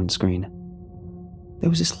in my phone screen. There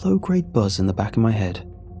was this low-grade buzz in the back of my head.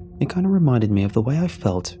 It kind of reminded me of the way I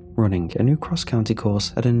felt running a new cross-country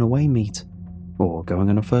course at an away meet, or going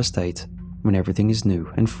on a first date when everything is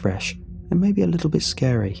new and fresh and maybe a little bit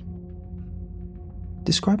scary.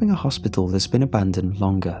 Describing a hospital that's been abandoned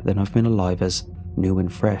longer than I've been alive as new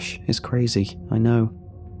and fresh is crazy, I know,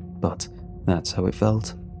 but that's how it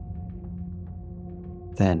felt.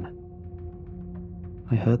 Then,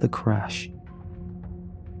 I heard the crash.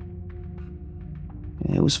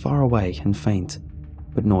 It was far away and faint,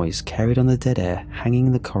 but noise carried on the dead air hanging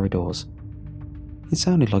in the corridors. It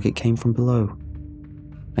sounded like it came from below.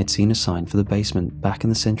 I'd seen a sign for the basement back in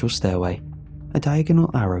the central stairway, a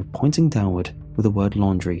diagonal arrow pointing downward with the word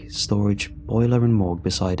laundry, storage, boiler and morgue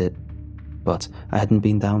beside it, but I hadn't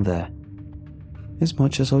been down there. As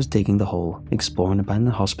much as I was digging the hole, exploring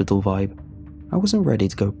abandoned hospital vibe, I wasn't ready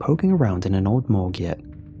to go poking around in an old morgue yet.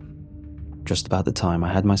 Just about the time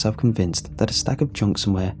I had myself convinced that a stack of junk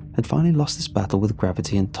somewhere had finally lost its battle with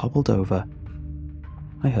gravity and toppled over,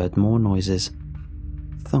 I heard more noises.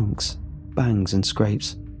 Thunks, bangs and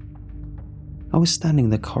scrapes. I was standing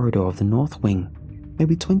in the corridor of the north wing,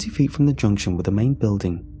 maybe 20 feet from the junction with the main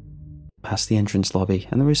building, past the entrance lobby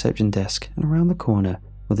and the reception desk and around the corner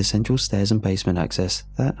with the central stairs and basement access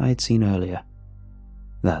that I had seen earlier.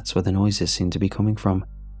 That's where the noises seemed to be coming from.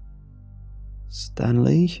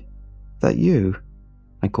 "Stanley? That you?"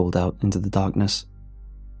 I called out into the darkness.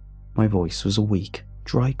 My voice was a weak,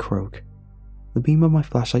 dry croak. The beam of my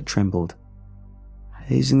flashlight trembled.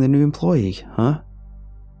 "Hazing the new employee, huh?"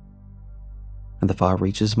 At the far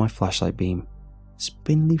reaches of my flashlight beam,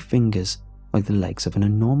 spindly fingers like the legs of an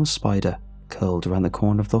enormous spider curled around the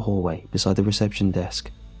corner of the hallway beside the reception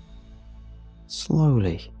desk.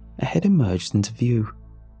 Slowly, a head emerged into view,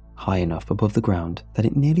 high enough above the ground that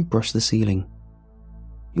it nearly brushed the ceiling.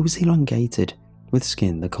 It was elongated, with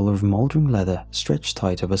skin the colour of mouldering leather stretched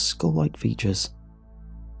tight over skull-like features.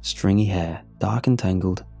 Stringy hair, dark and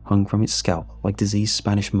tangled, hung from its scalp like diseased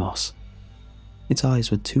Spanish moss. Its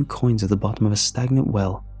eyes were 2 coins at the bottom of a stagnant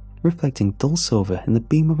well, reflecting dull silver in the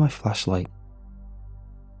beam of my flashlight.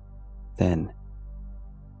 Then,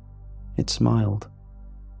 it smiled,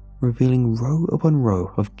 revealing row upon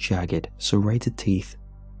row of jagged, serrated teeth.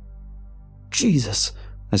 "Jesus!"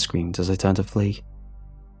 I screamed as I turned to flee.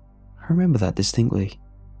 I remember that distinctly.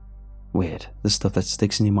 Weird, the stuff that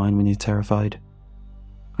sticks in your mind when you're terrified.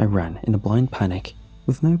 I ran in a blind panic,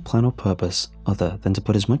 with no plan or purpose other than to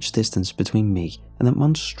put as much distance between me and that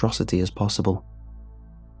monstrosity as possible.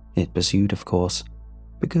 It pursued, of course,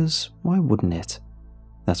 because why wouldn't it?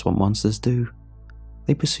 That's what monsters do.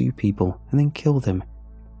 They pursue people and then kill them,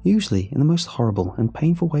 usually in the most horrible and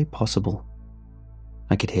painful way possible.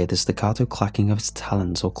 I could hear the staccato clacking of its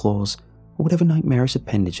talons or claws, or whatever nightmarish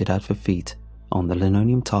appendage it had for feet, on the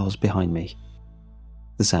linoleum tiles behind me.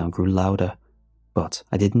 The sound grew louder, but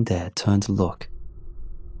I didn't dare turn to look.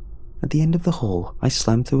 At the end of the hall, I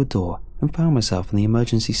slammed through a door and found myself on the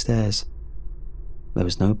emergency stairs. There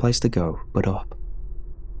was no place to go but up.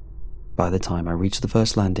 By the time I reached the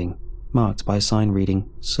first landing, marked by a sign reading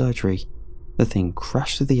 "Surgery," the thing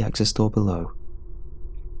crashed through the access door below.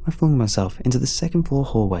 I flung myself into the second-floor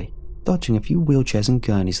hallway, dodging a few wheelchairs and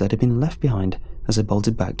gurneys that had been left behind as I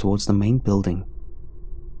bolted back towards the main building.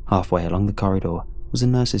 Halfway along the corridor was a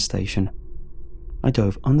nurse's station. I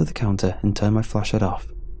dove under the counter and turned my flashlight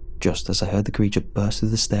off, just as I heard the creature burst through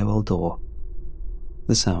the stairwell door.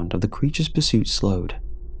 The sound of the creature's pursuit slowed,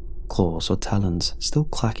 claws or talons still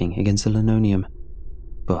clacking against the linoleum,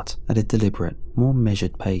 but at a deliberate, more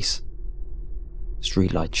measured pace.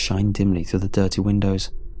 Streetlights shined dimly through the dirty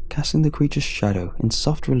windows, casting the creature's shadow in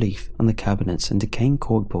soft relief on the cabinets and decaying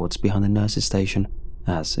corkboards behind the nurse's station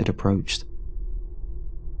as it approached.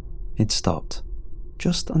 It stopped,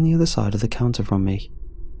 just on the other side of the counter from me.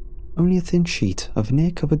 Only a thin sheet of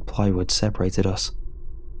veneer-covered plywood separated us.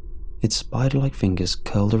 Its spider-like fingers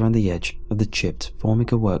curled around the edge of the chipped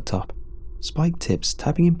Formica worktop, spiked tips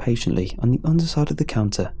tapping impatiently on the underside of the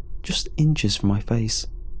counter just inches from my face.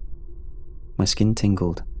 My skin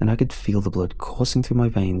tingled and I could feel the blood coursing through my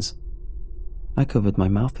veins. I covered my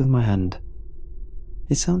mouth with my hand.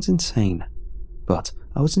 It sounds insane, but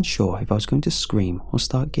I wasn't sure if I was going to scream or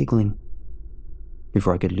start giggling.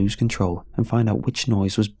 Before I could lose control and find out which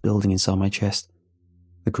noise was building inside my chest,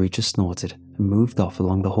 the creature snorted and moved off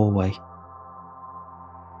along the hallway.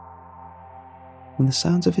 When the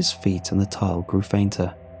sounds of his feet on the tile grew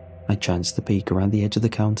fainter, I chanced to peek around the edge of the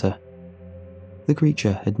counter. The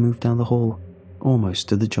creature had moved down the hall, almost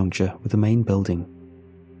to the juncture with the main building.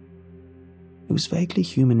 It was vaguely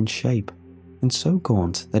human in shape, and so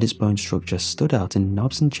gaunt that its bone structure stood out in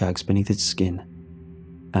knobs and jags beneath its skin.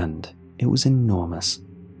 And it was enormous,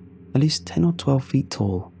 at least 10 or 12 feet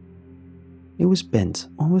tall. It was bent,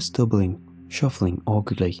 almost doubling, shuffling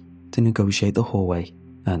awkwardly to negotiate the hallway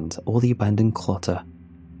and all the abandoned clutter.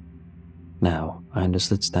 Now, I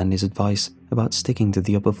understood Stanley's advice about sticking to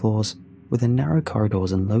the upper floors with their narrow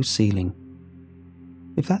corridors and low ceiling.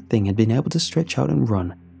 If that thing had been able to stretch out and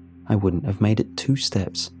run, I wouldn't have made it 2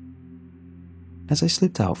 steps. As I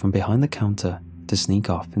slipped out from behind the counter to sneak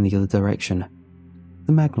off in the other direction,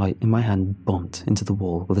 the maglite in my hand bumped into the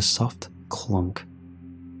wall with a soft clunk.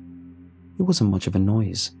 It wasn't much of a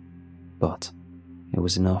noise, but it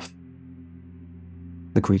was enough.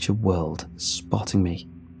 The creature whirled, spotting me,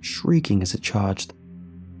 shrieking as it charged.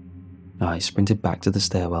 I sprinted back to the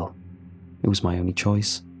stairwell. It was my only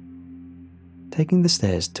choice. Taking the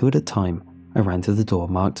stairs 2 at a time, I ran through the door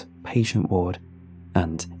marked Patient Ward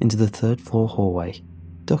and into the 3rd floor hallway,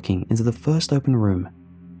 ducking into the first open room.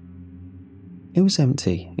 It was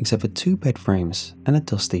empty except for 2 bed frames and a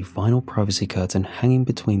dusty vinyl privacy curtain hanging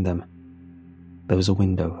between them. There was a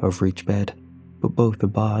window over each bed, but both were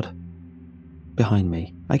barred. Behind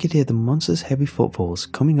me, I could hear the monster's heavy footfalls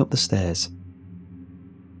coming up the stairs.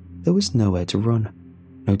 There was nowhere to run,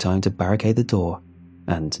 no time to barricade the door,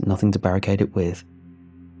 and nothing to barricade it with.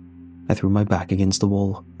 I threw my back against the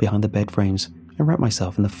wall behind the bed frames and wrapped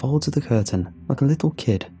myself in the folds of the curtain like a little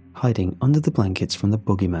kid hiding under the blankets from the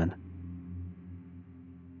boogeyman.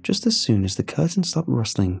 Just as soon as the curtain stopped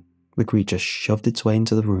rustling, the creature shoved its way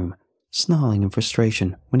into the room, snarling in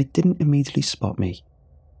frustration when it didn't immediately spot me.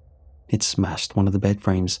 It smashed one of the bed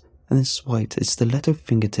frames and then swiped its stiletto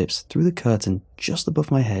fingertips through the curtain just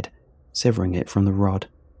above my head, severing it from the rod.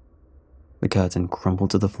 The curtain crumbled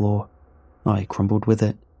to the floor. I crumbled with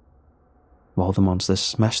it. While the monster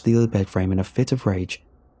smashed the other bed frame in a fit of rage,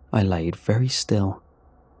 I laid very still.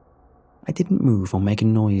 I didn't move or make a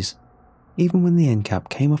noise, even when the end cap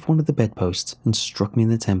came off one of the bedposts and struck me in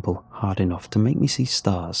the temple hard enough to make me see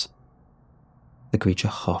stars. The creature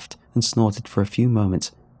huffed and snorted for a few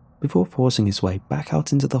moments before forcing his way back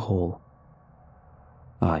out into the hall.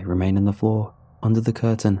 I remained on the floor, under the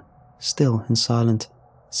curtain, still and silent,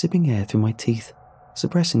 sipping air through my teeth,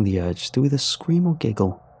 suppressing the urge to either scream or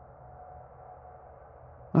giggle.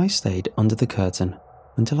 I stayed under the curtain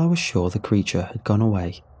until I was sure the creature had gone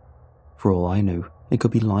away. For all I knew, it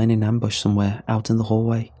could be lying in ambush somewhere out in the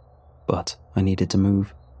hallway, but I needed to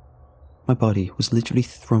move. My body was literally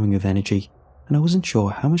thrumming with energy, and I wasn't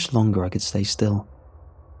sure how much longer I could stay still.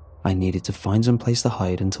 I needed to find some place to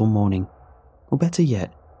hide until morning, or better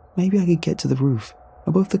yet, maybe I could get to the roof,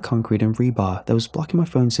 above the concrete and rebar that was blocking my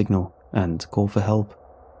phone signal, and call for help.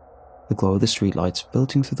 The glow of the streetlights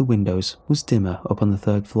filtering through the windows was dimmer up on the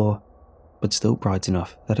 3rd floor, but still bright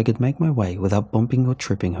enough that I could make my way without bumping or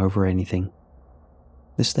tripping over anything.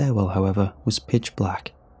 The stairwell, however, was pitch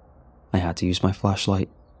black. I had to use my flashlight,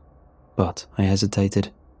 but I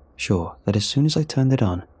hesitated, sure that as soon as I turned it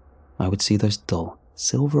on, I would see those dull,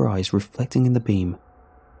 silver eyes reflecting in the beam.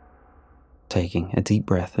 Taking a deep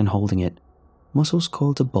breath and holding it, muscles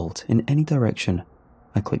coiled to bolt in any direction,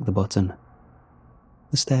 I clicked the button.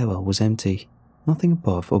 The stairwell was empty, nothing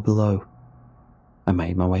above or below. I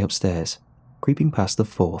made my way upstairs, creeping past the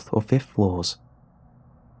 4th or 5th floors.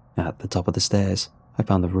 At the top of the stairs, I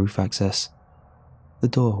found the roof access. The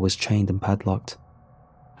door was chained and padlocked.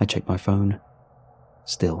 I checked my phone.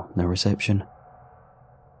 Still no reception.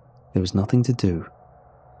 There was nothing to do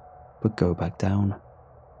but go back down.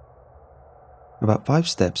 About 5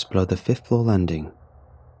 steps below the 5th floor landing,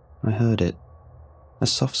 I heard it. A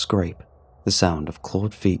soft scrape, the sound of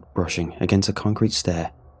clawed feet brushing against a concrete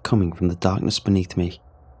stair coming from the darkness beneath me.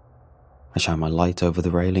 I shined my light over the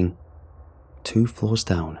railing. 2 floors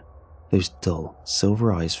down, those dull,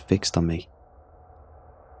 silver eyes fixed on me.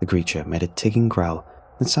 The creature made a ticking growl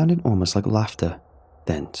that sounded almost like laughter,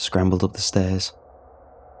 then scrambled up the stairs.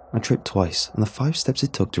 I tripped twice on the 5 steps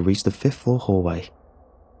it took to reach the 5th floor hallway.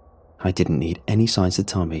 I didn't need any signs to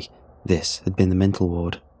tell me this had been the mental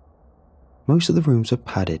ward. Most of the rooms were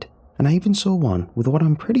padded, and I even saw one with what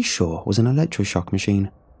I'm pretty sure was an electroshock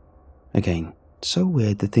machine. Again, so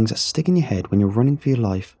weird the things that stick in your head when you're running for your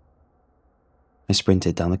life. I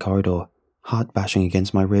sprinted down the corridor, heart bashing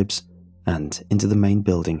against my ribs, and into the main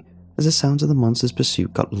building as the sounds of the monster's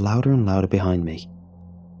pursuit got louder and louder behind me.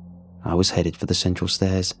 I was headed for the central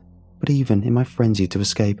stairs, but even in my frenzy to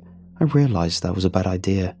escape, I realized that was a bad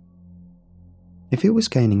idea. If it was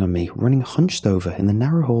gaining on me running hunched over in the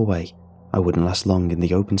narrow hallway, I wouldn't last long in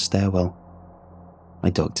the open stairwell. I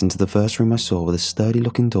ducked into the first room I saw with a sturdy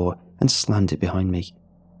looking door and slammed it behind me.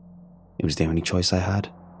 It was the only choice I had.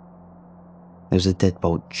 There was a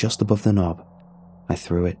deadbolt just above the knob. I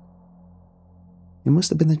threw it. It must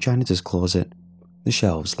have been the janitor's closet. The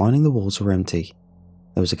shelves lining the walls were empty.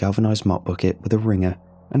 There was a galvanized mop bucket with a wringer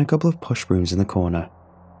and a couple of push brooms in the corner.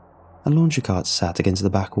 A laundry cart sat against the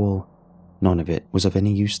back wall. None of it was of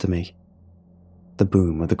any use to me. The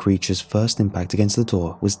boom of the creature's first impact against the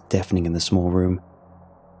door was deafening in the small room.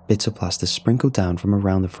 Bits of plaster sprinkled down from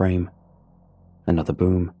around the frame. Another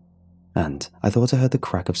boom, and I thought I heard the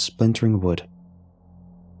crack of splintering wood.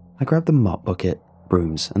 I grabbed the mop bucket,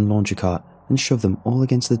 brooms, and laundry cart and shoved them all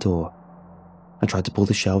against the door. I tried to pull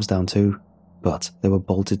the shelves down too, but they were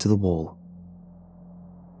bolted to the wall.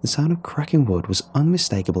 The sound of cracking wood was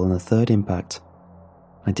unmistakable in the third impact.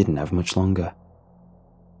 I didn't have much longer.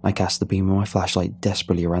 I cast the beam of my flashlight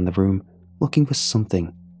desperately around the room, looking for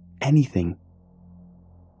something, anything.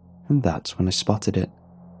 And that's when I spotted it.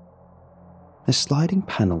 A sliding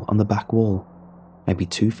panel on the back wall, maybe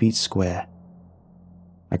 2 feet square.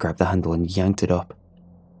 I grabbed the handle and yanked it up.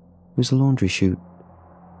 It was a laundry chute.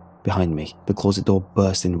 Behind me, the closet door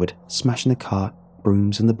burst inward, smashing the cart,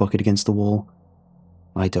 brooms, and the bucket against the wall.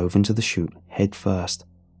 I dove into the chute head first.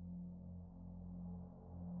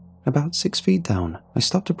 About 6 feet down, I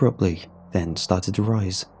stopped abruptly, then started to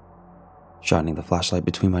rise. Shining the flashlight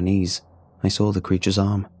between my knees, I saw the creature's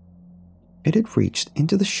arm. It had reached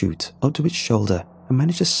into the chute up to its shoulder and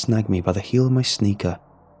managed to snag me by the heel of my sneaker.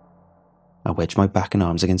 I wedged my back and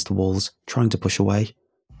arms against the walls, trying to push away,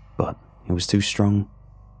 but it was too strong.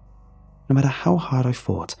 No matter how hard I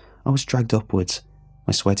fought, I was dragged upwards,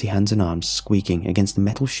 my sweaty hands and arms squeaking against the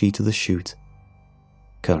metal sheet of the chute.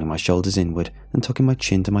 Curling my shoulders inward and tucking my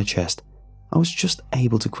chin to my chest, I was just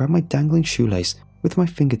able to grab my dangling shoelace with my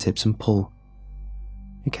fingertips and pull.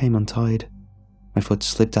 It came untied. My foot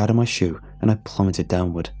slipped out of my shoe and I plummeted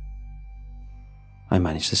downward. I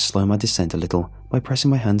managed to slow my descent a little by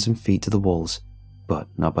pressing my hands and feet to the walls, but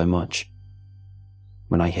not by much.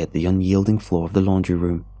 When I hit the unyielding floor of the laundry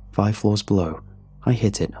room, 5 floors below, I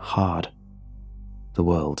hit it hard. The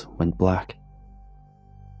world went black.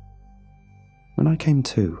 When I came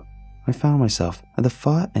to, I found myself at the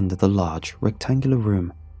far end of the large, rectangular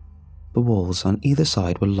room. The walls on either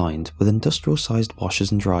side were lined with industrial-sized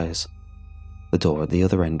washers and dryers. The door at the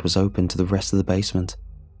other end was open to the rest of the basement.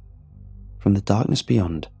 From the darkness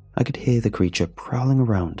beyond, I could hear the creature prowling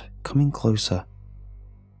around, coming closer.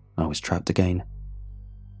 I was trapped again.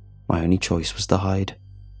 My only choice was to hide.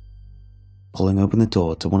 Pulling open the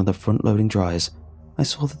door to one of the front-loading dryers, I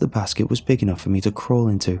saw that the basket was big enough for me to crawl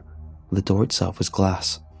into. The door itself was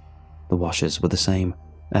glass. The washers were the same,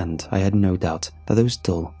 and I had no doubt that those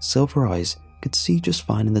dull, silver eyes could see just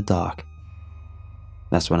fine in the dark.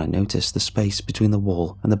 That's when I noticed the space between the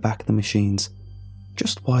wall and the back of the machines,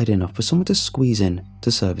 just wide enough for someone to squeeze in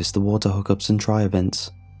to service the water hookups and dryer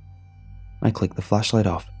vents. I clicked the flashlight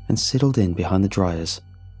off and sidled in behind the dryers.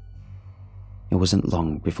 It wasn't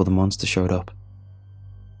long before the monster showed up.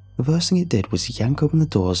 The first thing it did was yank open the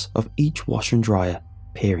doors of each washer and dryer,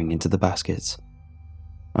 peering into the baskets.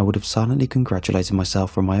 I would have silently congratulated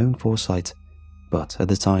myself for my own foresight, but at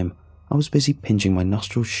the time, I was busy pinching my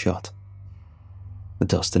nostrils shut. The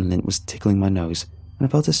dust and lint was tickling my nose, and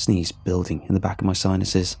I felt a sneeze building in the back of my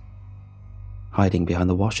sinuses. Hiding behind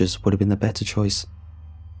the washers would have been the better choice.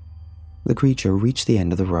 The creature reached the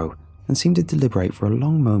end of the row and seemed to deliberate for a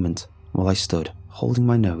long moment while I stood, holding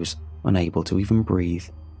my nose, unable to even breathe.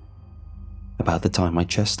 About the time my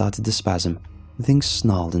chest started to spasm, the thing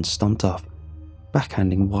snarled and stomped off,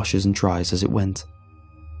 backhanding washers and dryers as it went.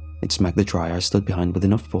 It smacked the dryer I stood behind with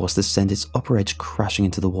enough force to send its upper edge crashing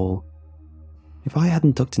into the wall. If I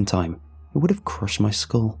hadn't ducked in time, it would have crushed my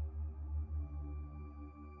skull.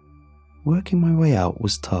 Working my way out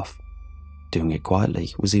was tough. Doing it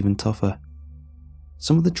quietly was even tougher.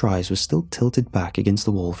 Some of the dryers were still tilted back against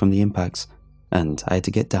the wall from the impacts, and I had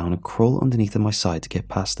to get down and crawl underneath on my side to get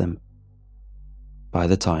past them. By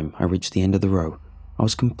the time I reached the end of the row, I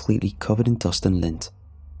was completely covered in dust and lint.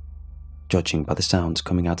 Judging by the sounds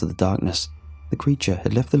coming out of the darkness, the creature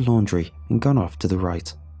had left the laundry and gone off to the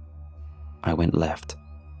right. I went left.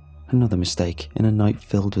 Another mistake in a night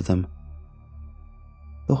filled with them.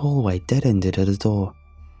 The hallway dead-ended at a door.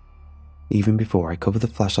 Even before I covered the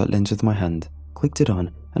flashlight lens with my hand, clicked it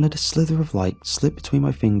on, and let a slither of light slip between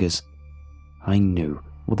my fingers, I knew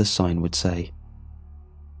what the sign would say.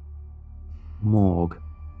 Morgue.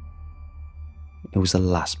 It was the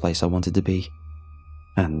last place I wanted to be,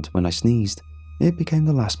 and when I sneezed, it became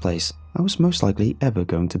the last place I was most likely ever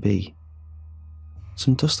going to be.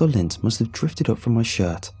 Some dust or lint must have drifted up from my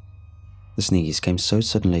shirt. The sneeze came so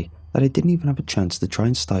suddenly that I didn't even have a chance to try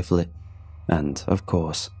and stifle it, and, of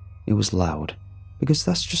course, it was loud, because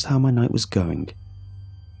that's just how my night was going.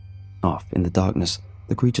 Off in the darkness,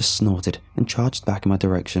 the creature snorted and charged back in my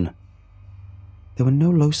direction. There were no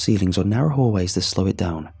low ceilings or narrow hallways to slow it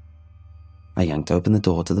down. I yanked open the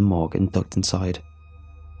door to the morgue and ducked inside.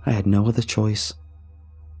 I had no other choice.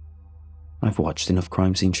 I've watched enough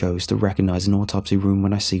crime scene shows to recognize an autopsy room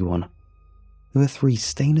when I see one. There were 3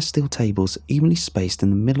 stainless steel tables evenly spaced in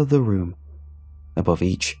the middle of the room. Above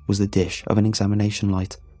each was the dish of an examination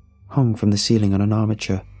light, hung from the ceiling on an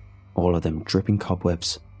armature, all of them dripping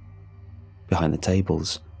cobwebs. Behind the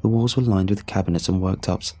tables, the walls were lined with cabinets and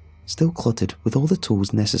worktops, still cluttered with all the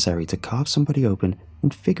tools necessary to carve somebody open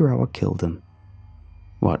and figure out what killed them.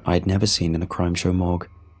 What I'd never seen in a crime show morgue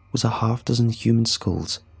was a half-dozen human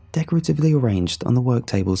skulls decoratively arranged on the work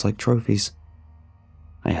tables like trophies.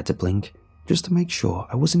 I had to blink just to make sure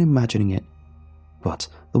I wasn't imagining it, but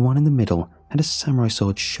the one in the middle had a samurai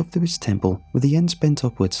sword shoved through its temple with the ends bent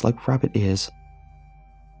upwards like rabbit ears.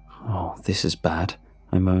 "Oh, this is bad,"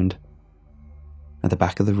 I moaned. At the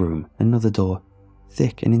back of the room, another door,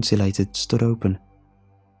 thick and insulated, stood open.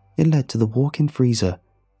 It led to the walk-in freezer,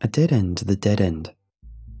 a dead end to the dead end.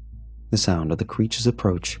 The sound of the creature's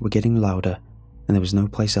approach were getting louder, and there was no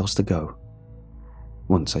place else to go.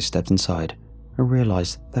 Once I stepped inside, I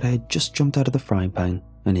realized that I had just jumped out of the frying pan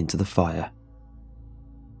and into the fire.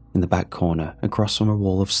 In the back corner, across from a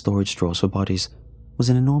wall of storage drawers for bodies, was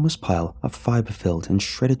an enormous pile of fibre-filled and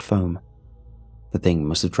shredded foam. The thing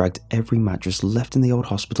must have dragged every mattress left in the old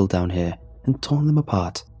hospital down here and torn them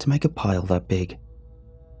apart to make a pile that big.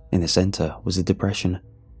 In the centre was a depression,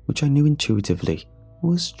 which I knew intuitively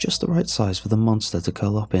was just the right size for the monster to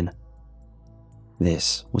curl up in.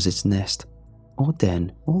 This was its nest, or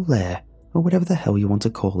den, or lair, or whatever the hell you want to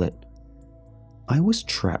call it. I was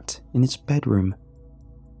trapped in its bedroom.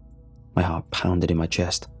 My heart pounded in my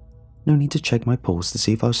chest. No need to check my pulse to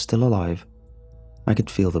see if I was still alive. I could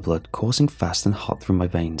feel the blood coursing fast and hot through my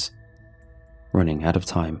veins. Running out of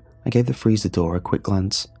time, I gave the freezer door a quick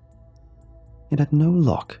glance. It had no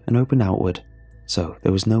lock and opened outward, so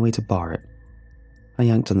there was no way to bar it. I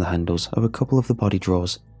yanked on the handles of a couple of the body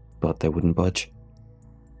drawers, but they wouldn't budge.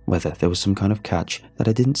 Whether there was some kind of catch that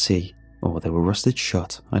I didn't see, or they were rusted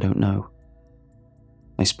shut, I don't know.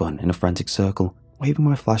 I spun in a frantic circle, waving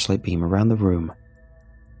my flashlight beam around the room.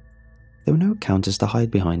 There were no counters to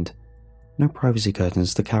hide behind, no privacy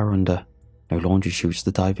curtains to cower under, no laundry chutes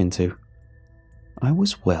to dive into. I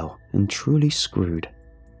was well and truly screwed.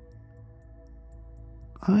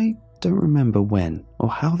 I don't remember when or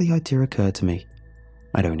how the idea occurred to me.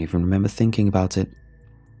 I don't even remember thinking about it.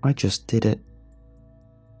 I just did it.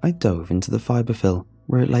 I dove into the fiberfill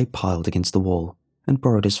where it lay piled against the wall and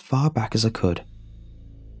burrowed as far back as I could.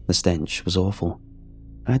 The stench was awful.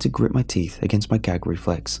 I had to grit my teeth against my gag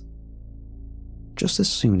reflex. Just as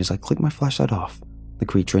soon as I clicked my flashlight off, the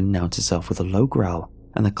creature announced itself with a low growl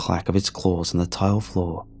and the clack of its claws on the tile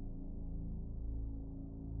floor.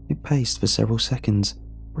 It paced for several seconds,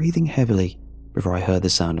 breathing heavily, before I heard the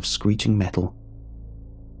sound of screeching metal.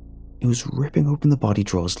 It was ripping open the body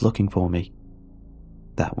drawers looking for me.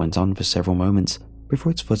 That went on for several moments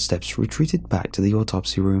before its footsteps retreated back to the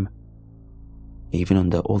autopsy room. Even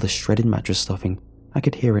under all the shredded mattress stuffing, I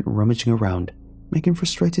could hear it rummaging around, making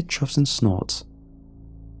frustrated chuffs and snorts.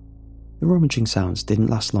 The rummaging sounds didn't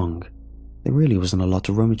last long. There really wasn't a lot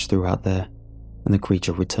to rummage through out there, and the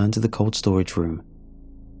creature returned to the cold storage room.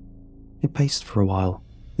 It paced for a while,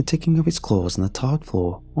 the ticking of its claws on the tarred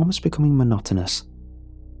floor almost becoming monotonous.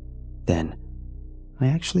 Then, I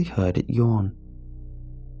actually heard it yawn.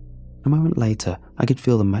 A moment later, I could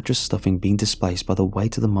feel the mattress stuffing being displaced by the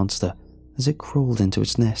weight of the monster as it crawled into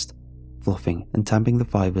its nest, fluffing and tamping the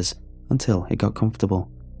fibers until it got comfortable.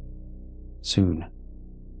 Soon,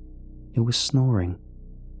 it was snoring.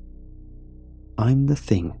 I'm the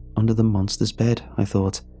thing under the monster's bed, I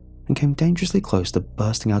thought, and came dangerously close to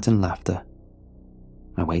bursting out in laughter.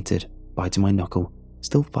 I waited, biting my knuckle,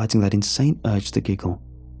 still fighting that insane urge to giggle.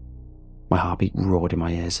 My heartbeat roared in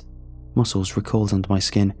my ears, muscles recoiled under my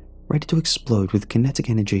skin, ready to explode with kinetic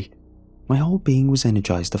energy. My whole being was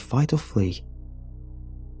energized to fight or flee.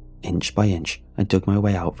 Inch by inch, I dug my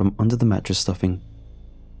way out from under the mattress stuffing.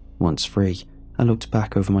 Once free, I looked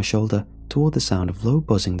back over my shoulder toward the sound of low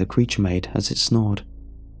buzzing the creature made as it snored.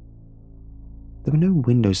 There were no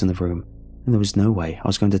windows in the room, and there was no way I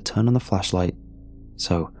was going to turn on the flashlight,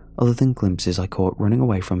 so other than glimpses I caught running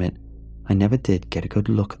away from it, I never did get a good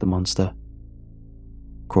look at the monster.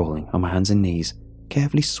 Crawling on my hands and knees,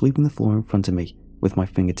 carefully sweeping the floor in front of me with my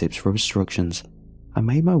fingertips for obstructions, I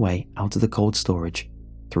made my way out of the cold storage,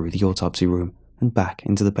 through the autopsy room, and back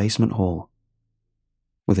into the basement hall.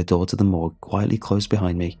 With the door to the morgue quietly closed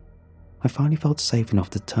behind me, I finally felt safe enough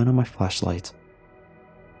to turn on my flashlight.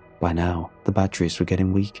 By now, the batteries were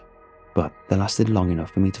getting weak, but they lasted long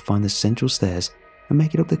enough for me to find the central stairs and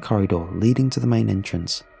make it up the corridor leading to the main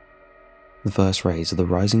entrance. The first rays of the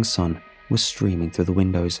rising sun were streaming through the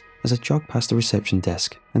windows as I jogged past the reception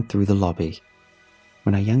desk and through the lobby.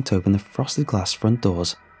 When I yanked open the frosted glass front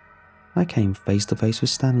doors, I came face to face with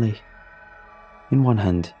Stanley. In one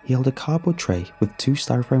hand, he held a cardboard tray with 2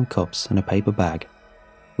 styrofoam cups and a paper bag.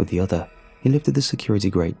 With the other, he lifted the security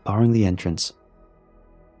grate barring the entrance.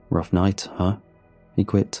 "Rough night, huh?" he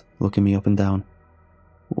quipped, looking me up and down.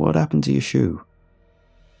 "What happened to your shoe?"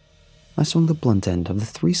 I swung the blunt end of the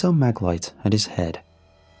 3-cell mag light at his head.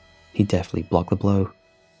 He deftly blocked the blow.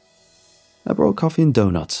 "I brought coffee and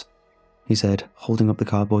donuts," he said, holding up the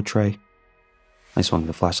cardboard tray. I swung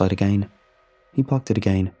the flashlight again. He blocked it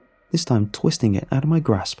again, this time twisting it out of my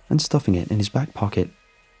grasp and stuffing it in his back pocket.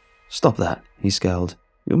 "Stop that," he scowled.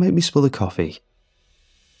 "You'll make me spill the coffee."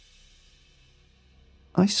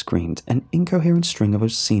 I screamed an incoherent string of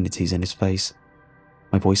obscenities in his face.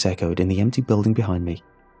 My voice echoed in the empty building behind me,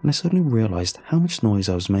 and I suddenly realized how much noise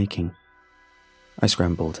I was making. I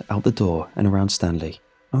scrambled out the door and around Stanley,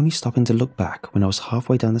 only stopping to look back when I was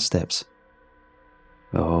halfway down the steps.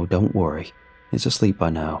 "Oh, don't worry. It's asleep by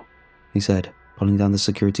now," he said, pulling down the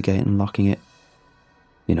security gate and locking it.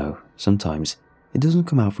 "You know, sometimes it doesn't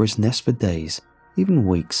come out for its nest for days, even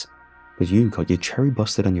weeks, but you got your cherry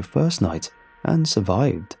busted on your first night and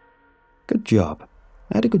survived. Good job.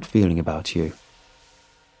 I had a good feeling about you."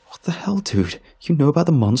 "What the hell, dude? You know about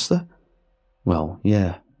the monster?" "Well,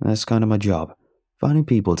 yeah, that's kind of my job, finding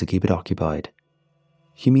people to keep it occupied."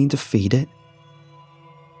 "You mean to feed it?"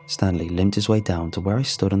 Stanley limped his way down to where I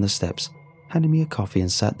stood on the steps, handed me a coffee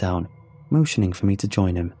and sat down, motioning for me to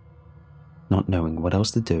join him. Not knowing what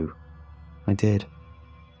else to do, I did.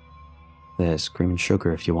 "There's cream and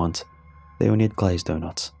sugar if you want. They only had glazed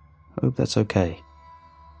donuts. Hope that's okay."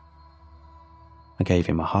 I gave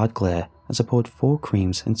him a hard glare as I poured 4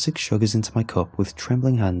 creams and 6 sugars into my cup with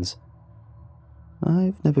trembling hands.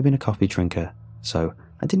 I've never been a coffee drinker, so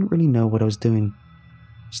I didn't really know what I was doing.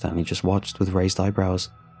 Stanley just watched with raised eyebrows.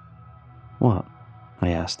 "What?" I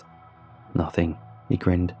asked. "Nothing," he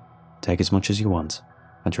grinned. "Take as much as you want.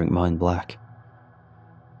 I drink mine black."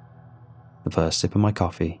 The first sip of my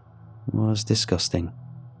coffee was disgusting.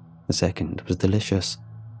 The second was delicious.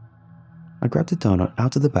 I grabbed a donut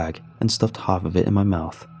out of the bag and stuffed half of it in my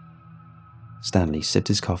mouth. Stanley sipped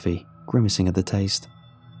his coffee, grimacing at the taste.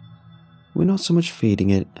 "We're not so much feeding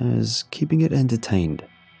it as keeping it entertained,"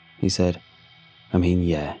 he said. "I mean,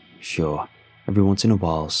 yeah, sure, every once in a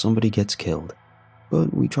while somebody gets killed,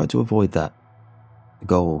 but we try to avoid that. The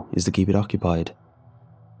goal is to keep it occupied.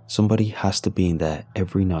 Somebody has to be in there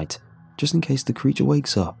every night, just in case the creature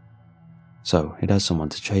wakes up, so it has someone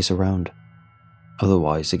to chase around.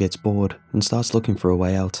 Otherwise it gets bored and starts looking for a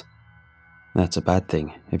way out. That's a bad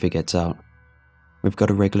thing if it gets out. We've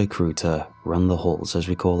got a regular crew to run the halls, as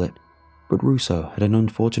we call it, but Russo had an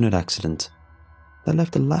unfortunate accident that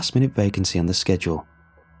left a last-minute vacancy on the schedule,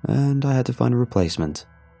 and I had to find a replacement."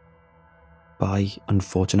 "By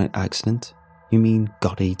unfortunate accident, you mean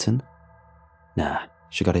got eaten?" "Nah,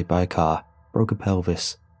 she got hit by a car, broke her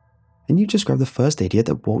pelvis." "And you just grabbed the first idiot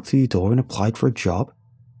that walked through your door and applied for a job?"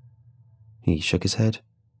 He shook his head.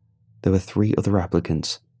 "There were 3 other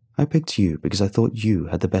applicants. I picked you because I thought you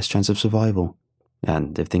had the best chance of survival,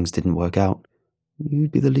 and if things didn't work out,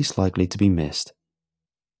 you'd be the least likely to be missed."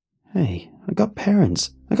 "Hey, I got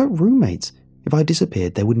parents. I got roommates. If I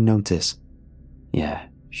disappeared, they would notice." "Yeah,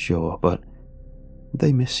 sure, but would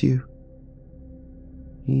they miss you?"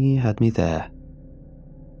 He had me there.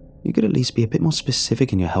 "You could at least be a bit more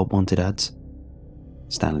specific in your help wanted ads."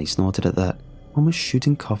 Stanley snorted at that, almost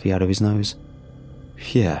shooting coffee out of his nose.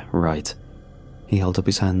 "Yeah, right." He held up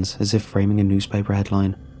his hands as if framing a newspaper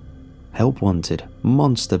headline. "Help wanted,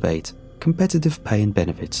 monster bait, competitive pay and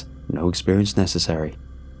benefits, no experience necessary."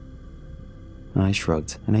 I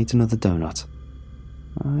shrugged and ate another donut.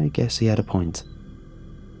 I guess he had a point.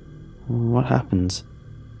 "What happens?"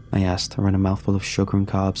 I asked around a mouthful of sugar and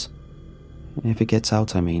carbs. "If it gets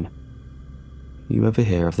out, I mean. You ever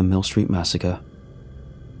hear of the Mill Street Massacre?"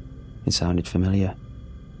 It sounded familiar.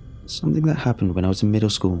 Something that happened when I was in middle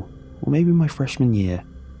school, or maybe my freshman year,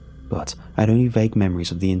 but I had only vague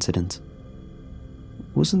memories of the incident.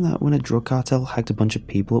 "Wasn't that when a drug cartel hacked a bunch of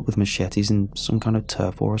people up with machetes in some kind of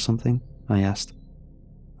turf war or something?" I asked.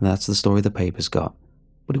 "That's the story the papers got,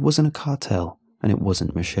 but it wasn't a cartel, and it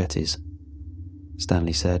wasn't machetes,"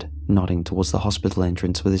 Stanley said, nodding towards the hospital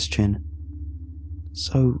entrance with his chin.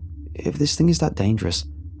 So, if this thing is that dangerous,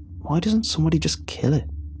 why doesn't somebody just kill it?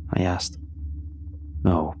 I asked.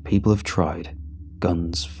 Oh, people have tried.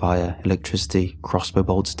 Guns, fire, electricity, crossbow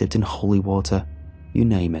bolts dipped in holy water, you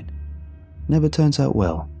name it. Never turns out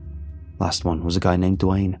well. Last one was a guy named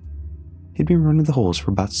Dwayne. He'd been running the halls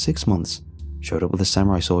for about 6 months, showed up with a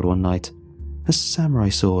samurai sword one night. A samurai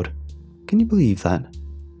sword. Can you believe that?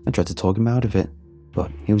 I tried to talk him out of it,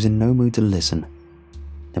 but he was in no mood to listen.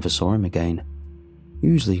 Never saw him again.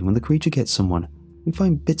 Usually when the creature gets someone, we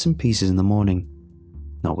find bits and pieces in the morning.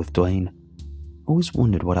 Not with Dwayne. Always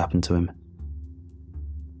wondered what happened to him.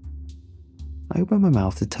 I opened my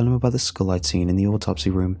mouth to tell him about the skull I'd seen in the autopsy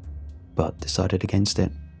room, but decided against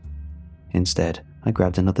it. Instead, I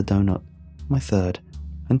grabbed another donut, my third,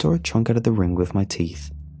 and tore a chunk out of the ring with my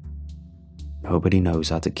teeth. Nobody knows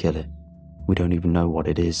how to kill it. We don't even know what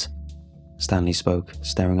it is. Stanley spoke,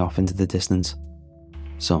 staring off into the distance.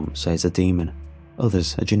 Some say it's a demon,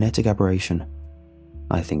 others a genetic aberration.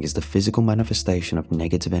 I think it's the physical manifestation of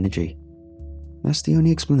negative energy. That's the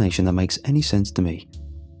only explanation that makes any sense to me,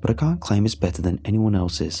 but I can't claim it's better than anyone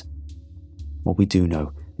else's. What we do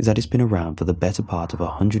know is that it's been around for the better part of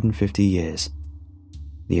 150 years.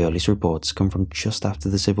 The earliest reports come from just after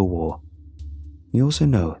the Civil War. We also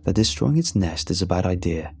know that destroying its nest is a bad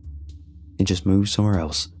idea. It just moves somewhere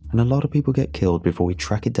else, and a lot of people get killed before we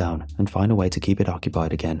track it down and find a way to keep it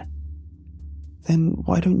occupied again. Then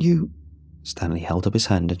why don't you... Stanley held up his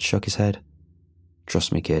hand and shook his head.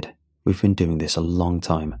 Trust me, kid, we've been doing this a long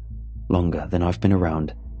time. Longer than I've been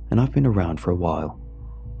around, and I've been around for a while.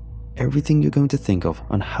 Everything you're going to think of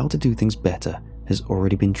on how to do things better has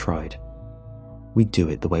already been tried. We do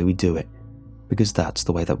it the way we do it, because that's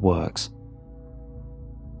the way that works.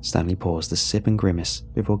 Stanley paused to sip and grimace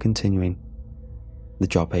before continuing. The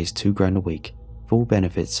job pays $2,000 a week, full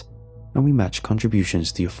benefits, and we match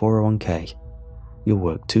contributions to your 401k. You'll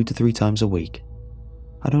work 2 to 3 times a week.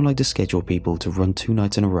 I don't like to schedule people to run 2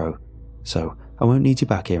 nights in a row, so I won't need you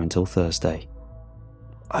back here until Thursday.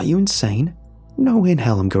 Are you insane? No way in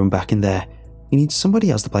hell I'm going back in there. You need somebody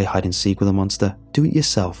else to play hide and seek with a monster. Do it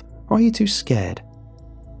yourself, or are you too scared?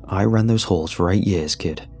 I ran those halls for 8 years,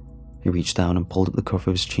 kid. He reached down and pulled up the cuff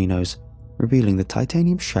of his chinos, revealing the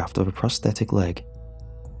titanium shaft of a prosthetic leg.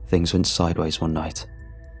 Things went sideways one night.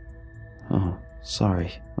 Oh,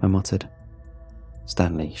 sorry, I muttered.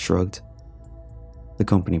 Stanley shrugged. The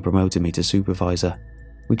company promoted me to supervisor.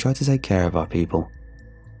 We try to take care of our people.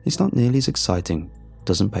 It's not nearly as exciting,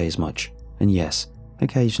 doesn't pay as much, and yes,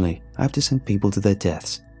 occasionally I have to send people to their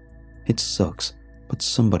deaths. It sucks, but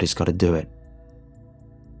somebody's got to do it.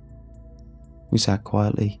 We sat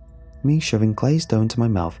quietly, me shoving glazed dough into my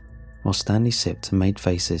mouth while Stanley sipped and made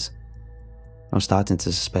faces. I was starting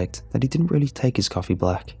to suspect that he didn't really take his coffee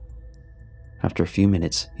black. After a few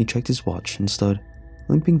minutes, he checked his watch and stood,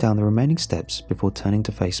 limping down the remaining steps before turning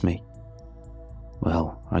to face me.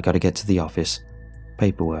 Well, I gotta get to the office.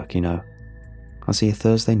 Paperwork, you know. I'll see you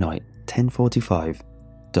Thursday night, 10:45.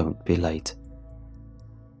 Don't be late.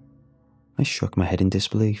 I shook my head in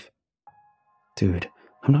disbelief. Dude,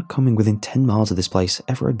 I'm not coming within 10 miles of this place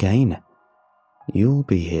ever again. You'll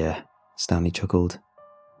be here, Stanley chuckled.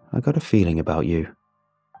 I got a feeling about you.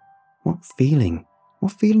 What feeling?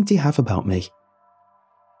 What feeling do you have about me?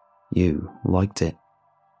 You liked it.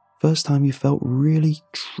 First time you felt really,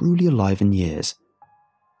 truly alive in years.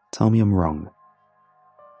 Tell me I'm wrong.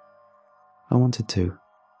 I wanted to,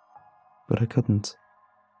 but I couldn't.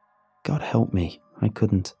 God help me, I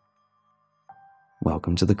couldn't.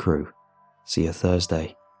 Welcome to the crew. See you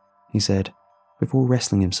Thursday, he said, before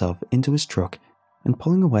wrestling himself into his truck and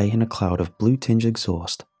pulling away in a cloud of blue-tinged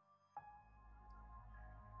exhaust.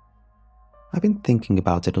 I've been thinking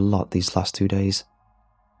about it a lot these last 2 days.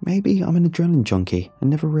 Maybe I'm an adrenaline junkie and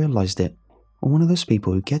never realized it, or one of those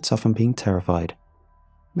people who gets off on being terrified.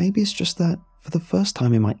 Maybe it's just that, for the first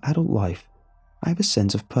time in my adult life, I have a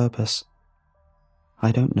sense of purpose.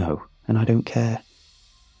 I don't know, and I don't care.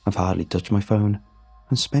 I've hardly touched my phone.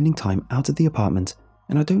 I'm spending time out of the apartment,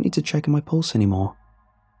 and I don't need to check my pulse anymore.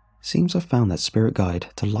 Seems I've found that spirit guide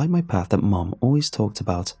to light my path that Mom always talked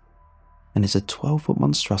about, and it's a 12-foot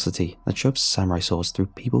monstrosity that shoves samurai swords through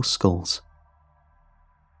people's skulls.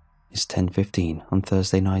 It's 10:15 on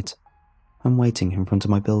Thursday night. I'm waiting in front of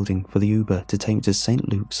my building for the Uber to take me to St.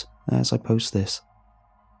 Luke's as I post this.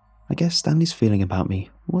 I guess Stanley's feeling about me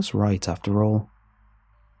was right after all.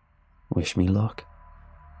 Wish me luck.